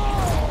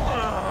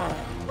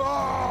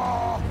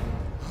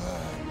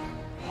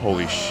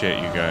 Holy shit,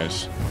 you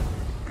guys.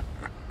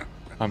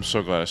 I'm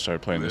so glad I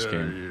started playing this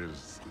game. He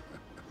is.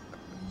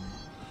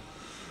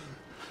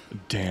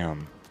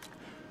 Damn.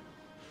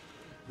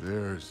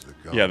 There's the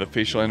God. Yeah, the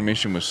facial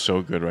animation was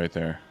so good right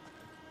there.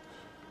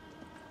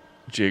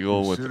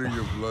 Jiggle with... Consider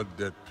your blood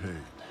debt paid.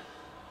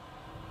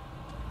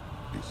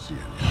 Be seeing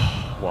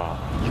you. Wow.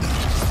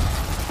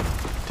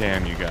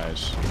 Damn, you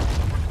guys.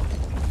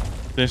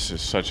 This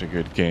is such a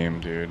good game,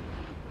 dude.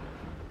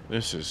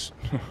 This is...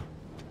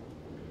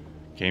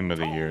 Game of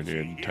the year,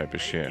 dude, type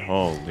of shit.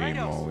 Holy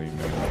moly,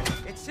 man.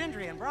 It's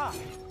Sindri and Brock.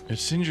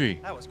 It's Sindri.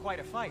 That was quite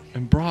a fight.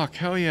 And Brock,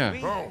 hell yeah.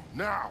 Oh,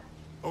 now.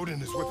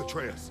 Odin is with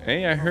Atreus.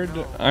 Hey, I heard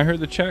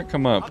the chat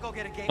come up.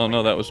 Oh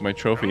no, that was my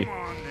trophy.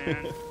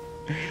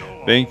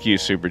 Thank you,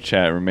 Super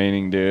Chat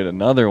remaining, dude.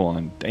 Another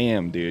one.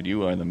 Damn, dude,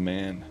 you are the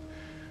man.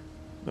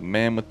 The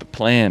man with the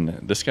plan.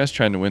 This guy's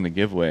trying to win the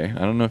giveaway. I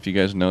don't know if you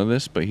guys know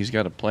this, but he's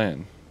got a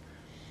plan.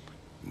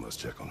 You must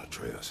check on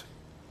Atreus.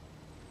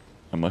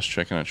 I must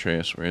check on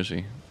Atreus. Where is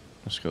he?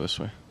 Let's go this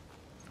way.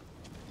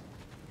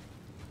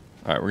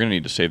 Alright, we're going to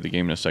need to save the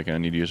game in a second. I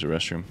need to use the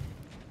restroom.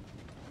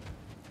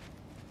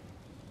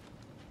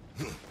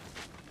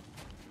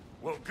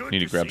 Well, good Need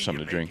to grab see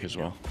something you to drink making as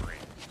well. new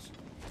friends.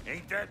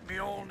 Ain't that me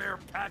old there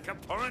pack a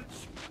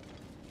punch?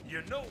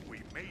 You know we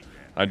made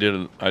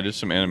that. I did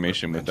some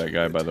animation with that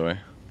guy, by the way.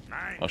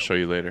 I'll show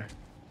you later.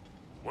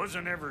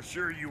 Wasn't ever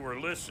sure you were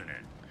listening.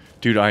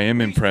 Dude, I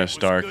am At least it impressed,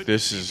 was Dark. good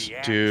This to is, see the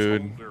axe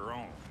dude. hold their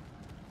own.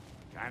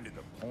 Kind of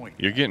the point.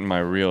 You're getting my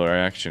real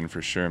reaction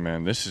for sure,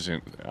 man. This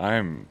isn't.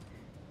 I'm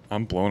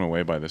blown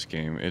away by this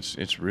game.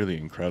 It's really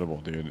incredible,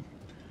 dude.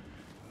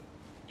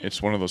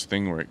 It's one of those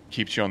things where it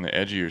keeps you on the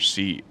edge of your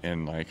seat,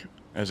 and like,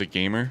 as a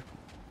gamer,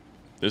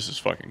 this is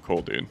fucking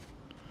cool, dude.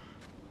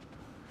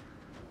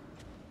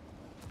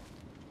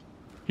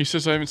 He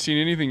says I haven't seen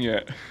anything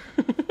yet.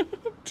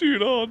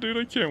 Dude, oh, dude,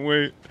 I can't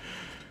wait.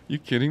 You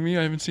kidding me?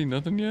 I haven't seen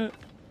nothing yet?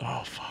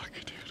 Oh, fuck,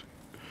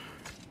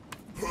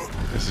 dude.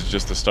 This is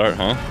just the start,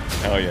 huh?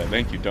 Hell yeah,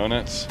 thank you,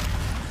 Donuts.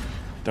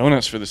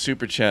 Donuts for the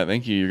super chat.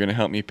 Thank you. You're going to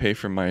help me pay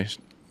for my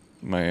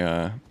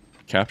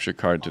capture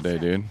card today,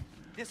 dude.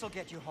 This'll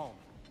get you home.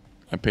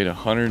 I paid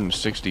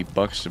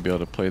 $160 to be able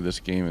to play this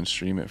game and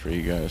stream it for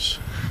you guys.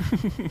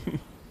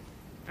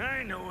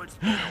 I know it's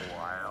been a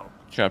while.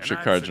 Capture and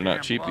I'm cards so are not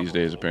damn cheap these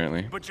days,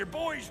 apparently. But your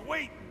boy's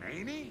waiting,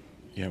 ain't he?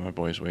 Yeah, my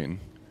boy's waiting.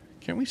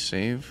 Can't we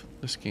save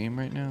this game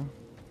right now?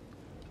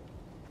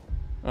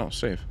 Oh,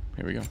 save.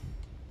 Here we go.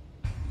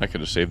 I could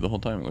have saved the whole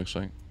time, it looks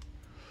like.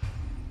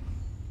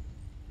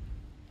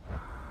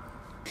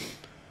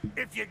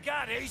 If you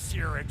got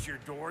Aesir at your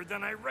door,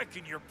 then I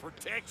reckon your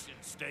protection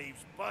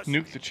stave's busted.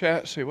 Nuke the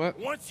chat, say what?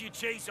 Once you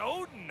chase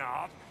Odin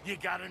off, you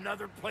got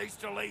another place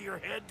to lay your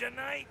head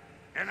tonight?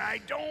 And I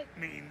don't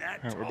mean that.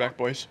 Alright, we're back,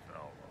 boys.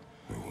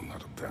 I will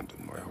not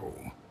abandon my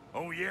home.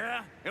 Oh,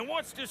 yeah? And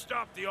what's to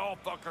stop the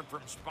all-fucker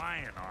from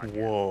spying on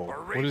you? Whoa.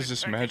 Or What is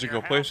this raising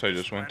magical peck in your place I house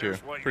just went to?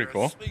 while Pretty you're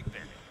cool. asleep in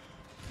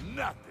it?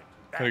 Nothing.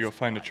 Gotta go That's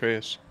find right.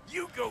 Atreus.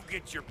 You go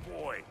get your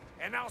boy,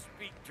 and I'll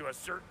speak to a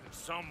certain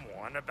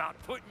someone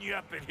about putting you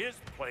up at his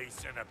place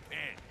in a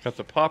pinch. Got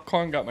the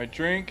popcorn, got my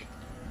drink.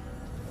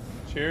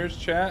 Cheers,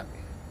 chat.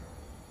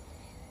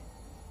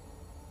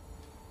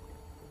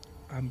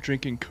 I'm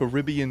drinking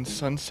Caribbean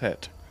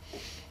Sunset.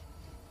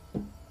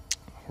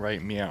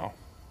 Right, meow.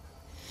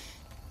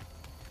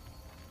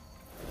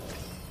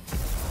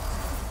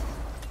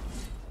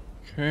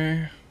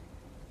 Okay.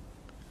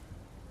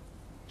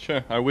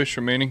 Sure, I wish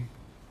remaining.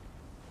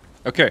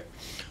 Okay,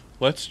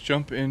 let's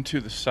jump into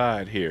the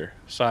side here.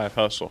 Side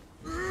hustle.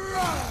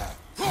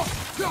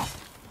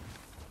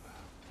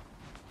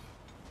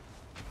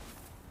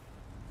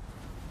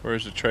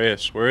 Where's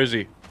Atreus? Where is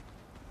he?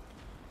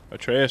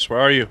 Atreus, where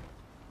are you?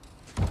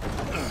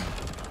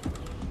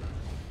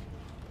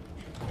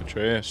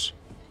 Atreus.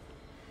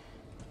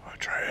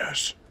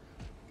 Atreus.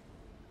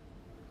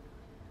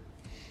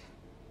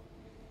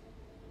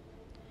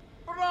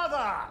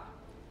 Brother!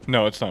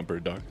 No, it's not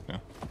Bird Dog. No.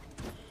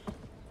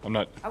 I'm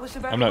not I was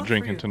about to I'm not look for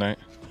drinking you. tonight.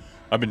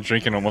 I've been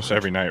drinking almost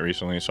every night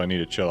recently, so I need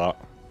to chill out.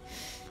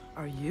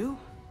 Are you?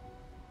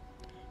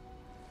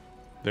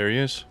 There he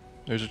is.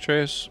 There's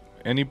Atreus.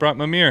 And he brought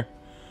Mimir.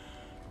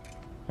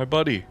 My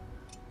buddy.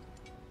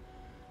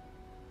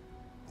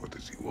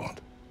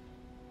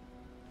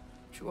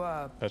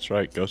 That's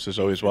right. Ghost is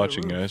always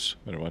watching, guys.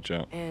 Better watch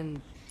out.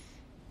 And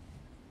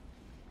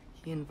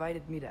he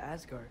invited me to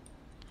Asgard.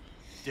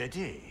 Did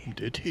he?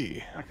 Did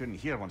he? I couldn't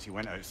hear once he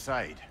went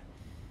outside.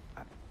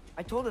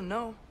 I told him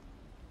no.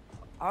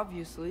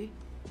 Obviously.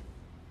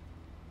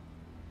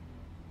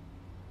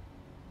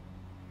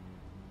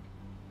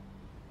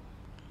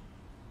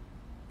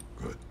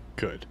 Good.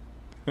 Good.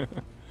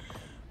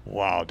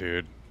 Wow,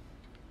 dude.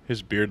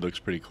 His beard looks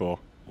pretty cool.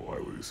 Why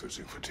were you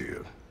searching for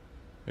Tyr?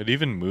 It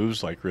even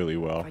moves like really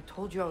well. If I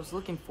told you I was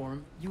looking for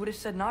him, you would have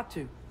said not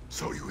to.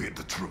 So you hid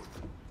the truth.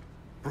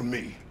 From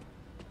me.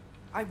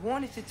 I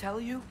wanted to tell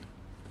you.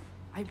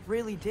 I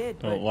really did,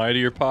 but Don't lie to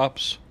your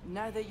pops.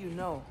 now that you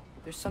know,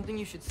 there's something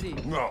you should see.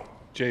 No.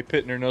 Jay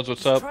Pittner knows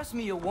what's Just up. trust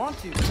me, you'll want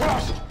to.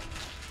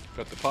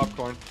 Got the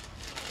popcorn.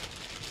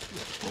 You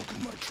have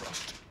broken my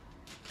trust.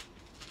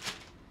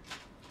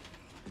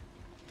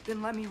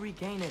 Then let me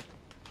regain it.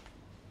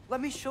 Let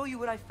me show you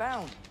what I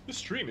found. This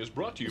stream is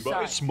brought to you by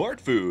by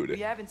Smart Food. We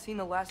haven't seen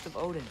the last of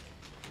Odin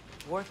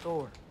or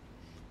Thor.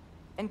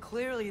 And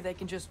clearly they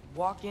can just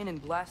walk in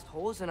and blast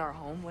holes in our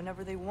home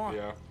whenever they want.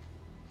 Yeah.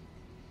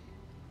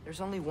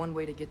 There's only one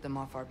way to get them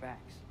off our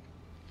backs.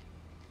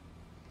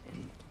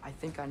 And I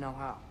think I know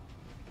how.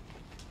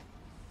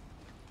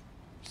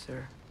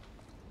 Sir.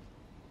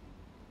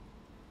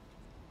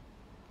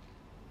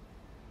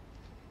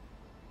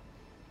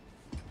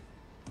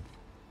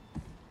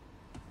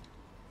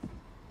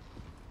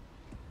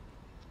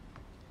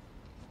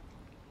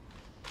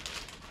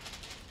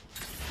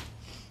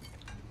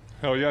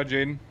 Hell yeah,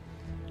 Jaden.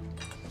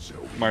 So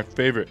My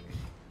favorite.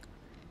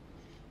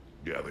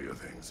 gather your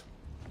things.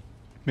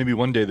 Maybe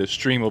one day this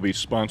stream will be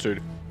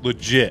sponsored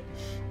legit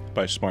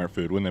by Smart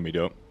Food. Wouldn't that be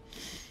dope?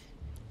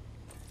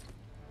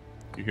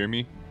 You hear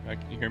me?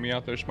 You hear me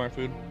out there, Smart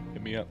Food?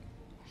 Hit me up.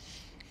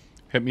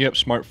 Hit me up,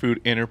 Smart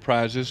Food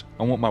Enterprises.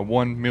 I want my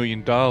 $1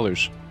 million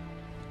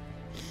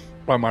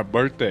by my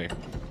birthday.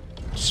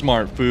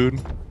 Smart Food.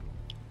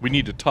 We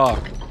need to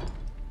talk.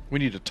 We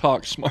need to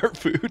talk, Smart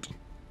Food.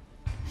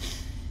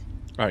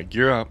 Alright,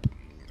 gear up.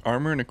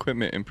 Armor and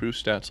equipment improve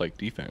stats like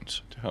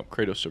defense to help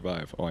Kratos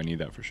survive. Oh, I need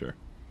that for sure.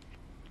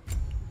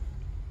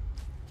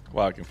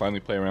 Wow, I can finally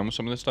play around with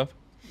some of this stuff.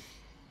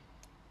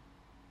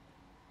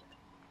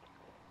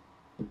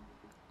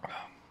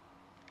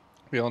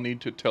 We all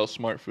need to tell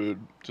Smart Food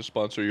to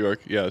sponsor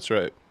York. Yeah, that's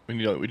right.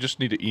 We just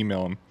need to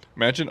email them.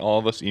 Imagine all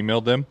of us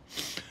emailed them.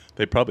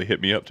 They'd probably hit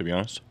me up, to be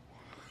honest.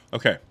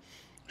 Okay.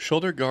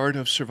 Shoulder guard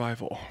of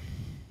survival.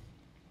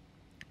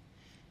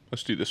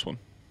 Let's do this one.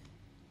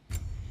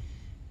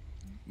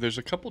 There's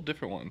a couple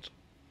different ones.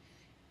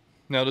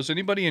 Now, does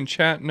anybody in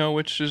chat know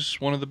which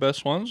is one of the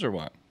best ones or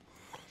what?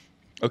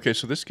 Okay,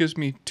 so this gives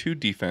me 2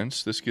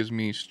 defense. This gives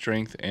me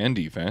strength and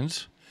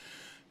defense.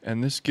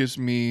 And this gives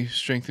me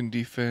strength and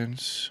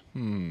defense.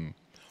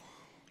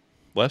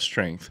 Less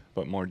strength,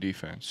 but more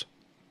defense.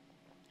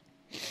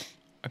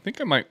 I think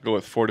I might go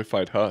with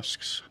fortified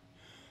husks.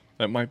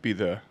 That might be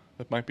the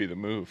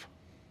move.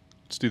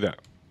 Let's do that.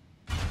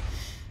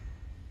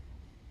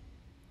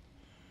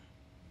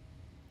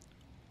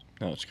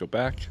 Now let's go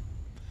back.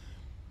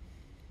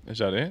 Is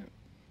that it?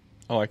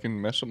 Oh, I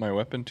can mess with my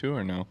weapon too,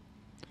 or no?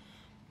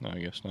 No, I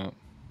guess not.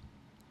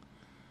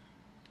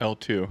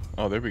 L2.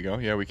 Oh, there we go.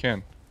 Yeah, we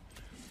can.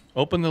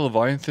 Open the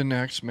Leviathan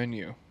Axe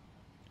menu.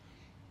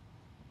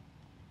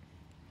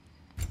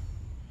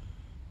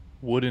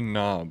 Wooden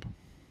knob.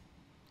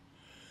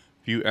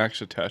 View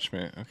axe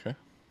attachment. Okay.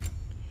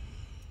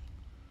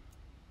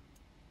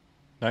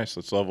 Nice.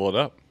 Let's level it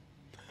up.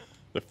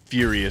 The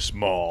Furious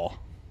Maul.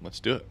 Let's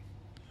do it.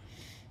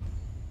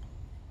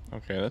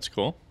 Okay, that's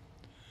cool.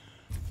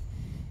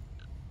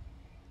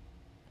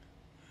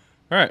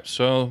 Alright,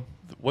 so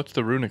what's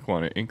the runic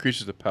one? It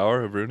increases the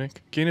power of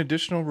runic. Gain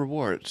additional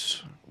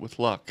rewards with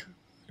luck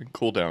and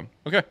cooldown.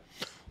 Okay,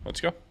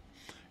 let's go.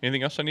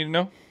 Anything else I need to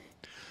know?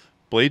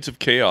 Blades of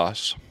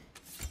Chaos.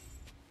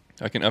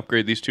 I can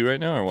upgrade these 2 right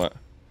now or what?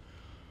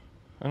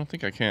 I don't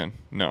think I can.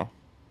 No.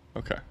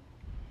 Okay.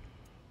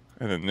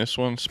 And then this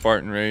one,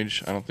 Spartan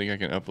Rage. I don't think I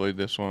can upload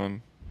this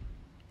one.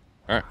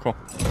 Alright, cool.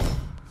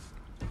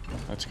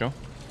 Let's go.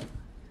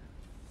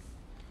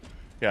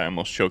 Yeah, I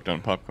almost choked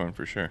on popcorn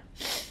for sure.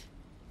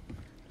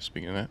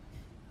 Speaking of that.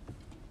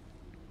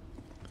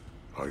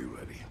 Are you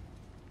ready?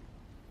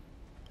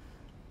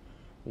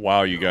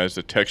 Wow, you guys,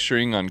 the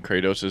texturing on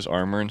Kratos'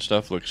 armor and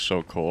stuff looks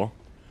so cool.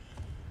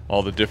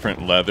 All the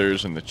different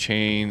leathers and the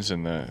chains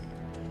and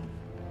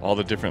all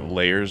the different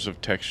layers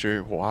of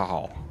texture.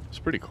 Wow, it's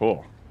pretty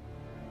cool.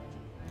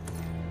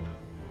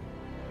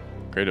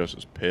 Kratos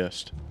is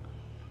pissed.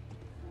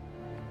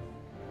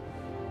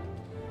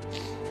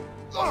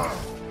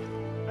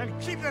 And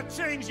keep the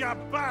change, you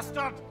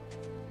bastard!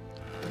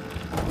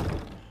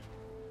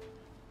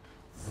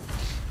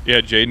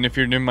 Yeah, Jaden, if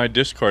you're in my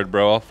Discord,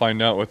 bro, I'll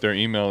find out what their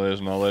email is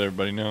and I'll let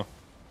everybody know.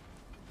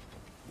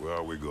 Where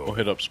are we going? We'll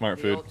hit up Smart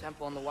The Food. old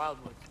temple in the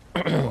Wildwood.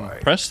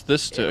 Press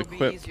this to It'll be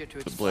equip easier to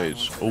the explain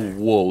blades. once Oh, we're there.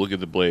 whoa, look at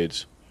the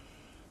blades.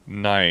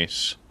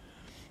 Nice.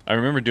 I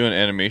remember doing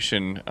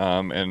animation,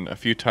 and a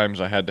few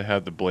times I had to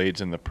have the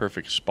blades in the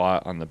perfect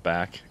spot on the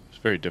back. It's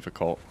very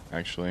difficult,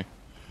 actually.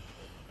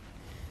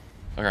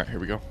 Alright, here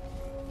we go.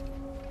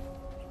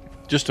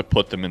 Just to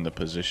put them in the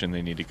position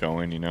they need to go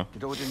in, you know?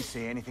 Did Odin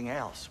say anything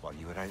else while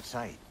you were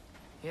outside?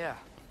 Yeah.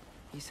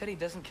 He said he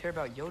doesn't care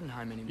about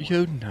Jotunheim anymore.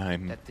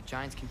 Jotunheim. That the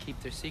giants can keep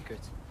their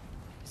secrets.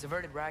 He's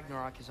averted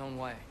Ragnarok his own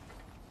way.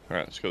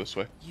 Alright, let's go this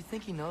way. You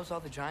think he knows all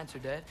the giants are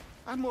dead?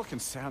 I'm more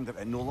concerned that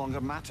it no longer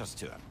matters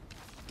to him.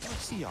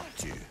 What's he up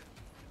to?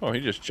 Oh,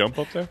 he just jumped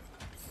up there?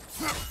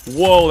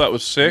 Whoa, that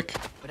was sick.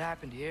 What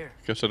happened here?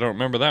 Guess I don't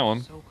remember that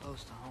one. So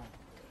close to home.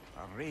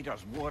 Are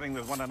raiders warring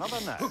with one another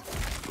now?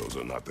 Those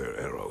are not their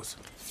arrows.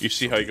 You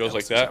see how he goes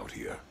like Something else that?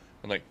 is out here.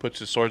 And like puts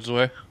his swords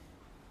away?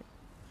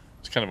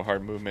 It's kind of a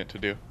hard movement to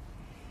do.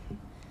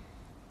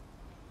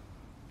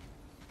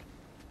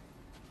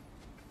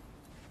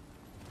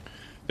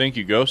 Thank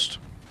you, Ghost.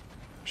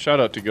 Shout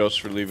out to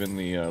Ghost for leaving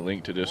the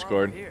link to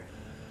Discord. Here.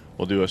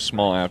 We'll do a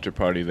small after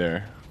party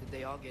there Did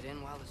they all get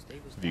in while the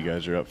state was if you down?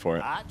 guys are up for it.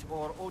 That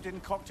or Odin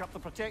cocked up the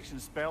protection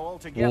spell Whoa,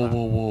 altogether.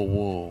 whoa, whoa,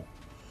 whoa.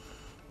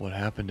 What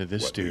happened to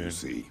this What do you dude?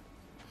 see?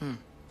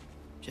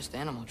 Just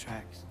animal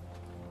tracks.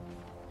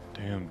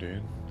 Damn,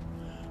 dude.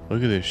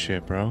 Look at this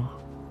shit, bro.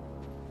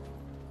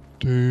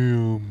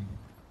 Damn.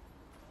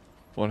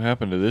 What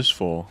happened to this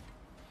fool?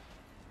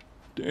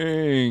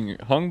 Dang.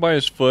 Hung by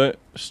his foot,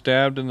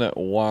 stabbed in the...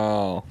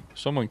 Wow.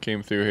 Someone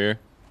came through here.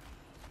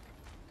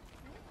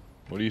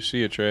 What do you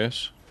see,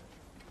 Atreus?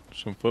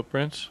 Some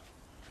footprints?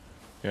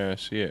 Yeah, I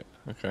see it.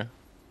 Okay.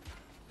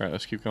 Alright,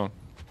 let's keep going.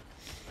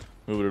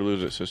 Move it or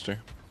lose it, sister.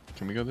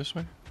 Can we go this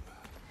way?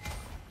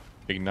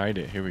 Ignite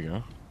it. Here we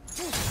go.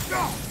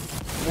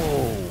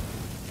 Whoa.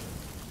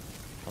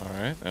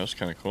 Alright, that was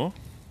kind of cool.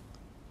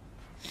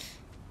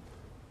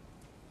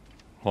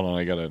 Hold on,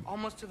 I gotta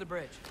Almost to the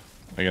bridge.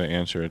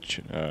 answer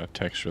a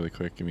text really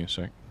quick. Give me a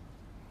sec.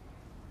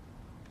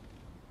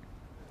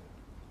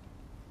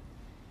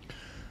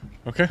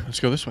 Okay, let's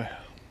go this way.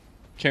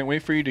 Can't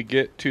wait for you to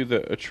get to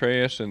the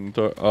Atreus and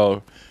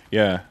oh,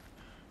 yeah.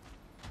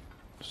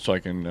 So I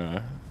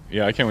can,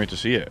 yeah, I can't wait to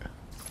see it.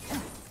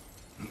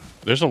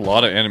 There's a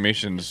lot of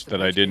animations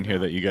that I didn't hear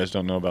that you guys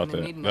don't know about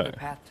And they need that. another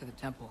path to the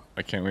temple.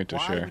 I can't wait to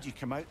Why share. would you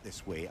come out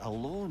this way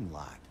alone,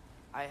 lad?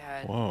 I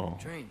had Whoa.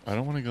 dreams I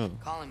don't want to go.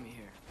 calling me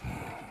here.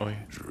 Oh, yeah.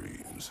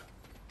 Dreams.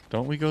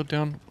 Don't we go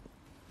down?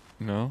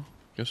 No?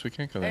 Guess we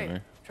can't go that Hey,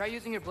 way. try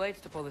using your blades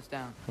to pull this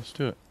down, Let's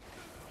do it.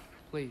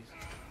 please.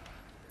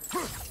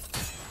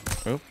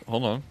 Oh,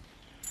 hold on.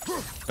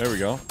 There we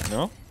go.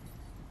 No?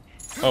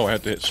 Oh, I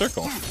have to hit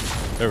circle.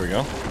 There we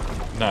go.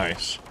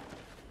 Nice.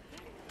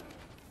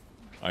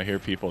 I hear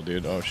people,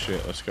 dude. Oh,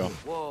 shit. Let's go.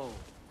 Whoa,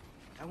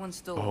 that one's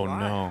still Oh,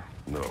 alive.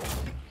 no. No.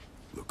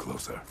 Look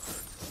closer.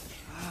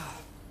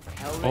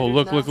 Oh,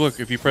 look, look, look.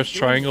 If you press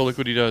triangle, look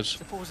what he does.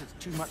 Suppose it's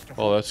too much to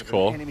Oh, that's hope that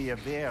cool. an enemy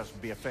of theirs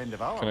would be a friend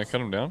of ours. Can I cut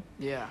him down?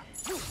 Yeah,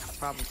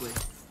 probably.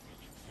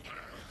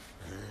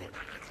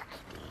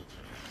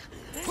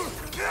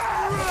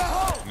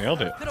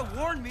 Nailed it. Could have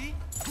warned me.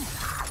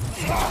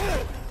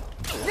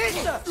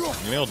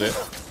 Nailed it.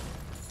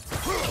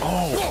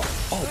 Oh,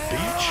 oh,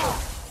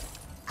 bitch.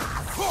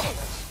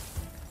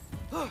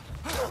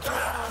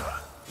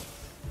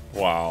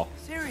 Wow.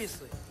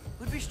 Seriously,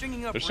 who'd be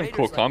stringing up There's some raiders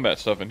cool like combat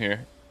stuff in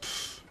here.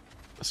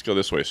 Let's go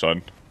this way,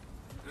 son.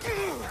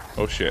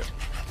 Oh, shit.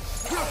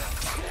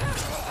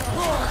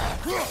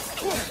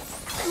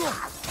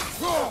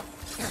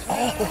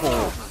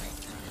 Oh.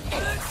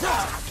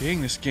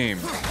 Dang, this game.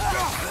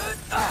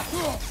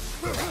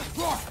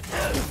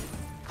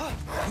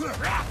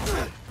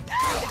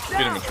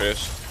 Get him,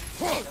 Atreus.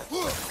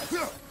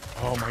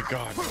 Oh my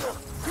god.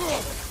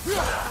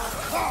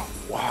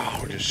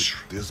 Wow, just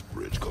This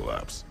bridge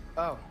collapse.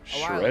 Oh, a while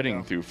shredding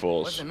ago. through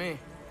fools. Wasn't me.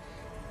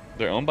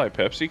 They're owned by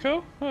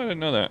PepsiCo? Oh, I didn't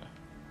know that.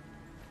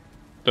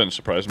 Doesn't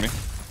surprise me.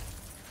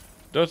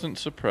 Doesn't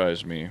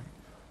surprise me.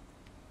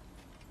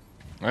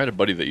 I had a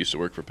buddy that used to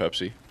work for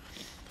Pepsi.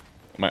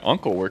 My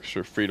uncle works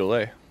for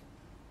Frito-Lay.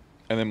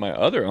 And then my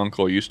other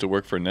uncle used to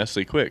work for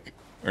Nestle Quick.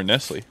 Or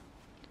Nestle.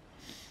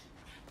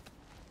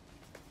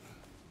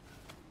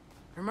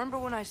 Remember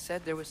when I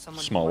said there was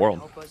someone Small who world.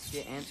 might help us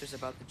get answers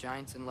about the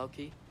giants and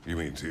Loki? You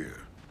mean Tyr?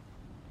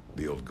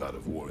 The old god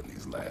of war in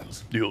these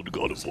lands. The old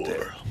God of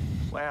War.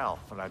 Well,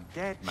 for a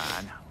dead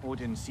man,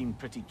 Odin seemed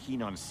pretty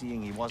keen on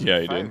seeing he wasn't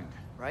Yeah, he found. did.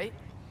 Right?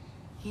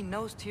 He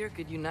knows Tyr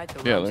could unite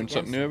the Yeah, realms learn something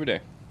against new every day.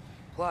 him.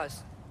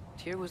 Plus,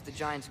 Tyr was the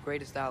giants'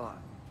 greatest ally.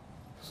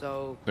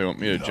 So, They want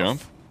me to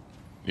jump?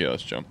 Yeah,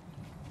 let's jump.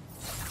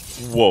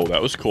 Whoa,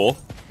 that was cool.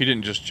 He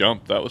didn't just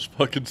jump. That was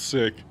fucking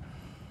sick.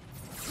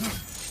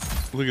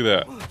 Look at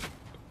that.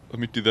 Let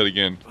me do that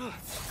again.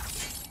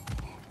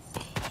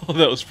 Oh,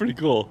 that was pretty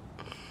cool.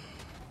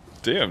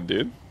 Damn,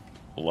 dude.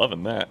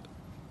 Loving that.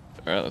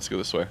 Alright, let's go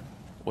this way.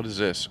 What is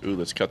this? Ooh,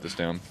 let's cut this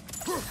down.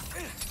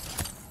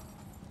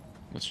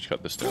 Let's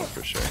cut this down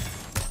for sure.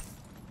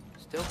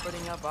 still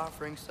putting up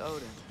offerings to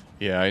Odin.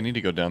 Yeah, I need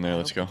to go down there. I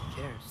Let's go. don't think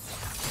he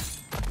cares.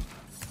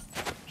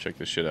 Check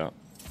this shit out.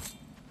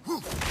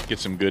 Get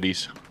some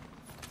goodies.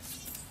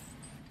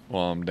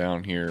 while I'm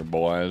down here,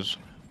 boys.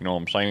 You know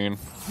what I'm saying?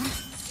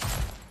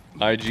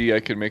 IG, I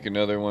could make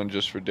another one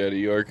just for Daddy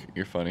York.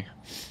 You're funny.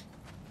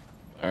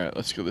 Alright,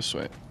 let's go this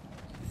way.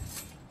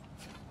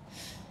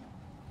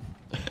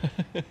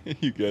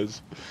 You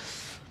guys.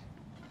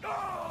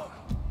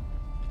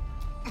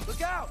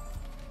 Look out!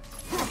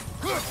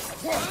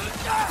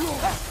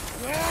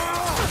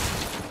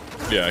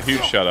 Yeah,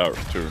 huge shout out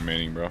to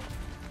remaining, bro.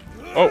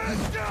 Oh!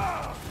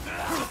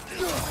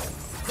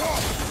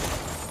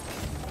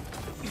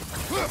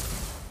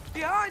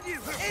 Behind you!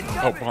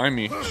 Oh, behind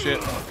me. Shit.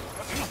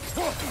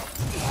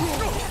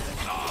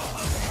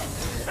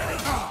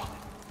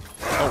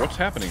 Oh, what's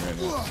happening right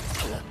now?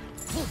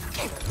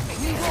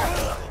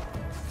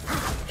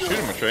 Shoot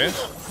him,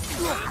 Atreus.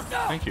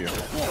 Thank you.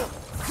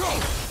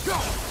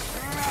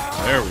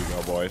 There we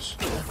go, boys.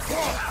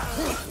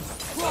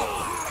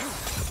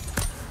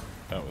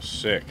 That was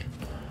sick.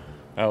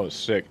 That was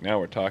sick. Now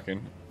we're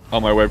talking. Oh,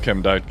 my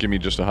webcam died. Give me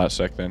just a hot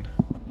sec then.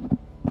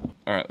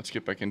 Alright, let's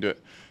get back into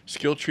it.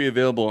 Skill tree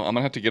available. I'm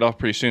gonna have to get off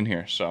pretty soon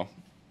here, so.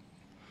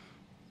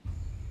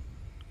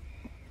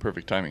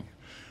 Perfect timing.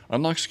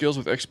 Unlock skills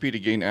with XP to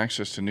gain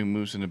access to new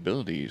moves and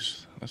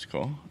abilities. That's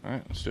cool.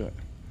 Alright, let's do it.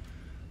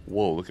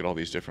 Whoa, look at all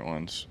these different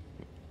ones.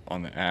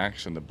 On the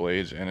axe and the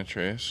blades and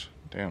Atreus.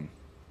 Damn.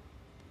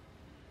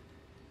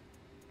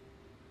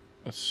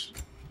 Let's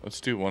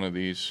do one of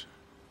these.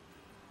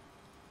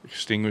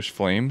 Extinguish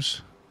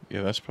flames.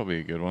 Yeah, that's probably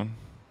a good one.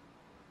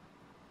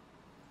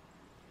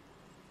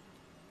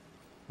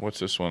 What's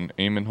this one?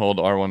 Aim and hold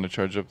R1 to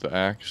charge up the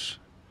axe.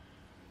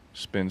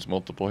 Spins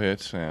multiple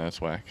hits. Yeah, that's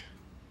whack.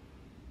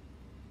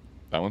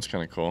 That one's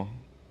kind of cool.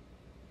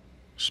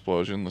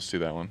 Explosion. Let's do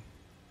that one.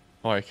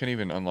 Oh, I can't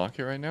even unlock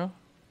it right now?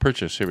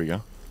 Purchase. Here we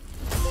go.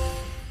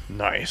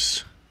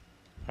 Nice.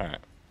 Alright.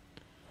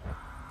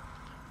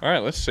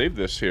 Alright, let's save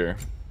this here.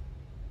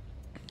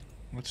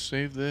 Let's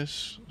save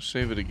this.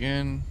 Save it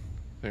again.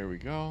 There we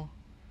go.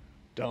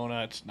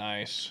 Donuts.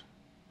 Nice.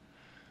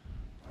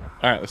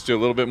 Alright, let's do a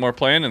little bit more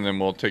playing and then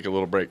we'll take a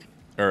little break.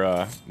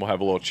 Or we'll have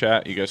a little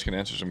chat. You guys can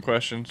answer some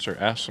questions or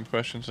ask some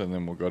questions and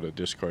then we'll go to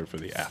Discord for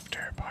the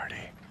after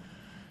party.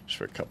 Just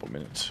for a couple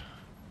minutes.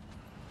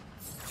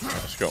 Right,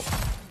 let's go.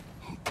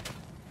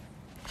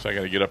 So I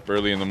gotta get up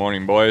early in the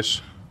morning,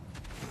 boys.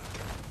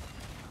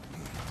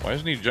 Why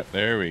isn't he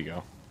there we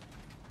go.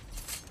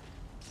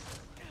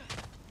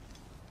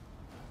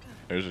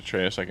 There's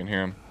Atreus, I can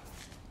hear him.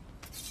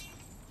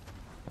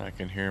 I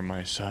can hear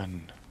my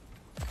son.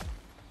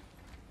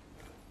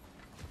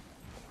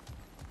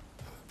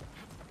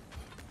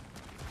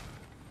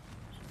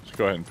 Let's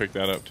go ahead and pick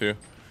that up too.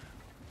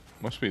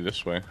 Must be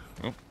this way.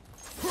 Oh.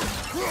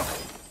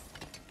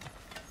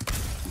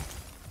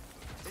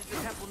 There's the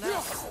temple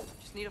now.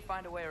 Just need to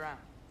find a way around.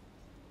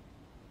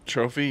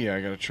 Trophy? Yeah,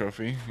 I got a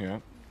trophy. Yeah.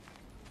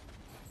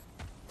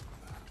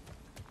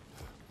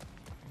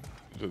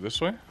 Is it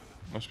this way?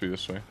 Must be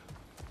this way.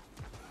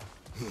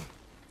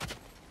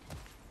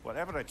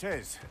 Whatever it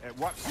is, it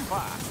works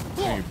fast.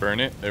 Oh, you burn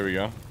it? There we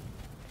go.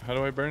 How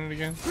do I burn it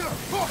again? There we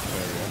go.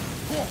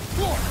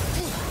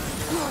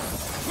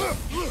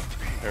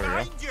 There we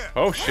go.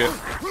 Oh, shit.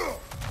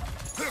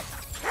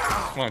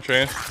 Come on,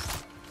 Atreus.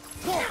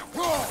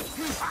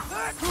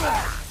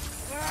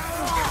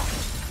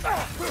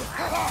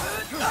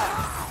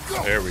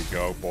 There we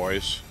go,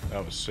 boys.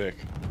 That was sick.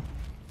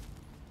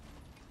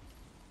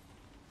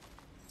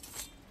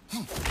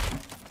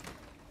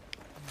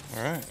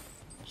 Alright.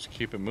 Let's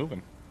keep it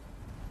moving.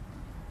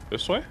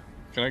 This way?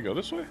 Can I go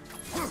this way?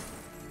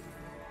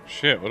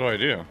 Shit, what do I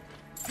do?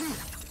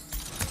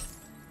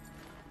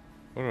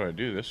 What do I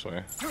do this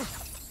way?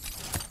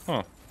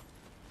 Huh.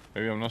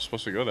 Maybe I'm not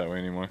supposed to go that way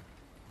anymore.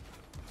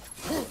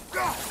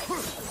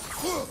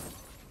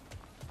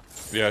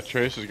 Yeah,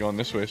 Trace is going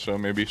this way, so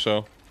maybe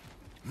so.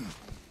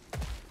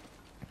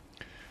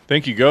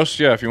 Thank you, Ghost.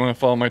 Yeah, if you want to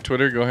follow my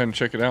Twitter, go ahead and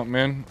check it out,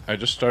 man. I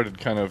just started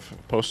kind of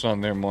posting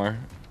on there more.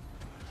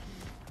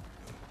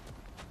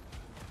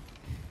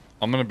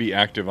 I'm gonna be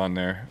active on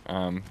there.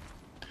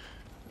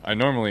 I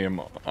normally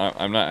am.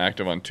 I'm not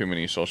active on too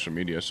many social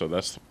media, so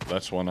that's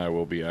one I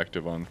will be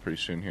active on pretty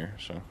soon here.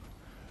 So,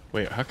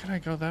 wait, how can I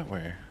go that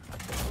way?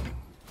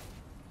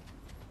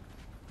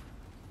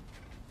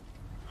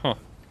 Huh.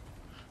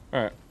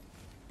 All right.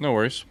 No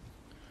worries.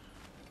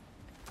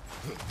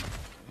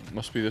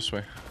 Must be this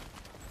way.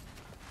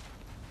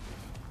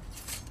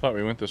 Thought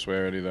we went this way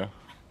already, though.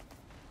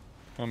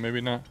 Oh,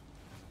 maybe not.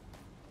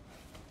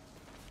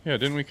 Yeah,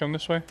 didn't we come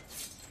this way?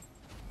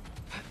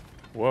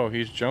 Whoa,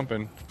 he's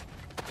jumping.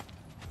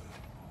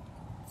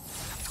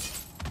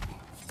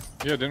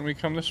 Yeah, didn't we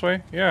come this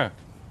way? Yeah.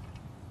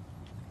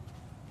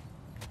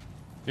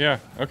 Yeah,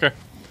 okay.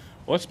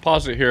 Well, let's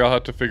pause it here. I'll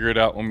have to figure it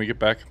out when we get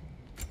back.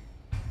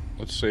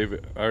 Let's save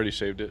it. I already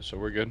saved it, so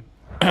we're good.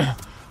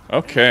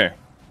 Okay.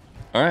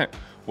 Alright.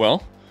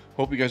 Well,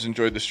 hope you guys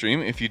enjoyed the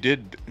stream. If you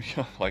did,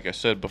 like I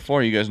said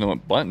before, you guys know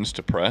what buttons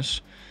to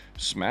press.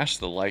 Smash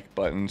the like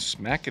button.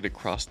 Smack it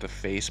across the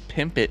face.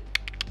 Pimp it.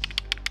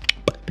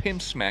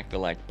 Pimp smack the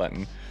like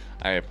button.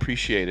 I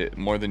appreciate it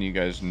more than you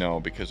guys know,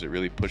 because it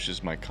really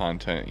pushes my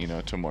content, you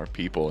know, to more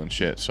people and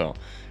shit. So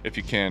if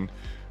you can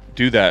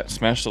do that,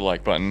 smash the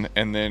like button,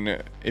 and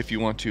then if you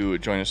want to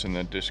join us in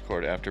the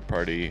Discord after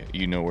party,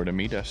 you know where to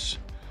meet us.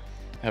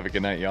 Have a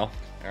good night, y'all.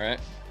 All right,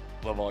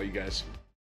 love all you guys.